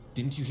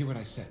 Didn't you hear what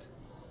I said?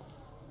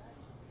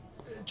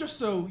 Just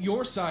so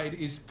your side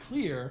is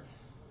clear,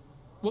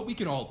 what we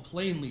can all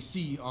plainly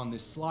see on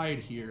this slide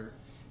here,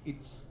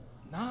 it's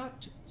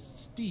not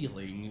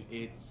stealing,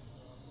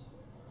 it's...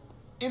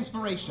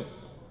 Inspiration.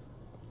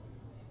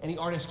 Any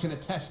artist can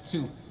attest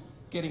to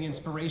getting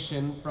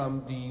inspiration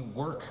from the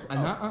work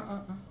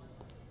of...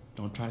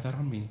 Don't try that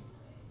on me.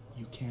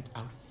 You can't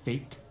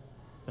out-fake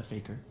the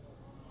faker.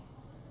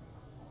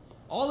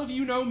 All of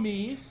you know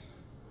me.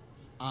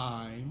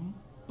 I'm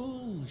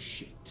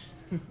bullshit.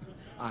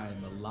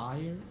 I'm a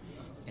liar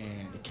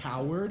and a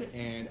coward,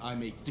 and I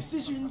make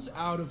decisions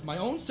out of my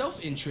own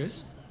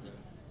self-interest.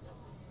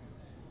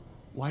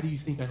 Why do you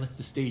think I left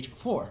the stage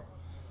before?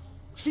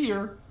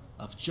 Fear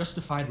of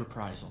justified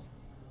reprisal.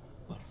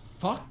 But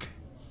fuck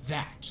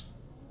that.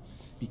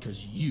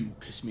 Because you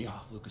pissed me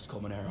off, Lucas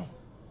Colmenero.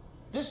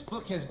 This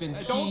book has been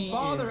key Don't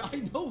bother,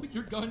 in... I know what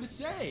you're going to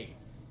say.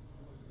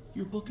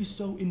 Your book is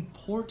so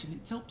important.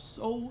 It's helped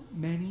so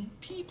many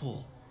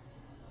people.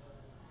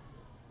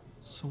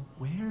 So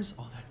where's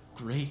all that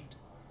great,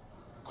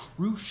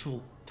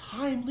 crucial,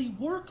 timely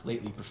work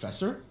lately,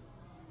 Professor?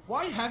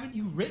 Why haven't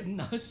you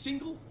written a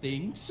single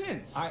thing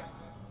since?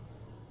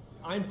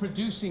 I'm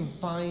producing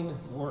fine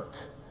work.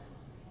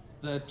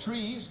 The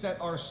trees that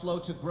are slow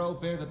to grow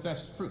bear the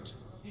best fruit.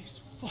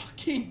 This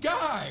fucking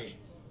guy!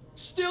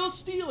 Still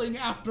stealing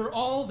after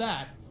all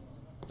that.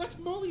 That's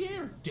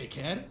Moliere,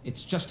 dickhead.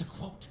 It's just a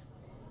quote.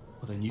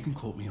 Well, then you can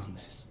quote me on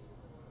this.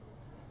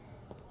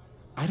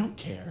 I don't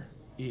care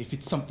if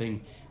it's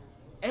something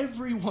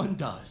everyone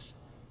does.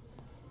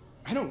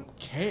 I don't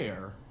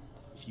care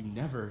if you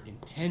never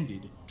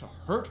intended to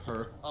hurt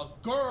her. A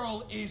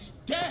girl is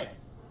dead!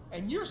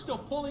 And you're still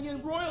pulling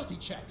in royalty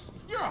checks.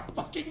 You're a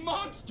fucking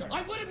monster!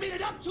 I would have made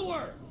it up to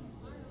her!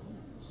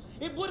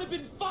 It would have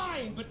been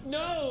fine, but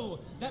no!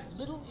 That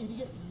little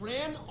idiot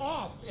ran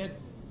off and...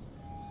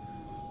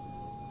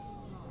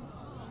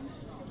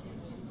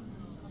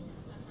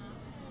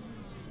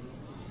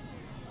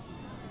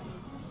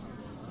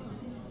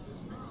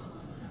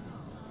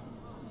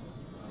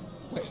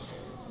 Wait.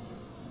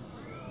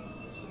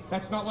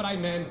 That's not what I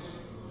meant.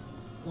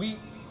 We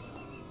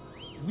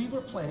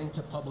were planning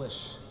to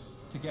publish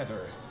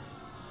together.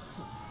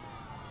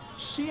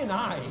 She and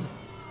I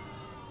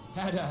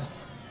had a...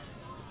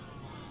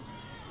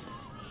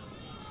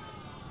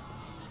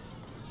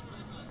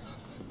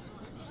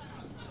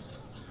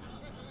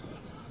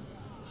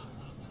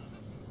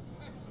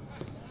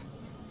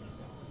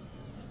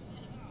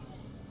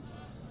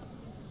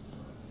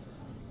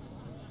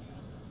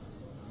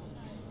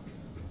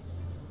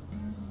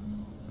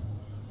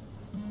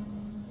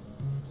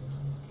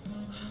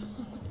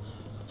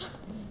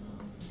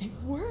 It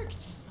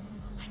worked!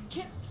 I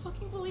can't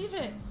fucking believe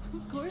it!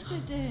 Of course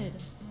it did.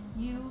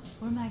 You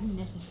were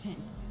magnificent.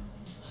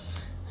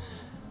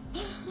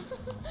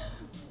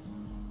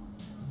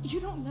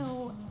 You don't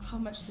know how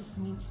much this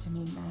means to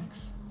me,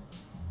 Max.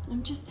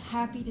 I'm just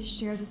happy to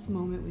share this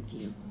moment with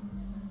you.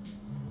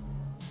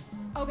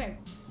 Okay,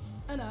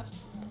 enough.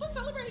 Let's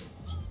celebrate!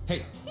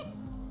 Hey!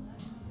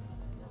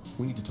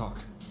 We need to talk.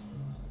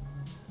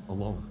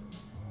 Alone.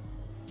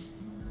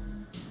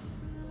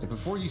 And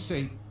before you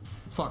say,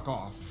 fuck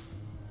off,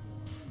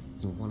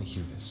 you'll want to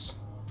hear this.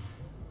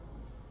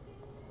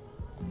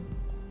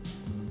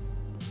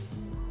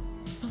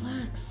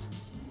 Relax.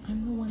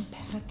 I'm the one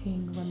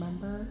packing,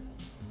 remember?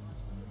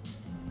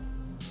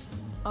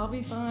 I'll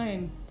be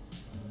fine.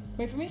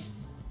 Wait for me?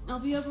 I'll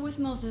be over with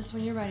Moses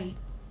when you're ready.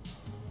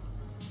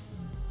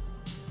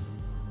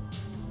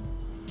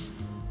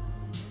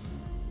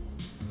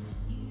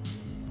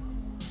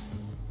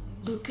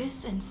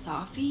 Lucas and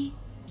Safi?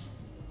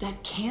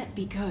 That can't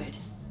be good.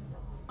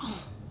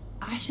 Oh,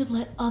 I should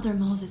let other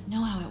Moses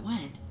know how it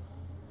went.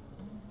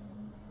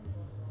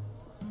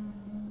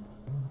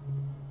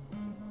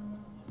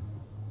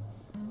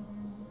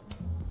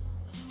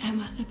 That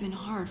must have been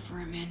hard for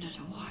Amanda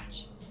to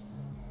watch.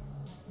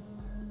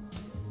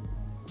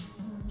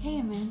 Hey,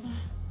 Amanda.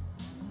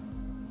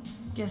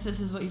 Guess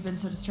this is what you've been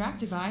so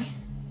distracted by.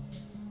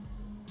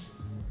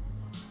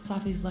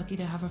 Safi's lucky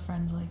to have a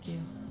friend like you.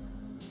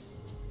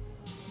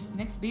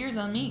 Next beer's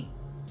on me.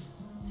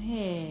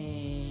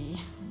 Hey.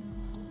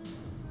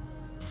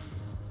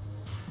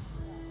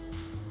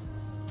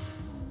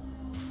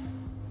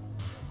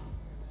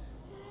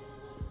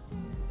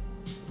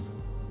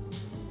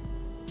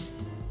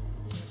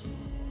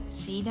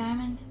 See,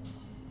 Diamond?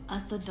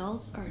 Us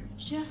adults are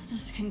just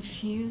as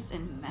confused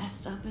and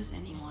messed up as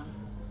anyone.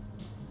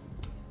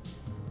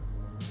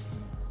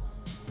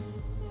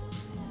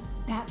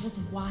 That was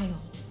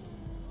wild.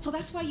 So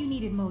that's why you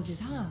needed Moses,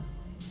 huh?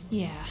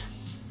 Yeah.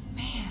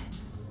 Man,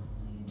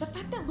 the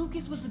fact that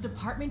Lucas was the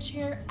department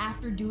chair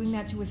after doing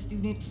that to a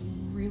student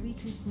really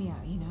creeps me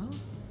out, you know?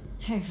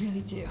 I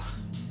really do.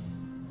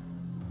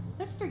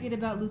 Let's forget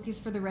about Lucas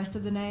for the rest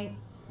of the night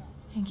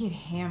and get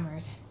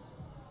hammered.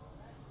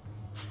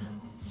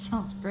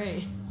 Sounds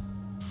great.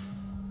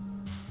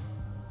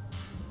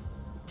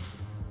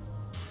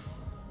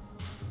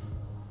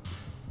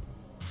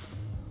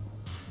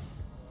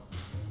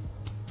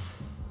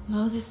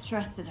 Moses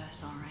trusted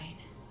us, all right.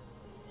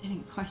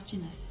 Didn't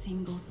question a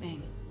single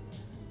thing.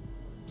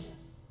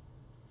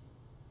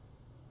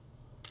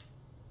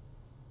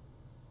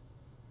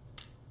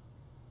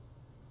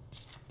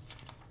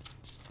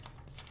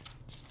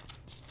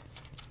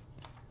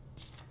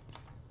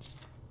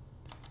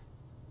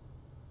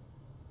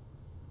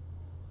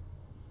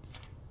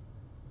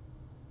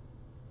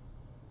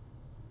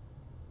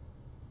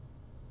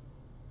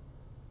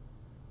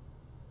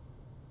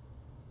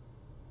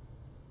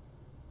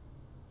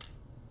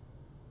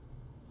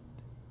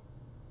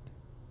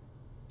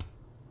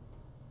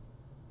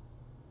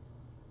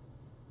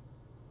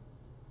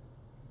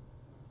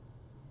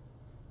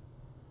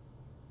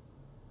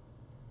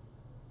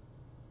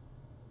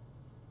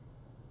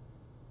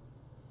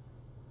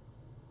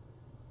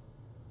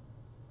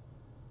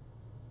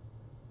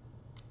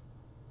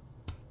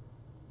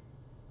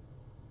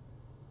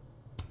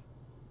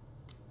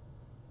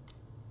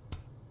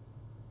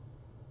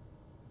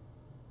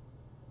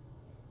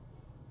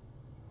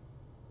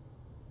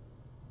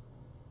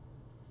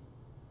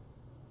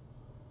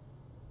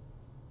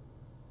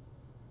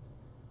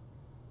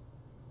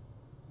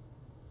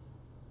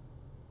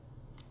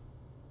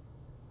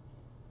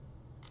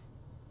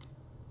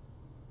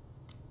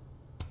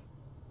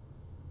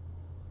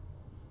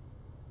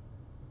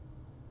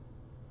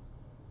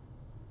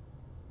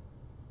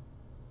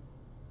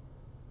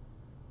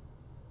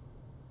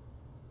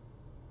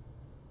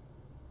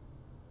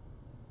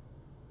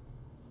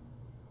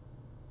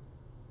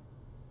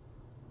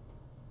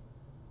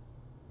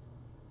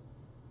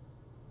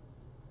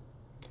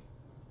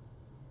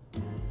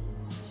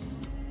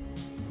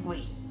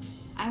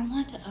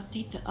 want to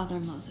update the other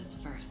Moses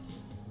first.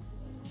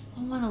 I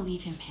don't want to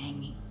leave him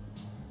hanging.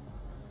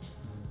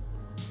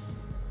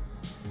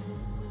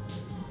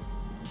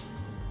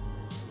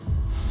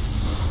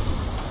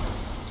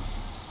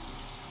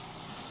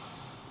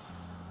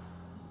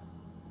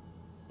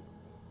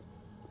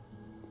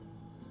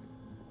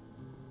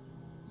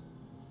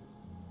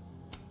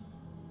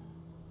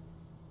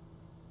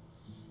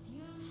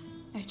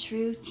 A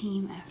true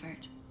team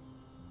effort.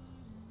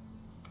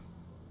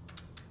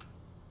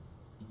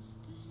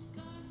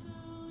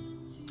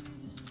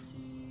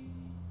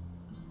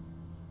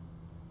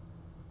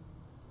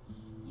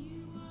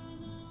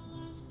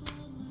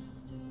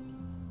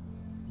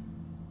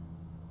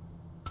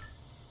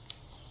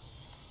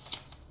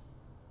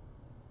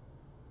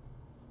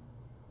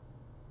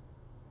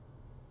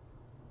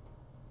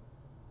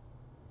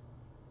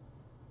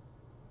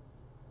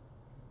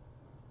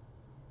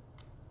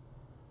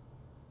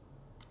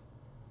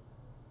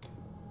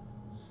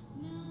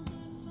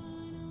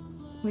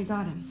 We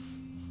got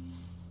him.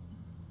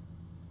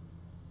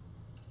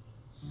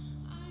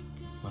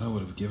 What I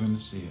would have given to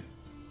see it.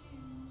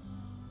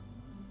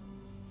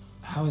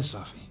 How is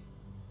Safi?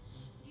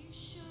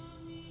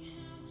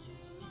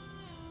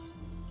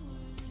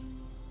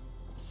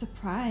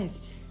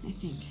 Surprised, I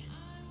think.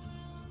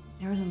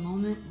 There was a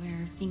moment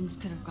where things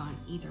could have gone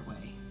either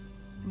way.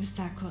 It was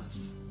that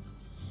close.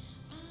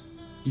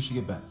 You should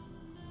get back.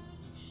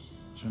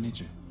 She'll need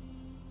you.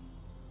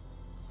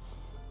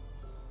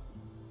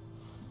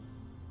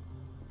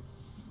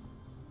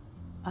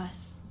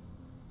 Us.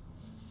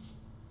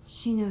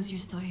 She knows you're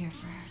still here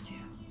for her, too.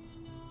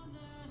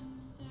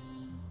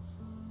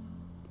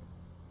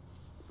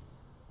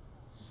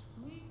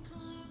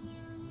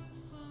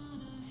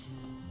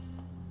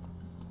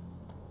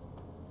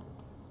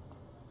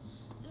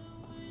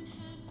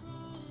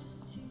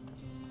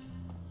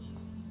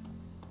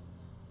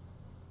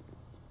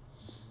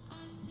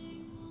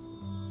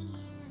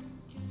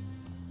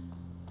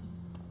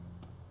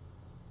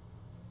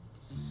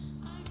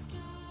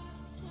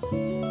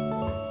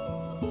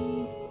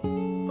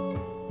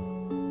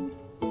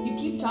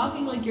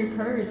 Talking like you're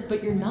cursed,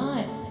 but you're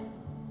not.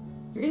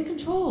 You're in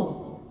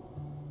control.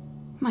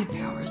 My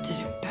powers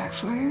didn't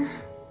backfire.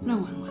 No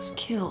one was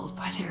killed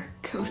by their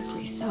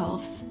ghostly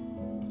selves.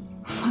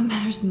 What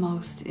matters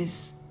most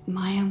is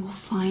Maya will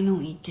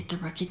finally get the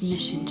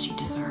recognition she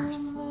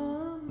deserves.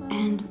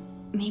 And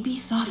maybe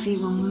Safi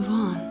will move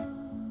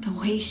on. The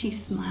way she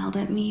smiled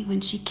at me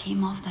when she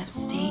came off that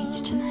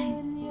stage tonight.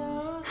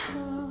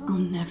 I'll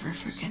never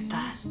forget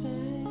that.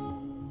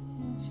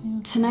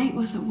 Tonight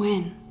was a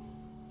win,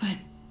 but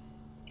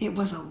it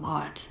was a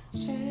lot.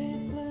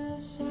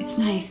 It's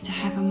nice to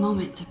have a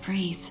moment to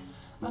breathe.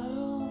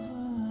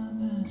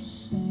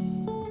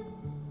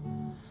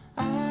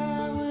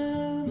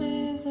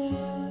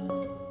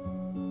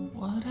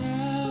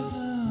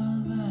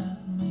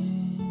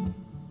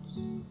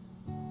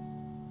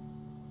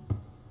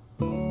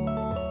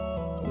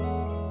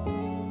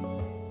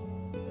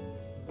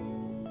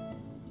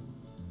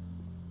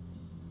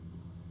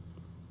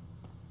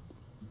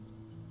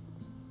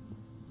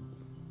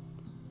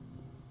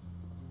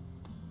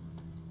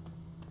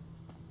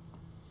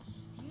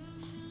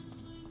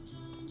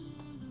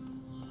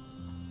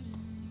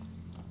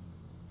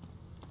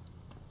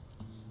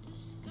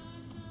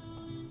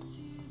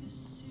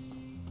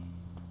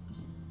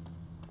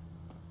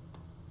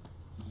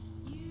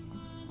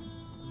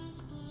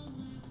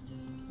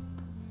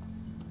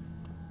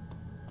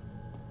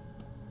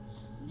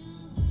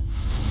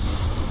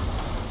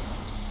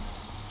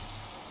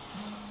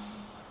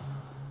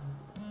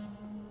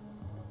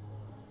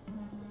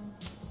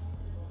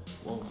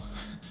 Whoa,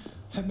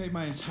 that made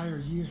my entire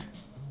year.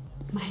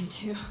 Mine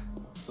too.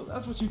 So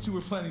that's what you two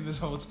were planning this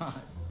whole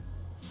time.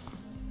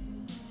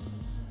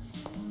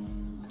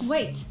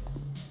 Wait,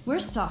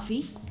 where's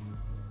Safi?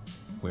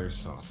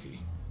 Where's Safi?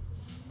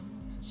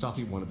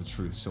 Safi wanted the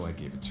truth, so I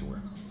gave it to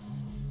her.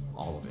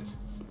 All of it.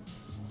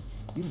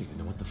 You don't even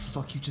know what the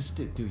fuck you just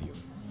did, do you?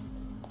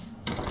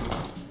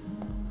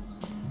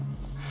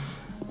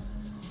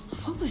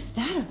 What was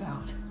that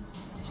about?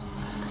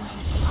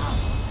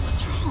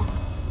 What's wrong?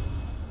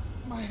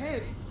 My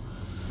head.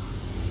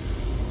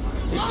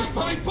 It was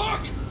my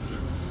book!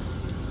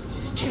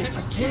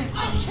 I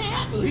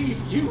can't believe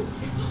you!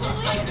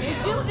 Believe me,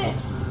 do this!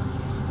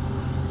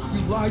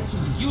 You lied to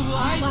me. You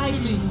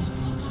lied to me.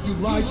 You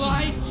lied to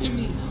me. to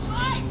me.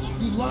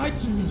 You lied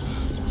to me.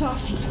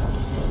 Safi,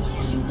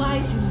 you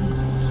lied to me.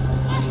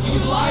 You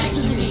lied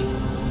to me.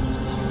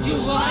 You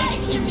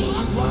lied to me. You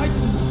lied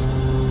to me.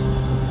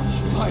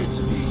 You lied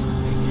to me.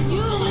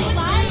 You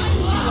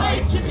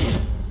lied to me.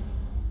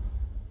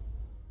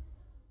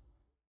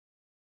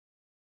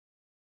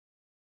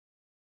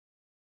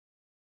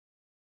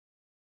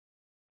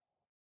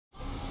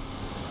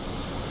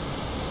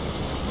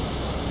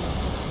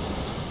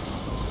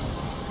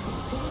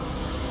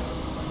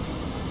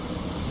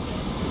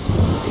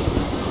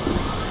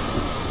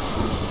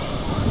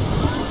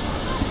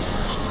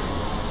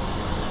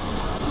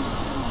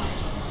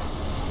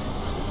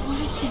 What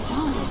has she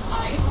done?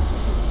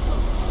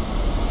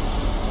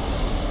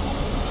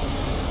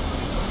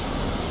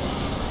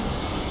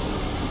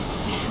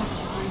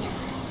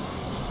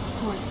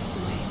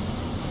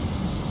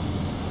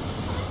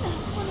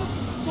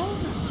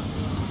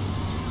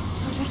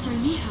 Professor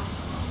Mija.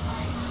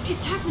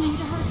 It's happening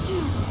to her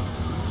too.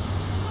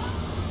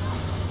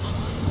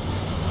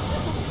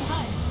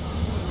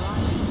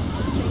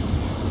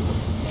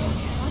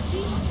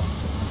 Lottie?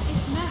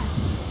 It's Max.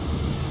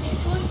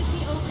 It's going to be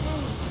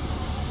okay.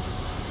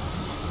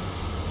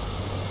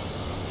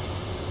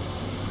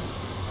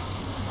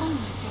 Oh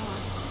my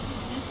god.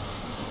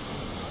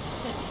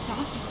 That's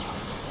Sophie talking.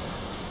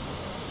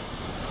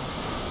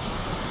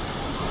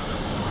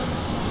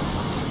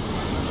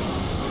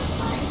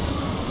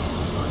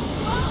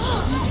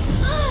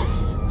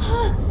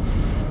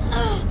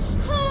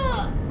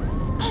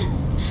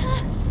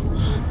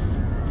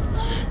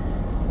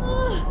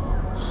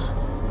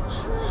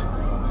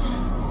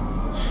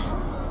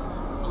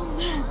 Oh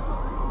no,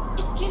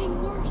 it's getting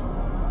worse.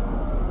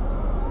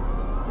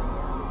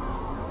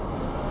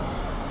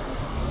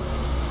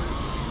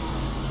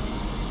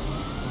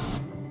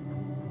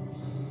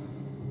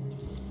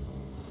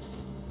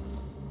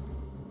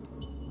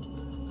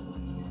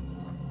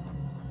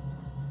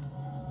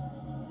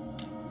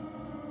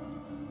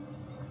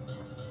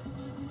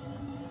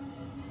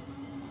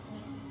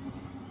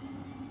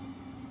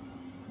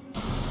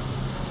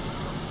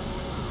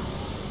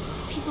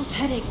 People's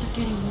headaches are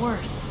getting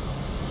worse.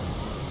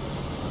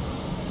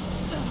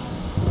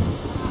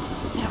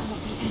 That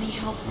won't be any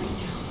help right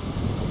now.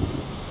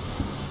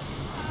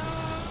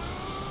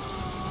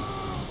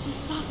 Does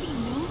Sophie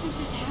know this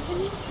is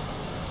happening?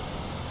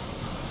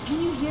 Can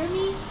you hear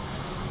me?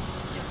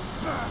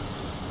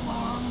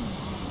 Mom.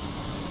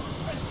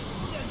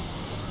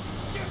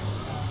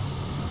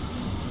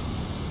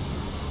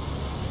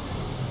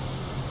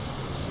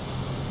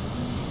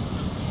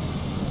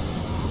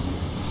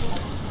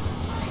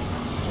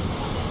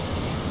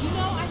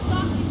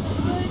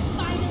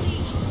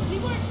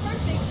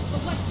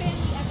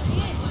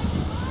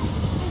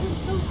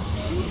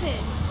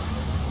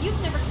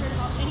 You've never cared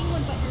about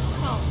anyone but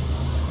yourself.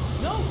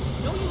 No,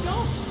 you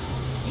don't.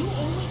 You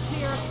only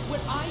care what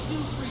I do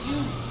for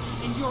you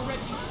and your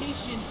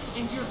reputation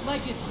and your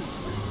legacy.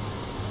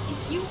 If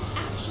you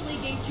actually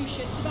gave two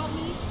shits about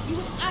me,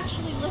 you would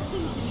actually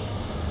listen to me.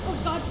 Or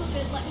God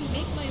forbid, let me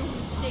make my own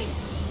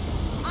mistakes.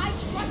 I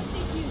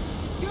trusted you.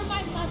 You're my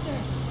mother.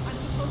 I'm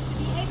supposed to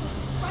be able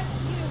to trust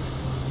you.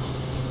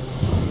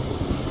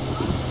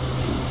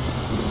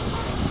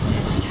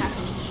 Whatever's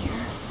happening here,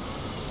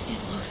 it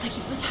looks like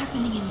it was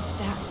happening in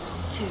that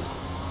world too.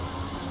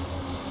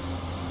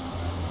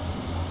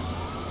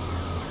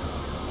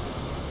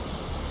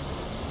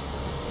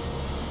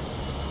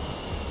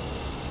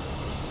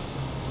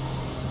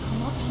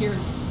 Come up here.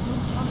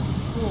 Look down at the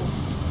school.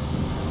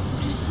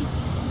 What is she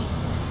doing?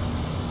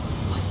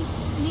 What does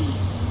this mean?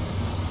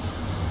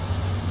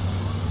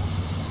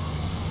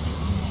 It's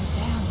coming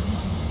down,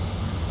 isn't it?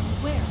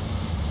 Where?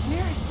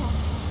 Where is that?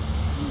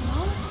 You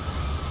know?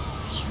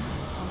 Sure.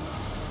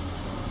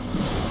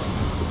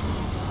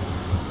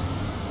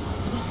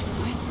 This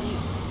reminds me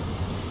of...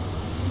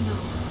 No.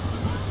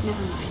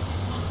 Never mind.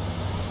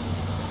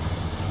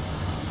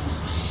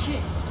 Oh,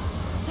 shit.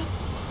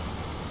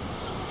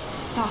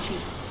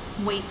 Sophie,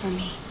 wait for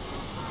me.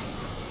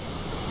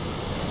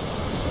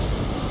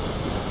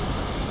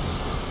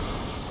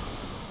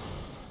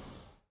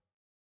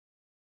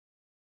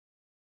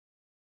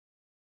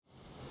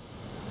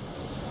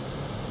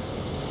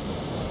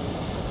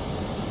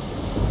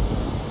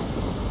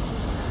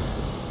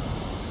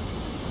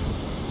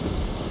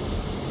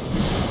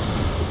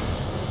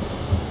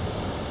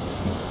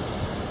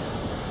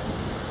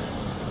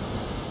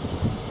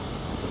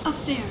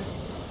 Up there.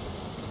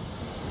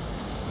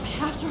 I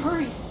have to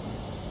hurry.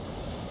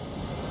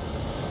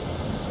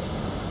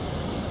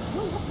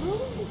 You have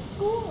ruined the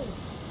school.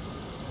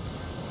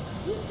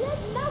 You did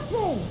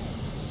nothing.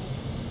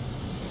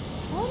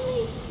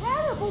 Only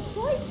terrible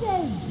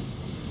choices.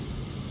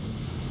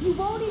 You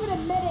won't even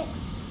admit it.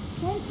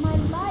 Spent my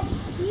life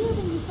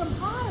shielding you from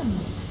harm.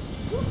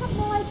 You have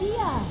no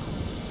idea.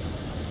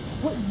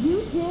 What you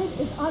did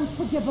is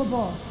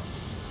unforgivable.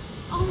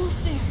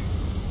 Almost there.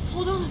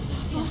 Hold on, Sophie.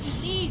 Oh,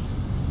 please.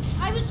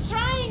 I was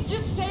trying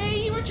to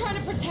say you were trying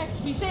to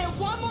protect me. Say it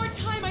one more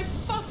time. I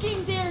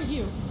fucking dare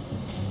you.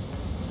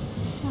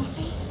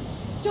 Sophie,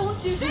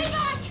 don't do Stay this.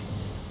 back!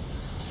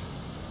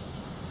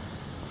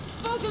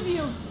 Both of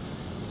you.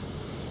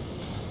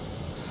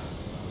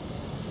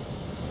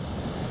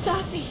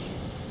 Sophie,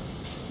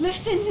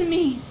 listen to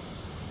me.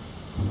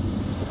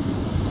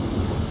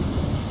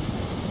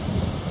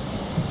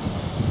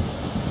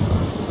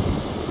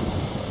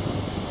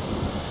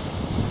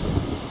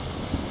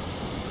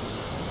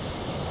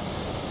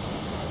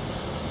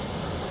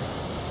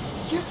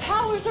 Your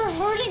powers are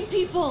hurting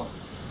people.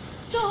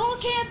 The whole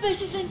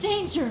campus is in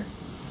danger.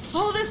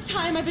 All this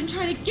time I've been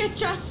trying to get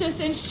justice,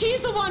 and she's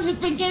the one who's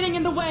been getting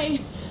in the way.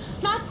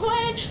 Not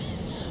Gwen.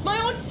 My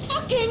own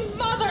fucking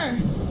mother.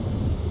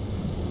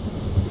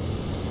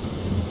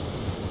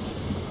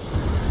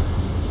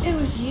 It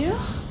was you?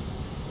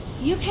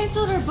 You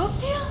canceled her book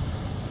deal?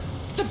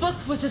 The book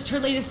was just her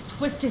latest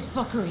twisted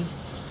fuckery.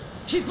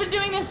 She's been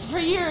doing this for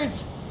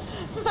years.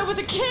 Since I was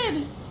a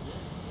kid.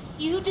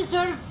 You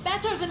deserve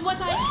better than what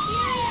I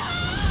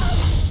experienced.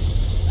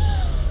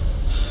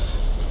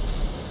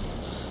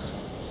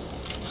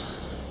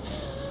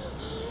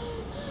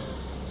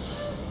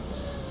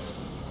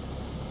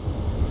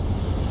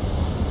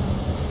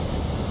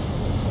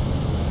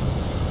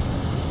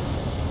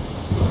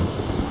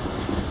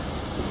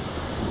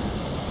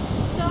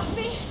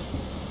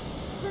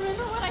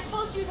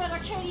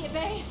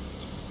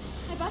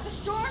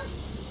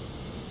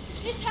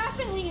 It's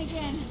happening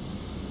again.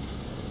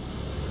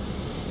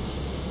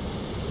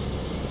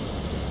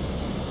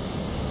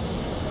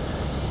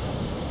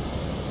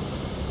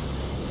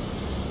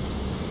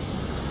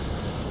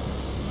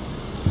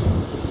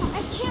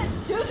 I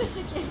can't do this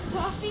again,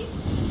 Sophie.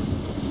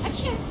 I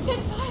can't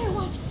sit by and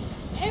watch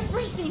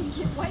everything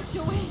get wiped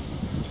away.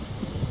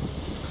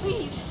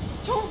 Please,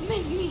 don't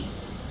make me.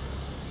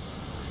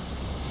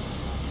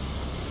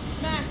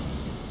 Max,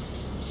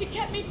 she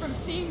kept me from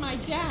seeing my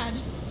dad.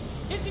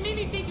 And she made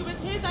me think it was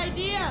his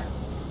idea.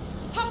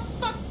 How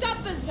fucked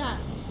up is that?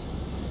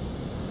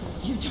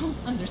 You don't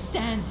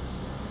understand.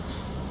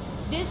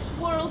 This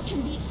world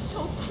can be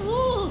so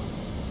cruel.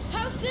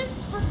 How's this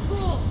for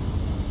cruel?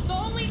 The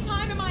only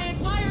time in my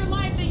entire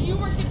life that you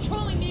were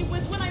controlling me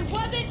was when I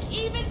wasn't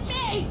even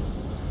me!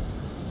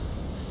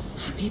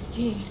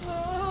 Habibti.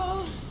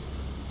 Oh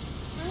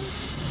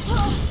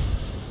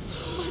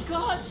my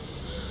god!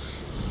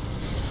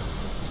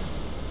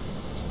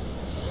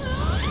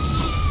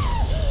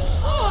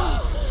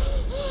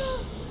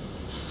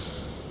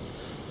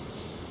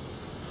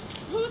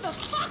 Who the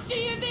fuck do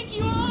you think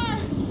you are?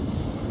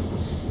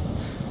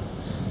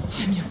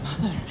 I'm your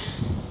mother.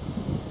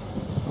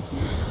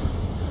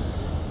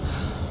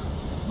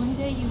 One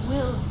day you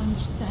will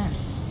understand.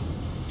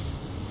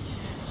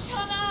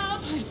 Shut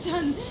up! I've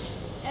done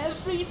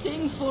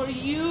everything for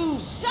you.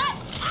 Shut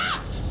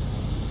up!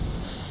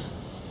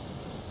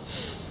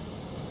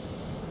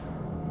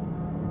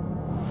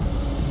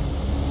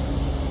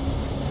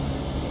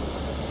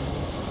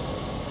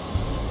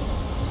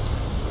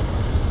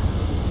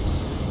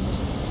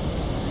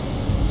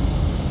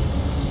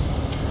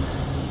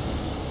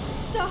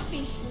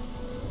 Sophie,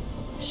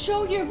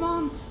 show your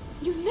mom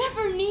you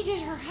never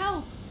needed her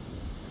help.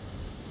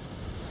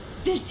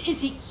 This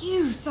isn't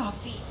you,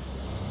 Sophie.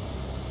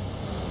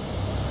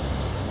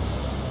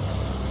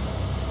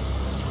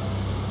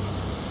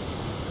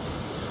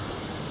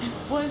 It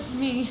was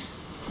me.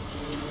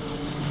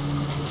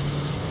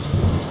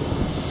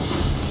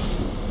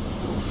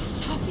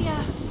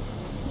 Sophia.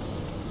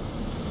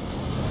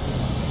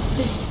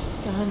 This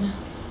gun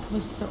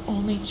was the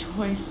only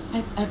choice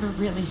I've ever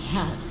really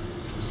had.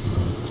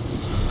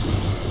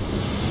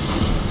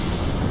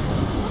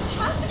 What's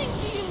happening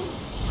to you?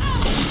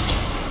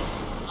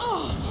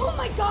 Oh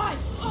my god!